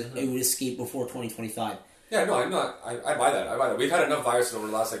 chance that it would escape before 2025. Yeah, no, I buy that. We've had enough viruses over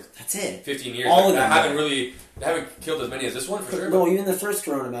the last that's it. 15 years. All of them they haven't killed as many as this one for sure. No, even the first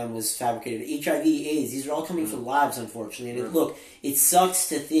Corona man was fabricated. HIV, AIDS, these are all coming from labs, unfortunately. And look, it sucks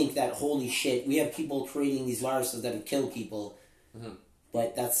to think that holy shit, we have people creating these viruses that have killed people.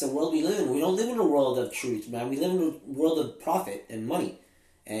 But that's the world we live in. We don't live in a world of truth, man. We live in a world of profit and money,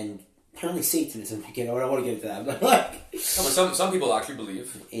 and apparently Satanism. I don't want to get into that, but like, some people actually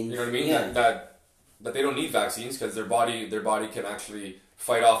believe. You know what I mean? Yeah. That they don't need vaccines because their body can actually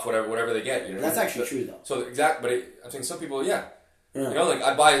fight off whatever they get. You know, that's actually true though. So but I think some people, you know, like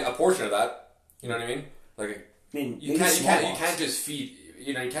I'd buy a portion of that. You know what I mean? Like, you can't just feed.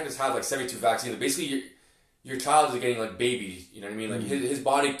 You know, you can't just have like 72 vaccines. Basically, your child is getting like babies. You know what I mean? Like his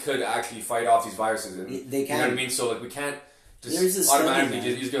body could actually fight off these viruses. And, they can. You know what I mean? So like we can't just automatically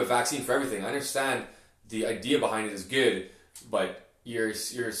just give a vaccine for everything. I understand the idea behind it is good, but your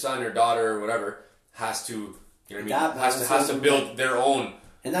son or daughter or whatever has to, you know what I mean? Has to build their own.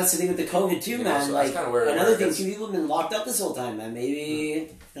 And that's the thing with the COVID too, man. So like another thing, too, people have been locked up this whole time, man. Maybe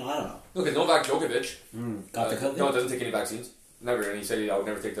I don't know. Look at Novak Djokovic. Got the COVID. No, it doesn't take any vaccines. Never, and he said I would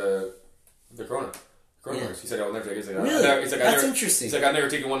never take the coronavirus. Yeah. He said I will never take it. Really? That's interesting. He's like, I've never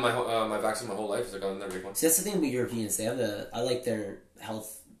taken my vaccine my whole life. He's like, I'll never take one. See, that's the thing about Europeans. They have I like their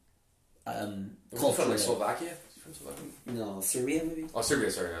health culture. From like Slovakia? No, Serbia maybe? Oh, Serbia,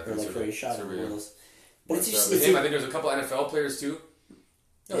 sorry. Or like Croatia. Serbia. But it's just... I think there's a couple NFL players too.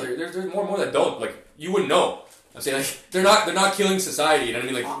 No, there's more that don't. Like, you wouldn't know. I'm saying, like, they're not killing society. You know what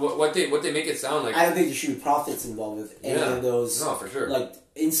I mean? Like, what they make it sound like. I don't think there should be profits involved with any of those. No, for sure. Like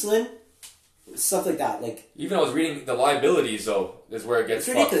insulin, stuff like that. Like, even I was reading the liabilities though is where it gets.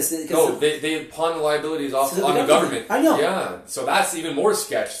 It's ridiculous. No, they pawn the liabilities off on the government. I know. Yeah, so that's even more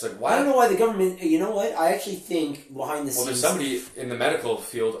sketch. It's like, why? I don't know why the government. You know what? I actually think behind the scenes. Well, there's somebody in the medical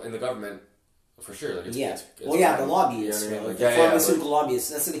field in the government For sure. Like it's the lobbyists, the pharmaceutical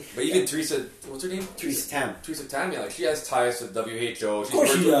lobbyists. That's the thing. But even Theresa, what's her name? Theresa Tam. Theresa Tam, yeah, like she has ties to the WHO. Of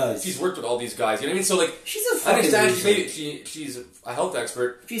course she does. She's worked with all these guys. You know what I mean? So like, she's a fucking I understand she's a health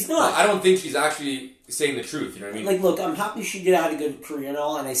expert. She's not. I don't think she's actually saying the truth. You know what I mean? Like, look, I'm happy she did have a good career and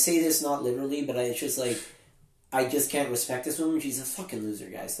all, and I say this not literally, but it's just like, I just can't respect this woman. She's a fucking loser,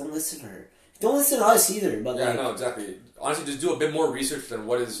 guys. Don't listen to her. Don't listen to us either. But yeah, no, exactly. Honestly, just do a bit more research than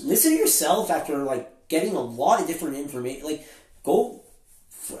what is. Listen to yourself after like getting a lot of different information. Like, go.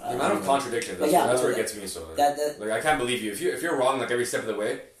 The amount of contradictions. That's where it gets me. So like, I can't believe you. If you're wrong like every step of the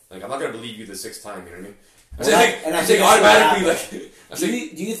way, like I'm not gonna believe you the sixth time. You know what I mean? I'm saying automatically like.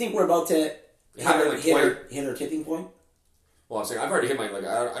 Do you think we're about to hit our tipping point? Well, I'm saying I've already hit my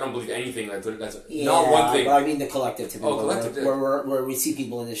I don't believe anything that's not one thing. But I mean the collective tipping point. Collective, where we see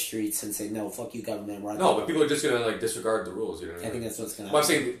people in the streets and say, "No, fuck you, government." No, but people are just gonna like disregard the rules. You know what I mean? I think that's what's gonna happen.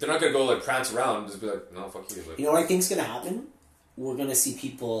 But I'm saying they're not gonna go like prance around and just be like, "No, fuck you." Like, you know what I think's gonna happen? We're gonna see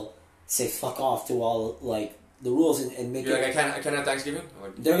people say "fuck off" to all like the rules and make. You're like, I can't have Thanksgiving.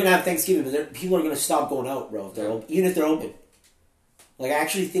 Like, they're gonna have Thanksgiving, but people are gonna stop going out, bro. If they're open, even if they're open. Like I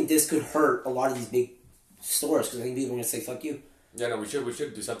actually think this could hurt a lot of these big stores because I think people are gonna say "fuck you." Yeah, no, we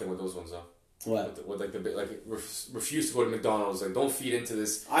should do something with those ones though. What? With like refuse to go to McDonald's. Like, don't feed into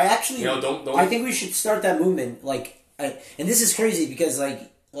this. I actually, don't. I think we should start that movement. Like, and this is crazy because like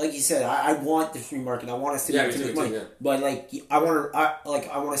you said, I want the free market. I want us to make money. Yeah. But like, I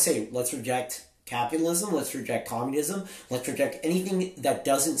want to say, let's reject capitalism. Let's reject communism. Let's reject anything that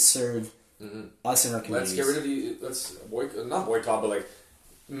doesn't serve us in our communities. Let's get rid of the. Let's not boycott, but like.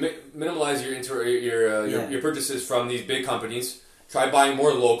 Minimize your purchases from these big companies. Try buying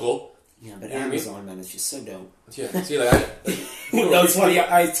more local. Yeah, but Amazon, man, it's just so dope. Yeah, see, like it's funny.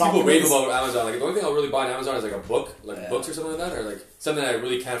 People rave about Amazon. Like the only thing I'll really buy on Amazon is like a book, books or something like that, or like something I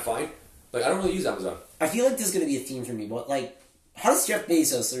really can't find. Like I don't really use Amazon. I feel like this is going to be a theme for me. But like, how does Jeff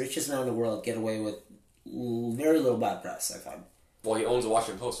Bezos, the richest man in the world, get away with very little bad press? I find. Well, he owns the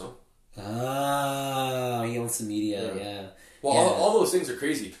Washington Post, no? Ah, he owns the media. Yeah. Well, all those things are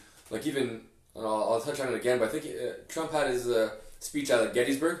crazy. Like even I'll touch on it again, but I think Trump had his speech at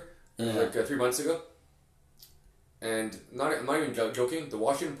Gettysburg like 3 months ago, and I'm not even joking. The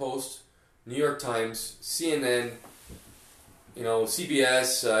Washington Post, New York Times, CNN,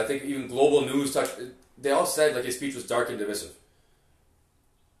 CBS, I think even Global News they all said like his speech was dark and divisive.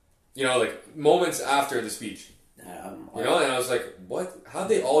 Like moments after the speech. And I was like, what? How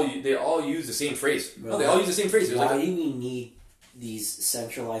they all use the same phrase? Bro, they all use the same phrase. Why do we need these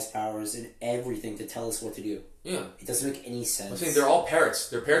centralized powers and everything to tell us what to do? Yeah, it doesn't make any sense. I'm saying they're all parrots.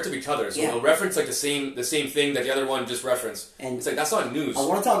 They're parrots of each other, so they'll reference like the same thing that the other one just referenced. And it's like that's not news. I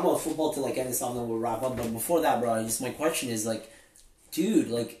want to talk about football to like end this off, and then we'll wrap up. But before that, bro, my question is like, dude,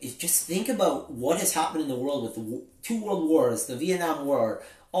 like, just think about what has happened in the world with the 2 world wars, the Vietnam War.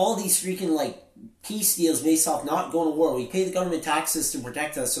 All these freaking, like, peace deals based off not going to war. We pay the government taxes to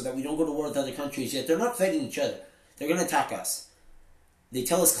protect us so that we don't go to war with other countries, yet they're not fighting each other. They're going to attack us. They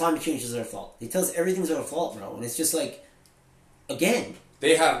tell us climate change is our fault. They tell us everything's our fault, bro. And it's just like, again.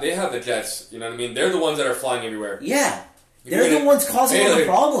 They have the jets, you know what I mean? They're the ones that are flying everywhere. Yeah. They're the ones causing all the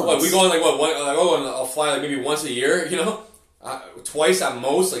problems. What, we go on, like, and I'll fly, like, maybe once a year, twice at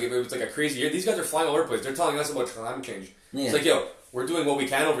most, like, if it was, like, a crazy year. These guys are flying all over the place. They're telling us about climate change. Yeah. It's like, yo, we're doing what we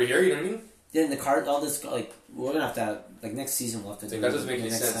can over here, you know what I mean? Then the card, all this, like, we're gonna have to, like, next season we'll have to do that doesn't make any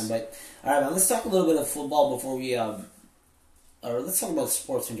sense. Time. But, alright, man, let's talk a little bit of football before we, or let's talk about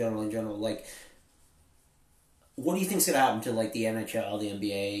sports in general. Like, what do you think's gonna happen to, like, the NHL, the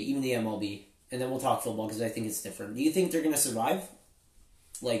NBA, even the MLB? And then we'll talk football, because I think it's different. Do you think they're gonna survive?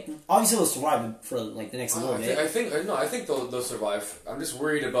 Like, obviously they'll survive for, like, the next little bit. I think they'll survive. I'm just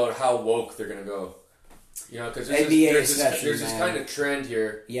worried about how woke they're gonna go. Because there's this kind of trend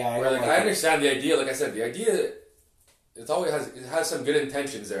here. Yeah, where I understand the idea. Like I said, the idea it has some good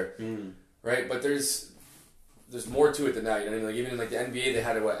intentions there, right? But there's more to it than that. You know what I mean? Like even in like the NBA, they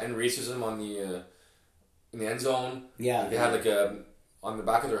had end racism on the in the end zone. Yeah, they had like on the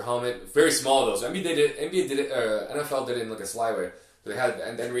back of their helmet, very small though. So NBA did it. NFL did it in like a sly way. So they had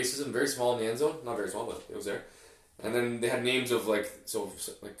end racism, very small in the end zone, not very small, but it was there. And then they had names of black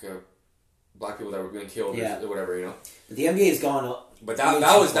people that were being killed or whatever, But the NBA has gone up. But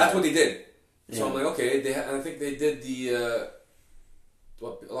that's what they did. So I'm like, okay, I think they did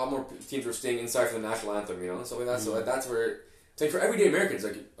a lot more teams were staying inside for the national anthem, stuff like that. So that's where it's like for everyday Americans,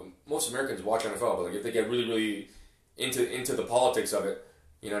 like most Americans watch NFL, but like if they get really, really into the politics of it,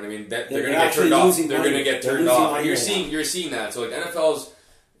 you know what I mean? They're going to get turned off. They're going to get turned off. And you're seeing that. So like NFL's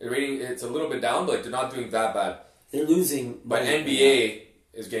rating, it's a little bit down, but like they're not doing that bad. They're losing. But NBA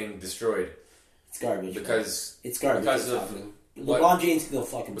is getting destroyed. It's garbage. Because it's garbage. Because of happening. LeBron James can go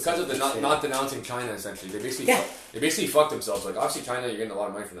fucking. Because of the not denouncing China, essentially, they basically fucked themselves. Like obviously, China, you're getting a lot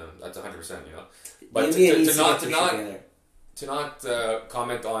of money from them. That's 100%, you know. But to not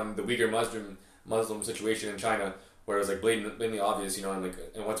comment on the Uyghur Muslim situation in China, where it was like blatantly obvious, you know, and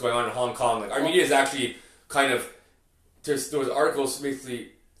what's going on in Hong Kong. Like our media is actually kind of there was articles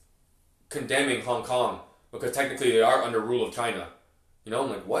basically condemning Hong Kong because technically they are under rule of China. You know, I'm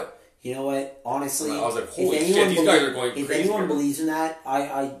like, what? You know what? Honestly, I was like, holy shit, these guys are going crazy. If anyone believes in that,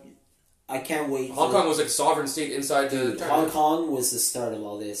 I can't wait. Hong Kong was like a sovereign state inside the China. Hong Kong was the start of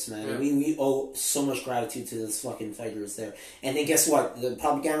all this, man. Yeah. We owe so much gratitude to those fucking fighters there. And then guess what? The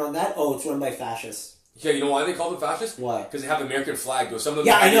propaganda on that? Oh, it's run by fascists. Yeah, you know why they call them fascists? Why? Because they have the American flag. Some of them.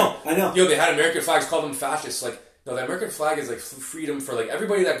 Yeah, I know. You know, they had American flags, called them fascists. Like, no, the American flag is like freedom for like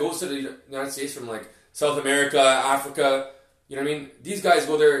everybody that goes to the United States from like South America, Africa. You know what I mean? These guys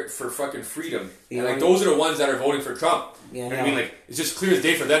go there for fucking freedom. And like those are the ones that are voting for Trump. Yeah, you know what I mean? Like it's just clear as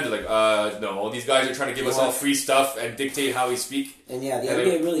day for them to like, no, these guys are trying to give us all free stuff and dictate how we speak. And yeah, the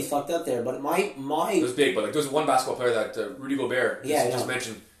NBA really fucked up there. But my it was big, but like there was one basketball player that Rudy Gobert just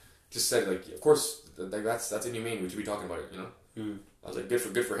mentioned, just said like, of course, like that's inhumane. We should be talking about it, you know. I was like,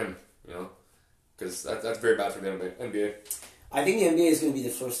 good for him, you know, because that's very bad for the NBA. I think the NBA is going to be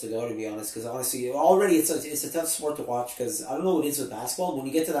the first to go, to be honest, because honestly, already it's a tough sport to watch, because I don't know what it is with basketball, but when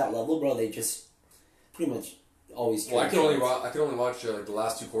you get to that level, bro, they just pretty much always... Well, I can only watch like the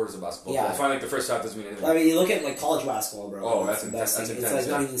last 2 quarters of basketball. Yeah. I find like the first half doesn't mean anything. I mean, you look at like college basketball, bro. Oh, that's the best thing. It's like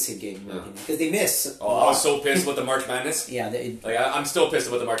not even the same game, because they miss. Oh, I was so pissed about the March Madness. Yeah. I'm still pissed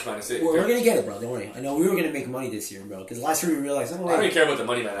about the March Madness. We're going to get it, bro. Don't worry. I know we were going to make money this year, bro, because last year we realized... I don't even care about the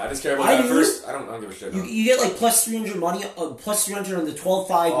money, man. I just care about that first... I don't give a shit. You get like plus 300 money, plus 300 on the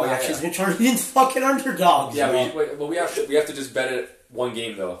 12-5 matches, which aren't even fucking underdogs. Yeah, but we have to just bet it. One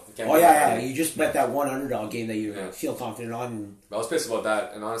game though. You just bet that one underdog game that you feel confident on. I was pissed about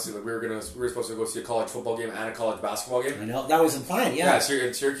that, and honestly, like we were supposed to go see a college football game and a college basketball game. I know that was the plan. Yeah,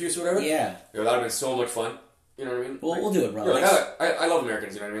 in Syracuse or whatever. Yeah, that'd have been so much fun. You know what I mean? Well, we'll do it, bro. I love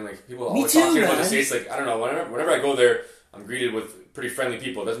Americans. You know what I mean? Like people always talk about the States. Like I don't know. Whenever I go there, I'm greeted with pretty friendly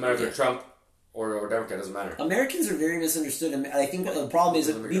people. It doesn't matter if they're Trump or Democrat, doesn't matter. Americans are very misunderstood, and I think the problem is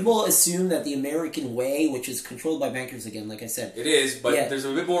that people assume that the American way, which is controlled by bankers again, like I said. It is, but there's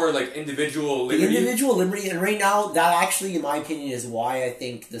a bit more like individual liberty. The individual liberty, and right now, that actually, in my opinion, is why I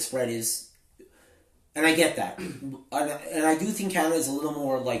think the spread is... And I get that. And I do think Canada is a little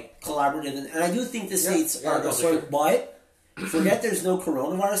more like collaborative, and I do think the States are the sort, but... Forget there's no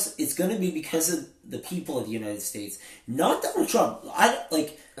coronavirus. It's going to be because of the people of the United States, not Donald Trump.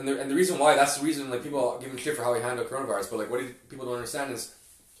 And the reason why, that's the reason like people give him shit for how he handled coronavirus. But like what people don't understand is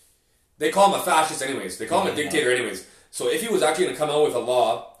they call him a fascist anyways. They call him a dictator anyways. So if he was actually going to come out with a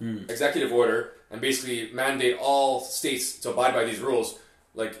law, executive order, and basically mandate all states to abide by these rules,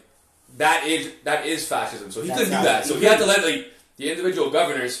 like that is fascism. So he couldn't do that. So he had to let like the individual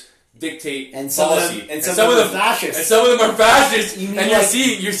governors dictate policy, and some of them are fascists. And some of them are fascists.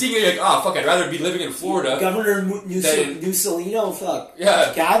 And you're seeing it like, oh fuck, I'd rather be living in Florida. Governor Mussolino, fuck.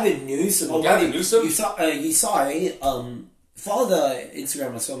 Yeah. Gavin Newsom. Oh, Gavin Newsom. You saw follow the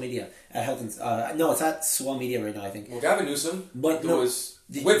Instagram on Swell Media at Health and no, it's at Swell Media right now, I think. Well, Gavin Newsom. But there was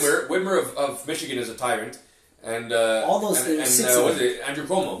Whitmer of Michigan is a tyrant. And all those and what is it? Andrew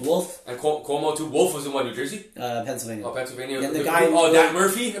Cuomo, Wolf, and Cuomo too. Wolf was in what, New Jersey? Pennsylvania. Oh, Pennsylvania. And the guy. Dan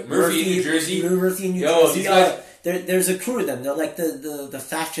Murphy in New Jersey. Murphy in New Jersey. These guys, there's a crew of them. They're like the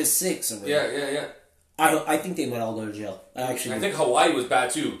fascist six. Or yeah. I think they might all go to jail. I think Hawaii was bad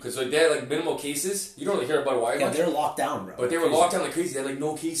too because like, they had like minimal cases. You don't really hear about Hawaii much. They're locked down, bro. But they were locked down like crazy. They had like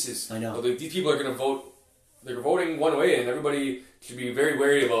no cases. I know. So, like, these people are gonna vote. They're voting one way, and everybody should be very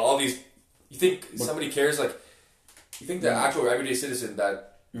wary about all these. You think somebody cares? Like, you think the actual everyday citizen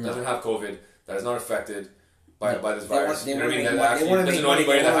that doesn't have COVID, that is not affected by this virus, you know what I mean? That actually doesn't know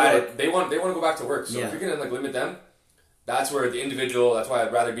anybody that had it. They want to go back to work. So if you're gonna like limit them, that's where the individual. That's why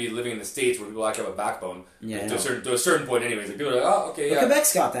I'd rather be living in the States where people actually have a backbone. Yeah, to a certain point, anyways. Like people are like, oh, okay, yeah. But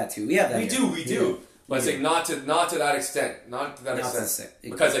Quebec's got that too. We have that. We do. But it's like not to that extent.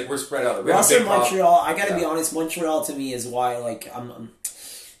 Because like we're spread out. We're also in Montreal. I gotta be honest. Montreal to me is why like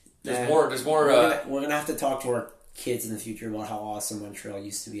There's more. We're gonna have to talk to our kids in the future about how awesome Montreal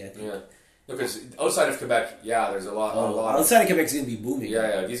used to be. I think. Yeah. Because outside of Quebec, there's a lot. Outside of Quebec's gonna be booming.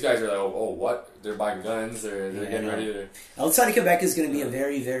 Yeah. These guys are like, oh, what? They're buying guns. They're getting ready. Outside of Quebec is gonna be a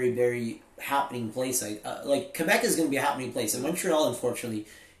very, very, very happening place. Like Quebec is gonna be a happening place, and Montreal, unfortunately,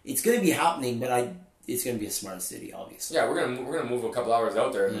 it's gonna be happening. But it's gonna be a smart city, obviously. Yeah, we're gonna move a couple hours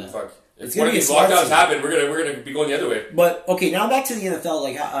out there and fuck. if one of these lockdowns happen, we're gonna be going the other way. But okay, now back to the NFL.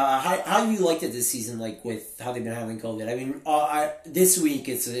 Like, how you liked it this season? Like with how they've been handling COVID. I mean, this week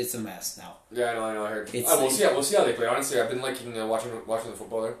it's a mess now. Yeah, I know. I heard. We'll see how they play. Honestly, I've been liking watching the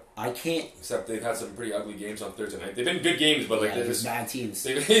football there. I can't. Except they've had some pretty ugly games on Thursday night. They've been good games, but like they're just bad teams.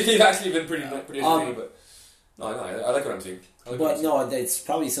 They've actually been pretty entertaining. But no, I like what I'm seeing. It's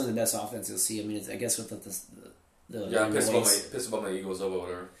probably some of the best offense you'll see. I mean, I guess with I'm pissed about my Eagles though, but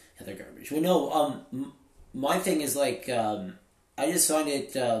whatever. Yeah, they're garbage. Well, no, my thing is like, I just find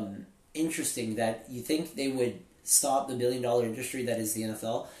it interesting that you think they would stop the $1 billion industry that is the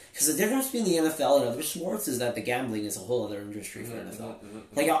NFL. Because the difference between the NFL and other sports is that the gambling is a whole other industry for NFL.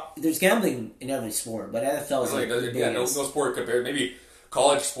 Like, there's gambling in every sport, but NFL is no sport compared. Maybe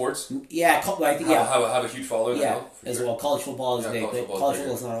college sports. Yeah, have a huge following. Yeah, as well. College football is big, but college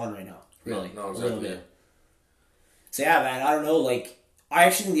football is not on right now. Really, no, exactly. Yeah. So yeah, man, I don't know. Like, I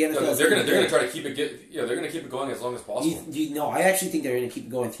actually think the NFL. They're gonna try to keep it. They're gonna keep it going as long as possible. No, I actually think they're gonna keep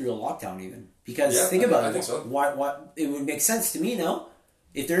going through a lockdown even because think about it. I think so. Why? It would make sense to me, no?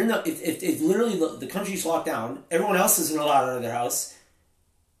 If they're in if literally the country's locked down, everyone else isn't allowed out of their house.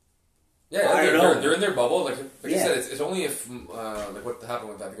 Yeah, they're in their bubble. Like you said, it's only if like what happened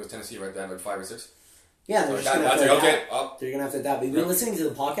with I think it was Tennessee right there, like 5 or 6. Yeah, they're just gonna have to adapt. They're gonna have to adapt. Have you been listening to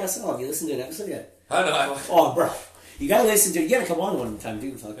the podcast at all? Have you listened to an episode yet? I don't know. Oh, bro, you gotta listen to it. You gotta come on one time,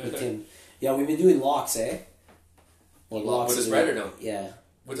 dude. With Tim. Yeah, we've been doing locks, eh? Or locks with the spread or no? Yeah.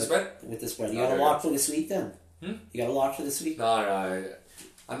 With the spread? With the spread. You got a lock for this week then? You got a lock for this week? No.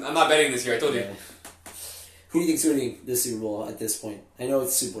 I'm not betting this year. I told you. Who do you think's winning the Super Bowl at this point? I know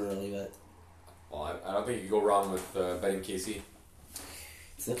it's super early, but. Well, I don't think you can go wrong with betting KC.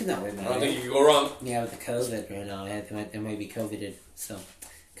 It's looking that way, man. I don't think you can go wrong. Yeah, with the COVID right now, it might be COVIDed. So,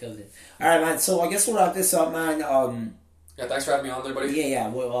 COVID. All right, man. So I guess we'll wrap this up, man. Yeah, thanks for having me on there, buddy. Yeah.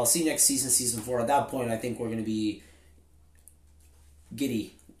 Well, I'll see you next season 4. At that point, I think we're going to be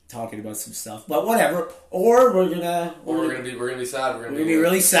giddy talking about some stuff, but whatever. Or we're gonna be sad. We're gonna be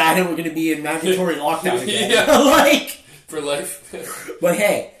really sad, and we're gonna be in mandatory lockdown again. Yeah, like for life. But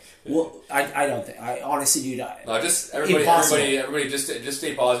hey. Well, I don't think. I honestly do not. No, just everybody, just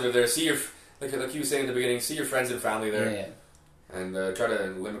stay positive there. See your, like you were saying in the beginning, see your friends and family there. Yeah. And try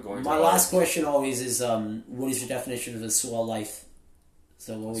to limit going. My last question always is, what is your definition of a swell life?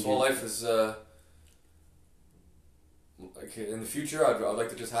 So what swell life is, like in the future, I'd like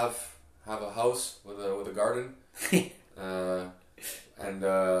to just have a house with a garden, and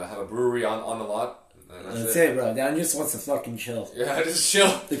have a brewery on the lot. That's it, bro. Dan just wants to fucking chill. Yeah, just chill.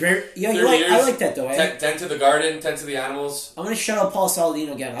 I like that though. Eh? Tend to the garden, tend to the animals. I'm gonna shout out Paul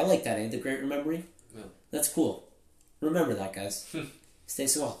Saladino again. I like that. The great remembering. Yeah. That's cool. Remember that, guys. Stay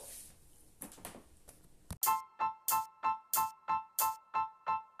swell.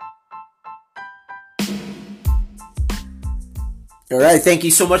 All right, thank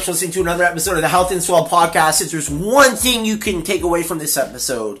you so much for listening to another episode of the Health and Swell podcast. If there's one thing you can take away from this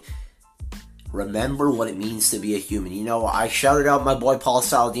episode, remember what it means to be a human. You know, I shouted out my boy Paul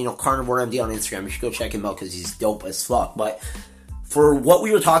Saladino, Carnivore MD on Instagram. You should go check him out because he's dope as fuck. But for what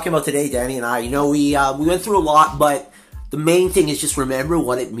we were talking about today, Danny and I, you know, we went through a lot, but the main thing is just remember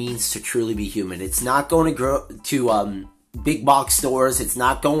what it means to truly be human. It's not going to big box stores. It's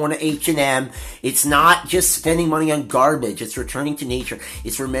not going to H&M. It's not just spending money on garbage. It's returning to nature.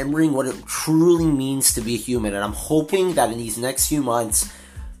 It's remembering what it truly means to be a human. And I'm hoping that in these next few months,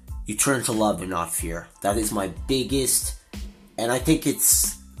 you turn to love and not fear. That is my biggest, and I think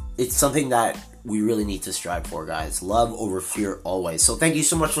it's something that we really need to strive for, guys. Love over fear always. So thank you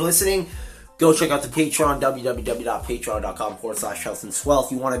so much for listening. Go check out the Patreon, www.patreon.com/healthandswell.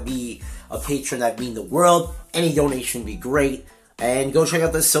 If you want to be a patron, that'd mean the world. Any donation would be great. And go check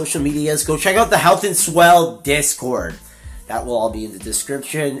out the social medias. Go check out the Health and Swell Discord. That will all be in the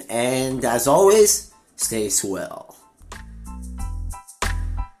description. And as always, stay swell.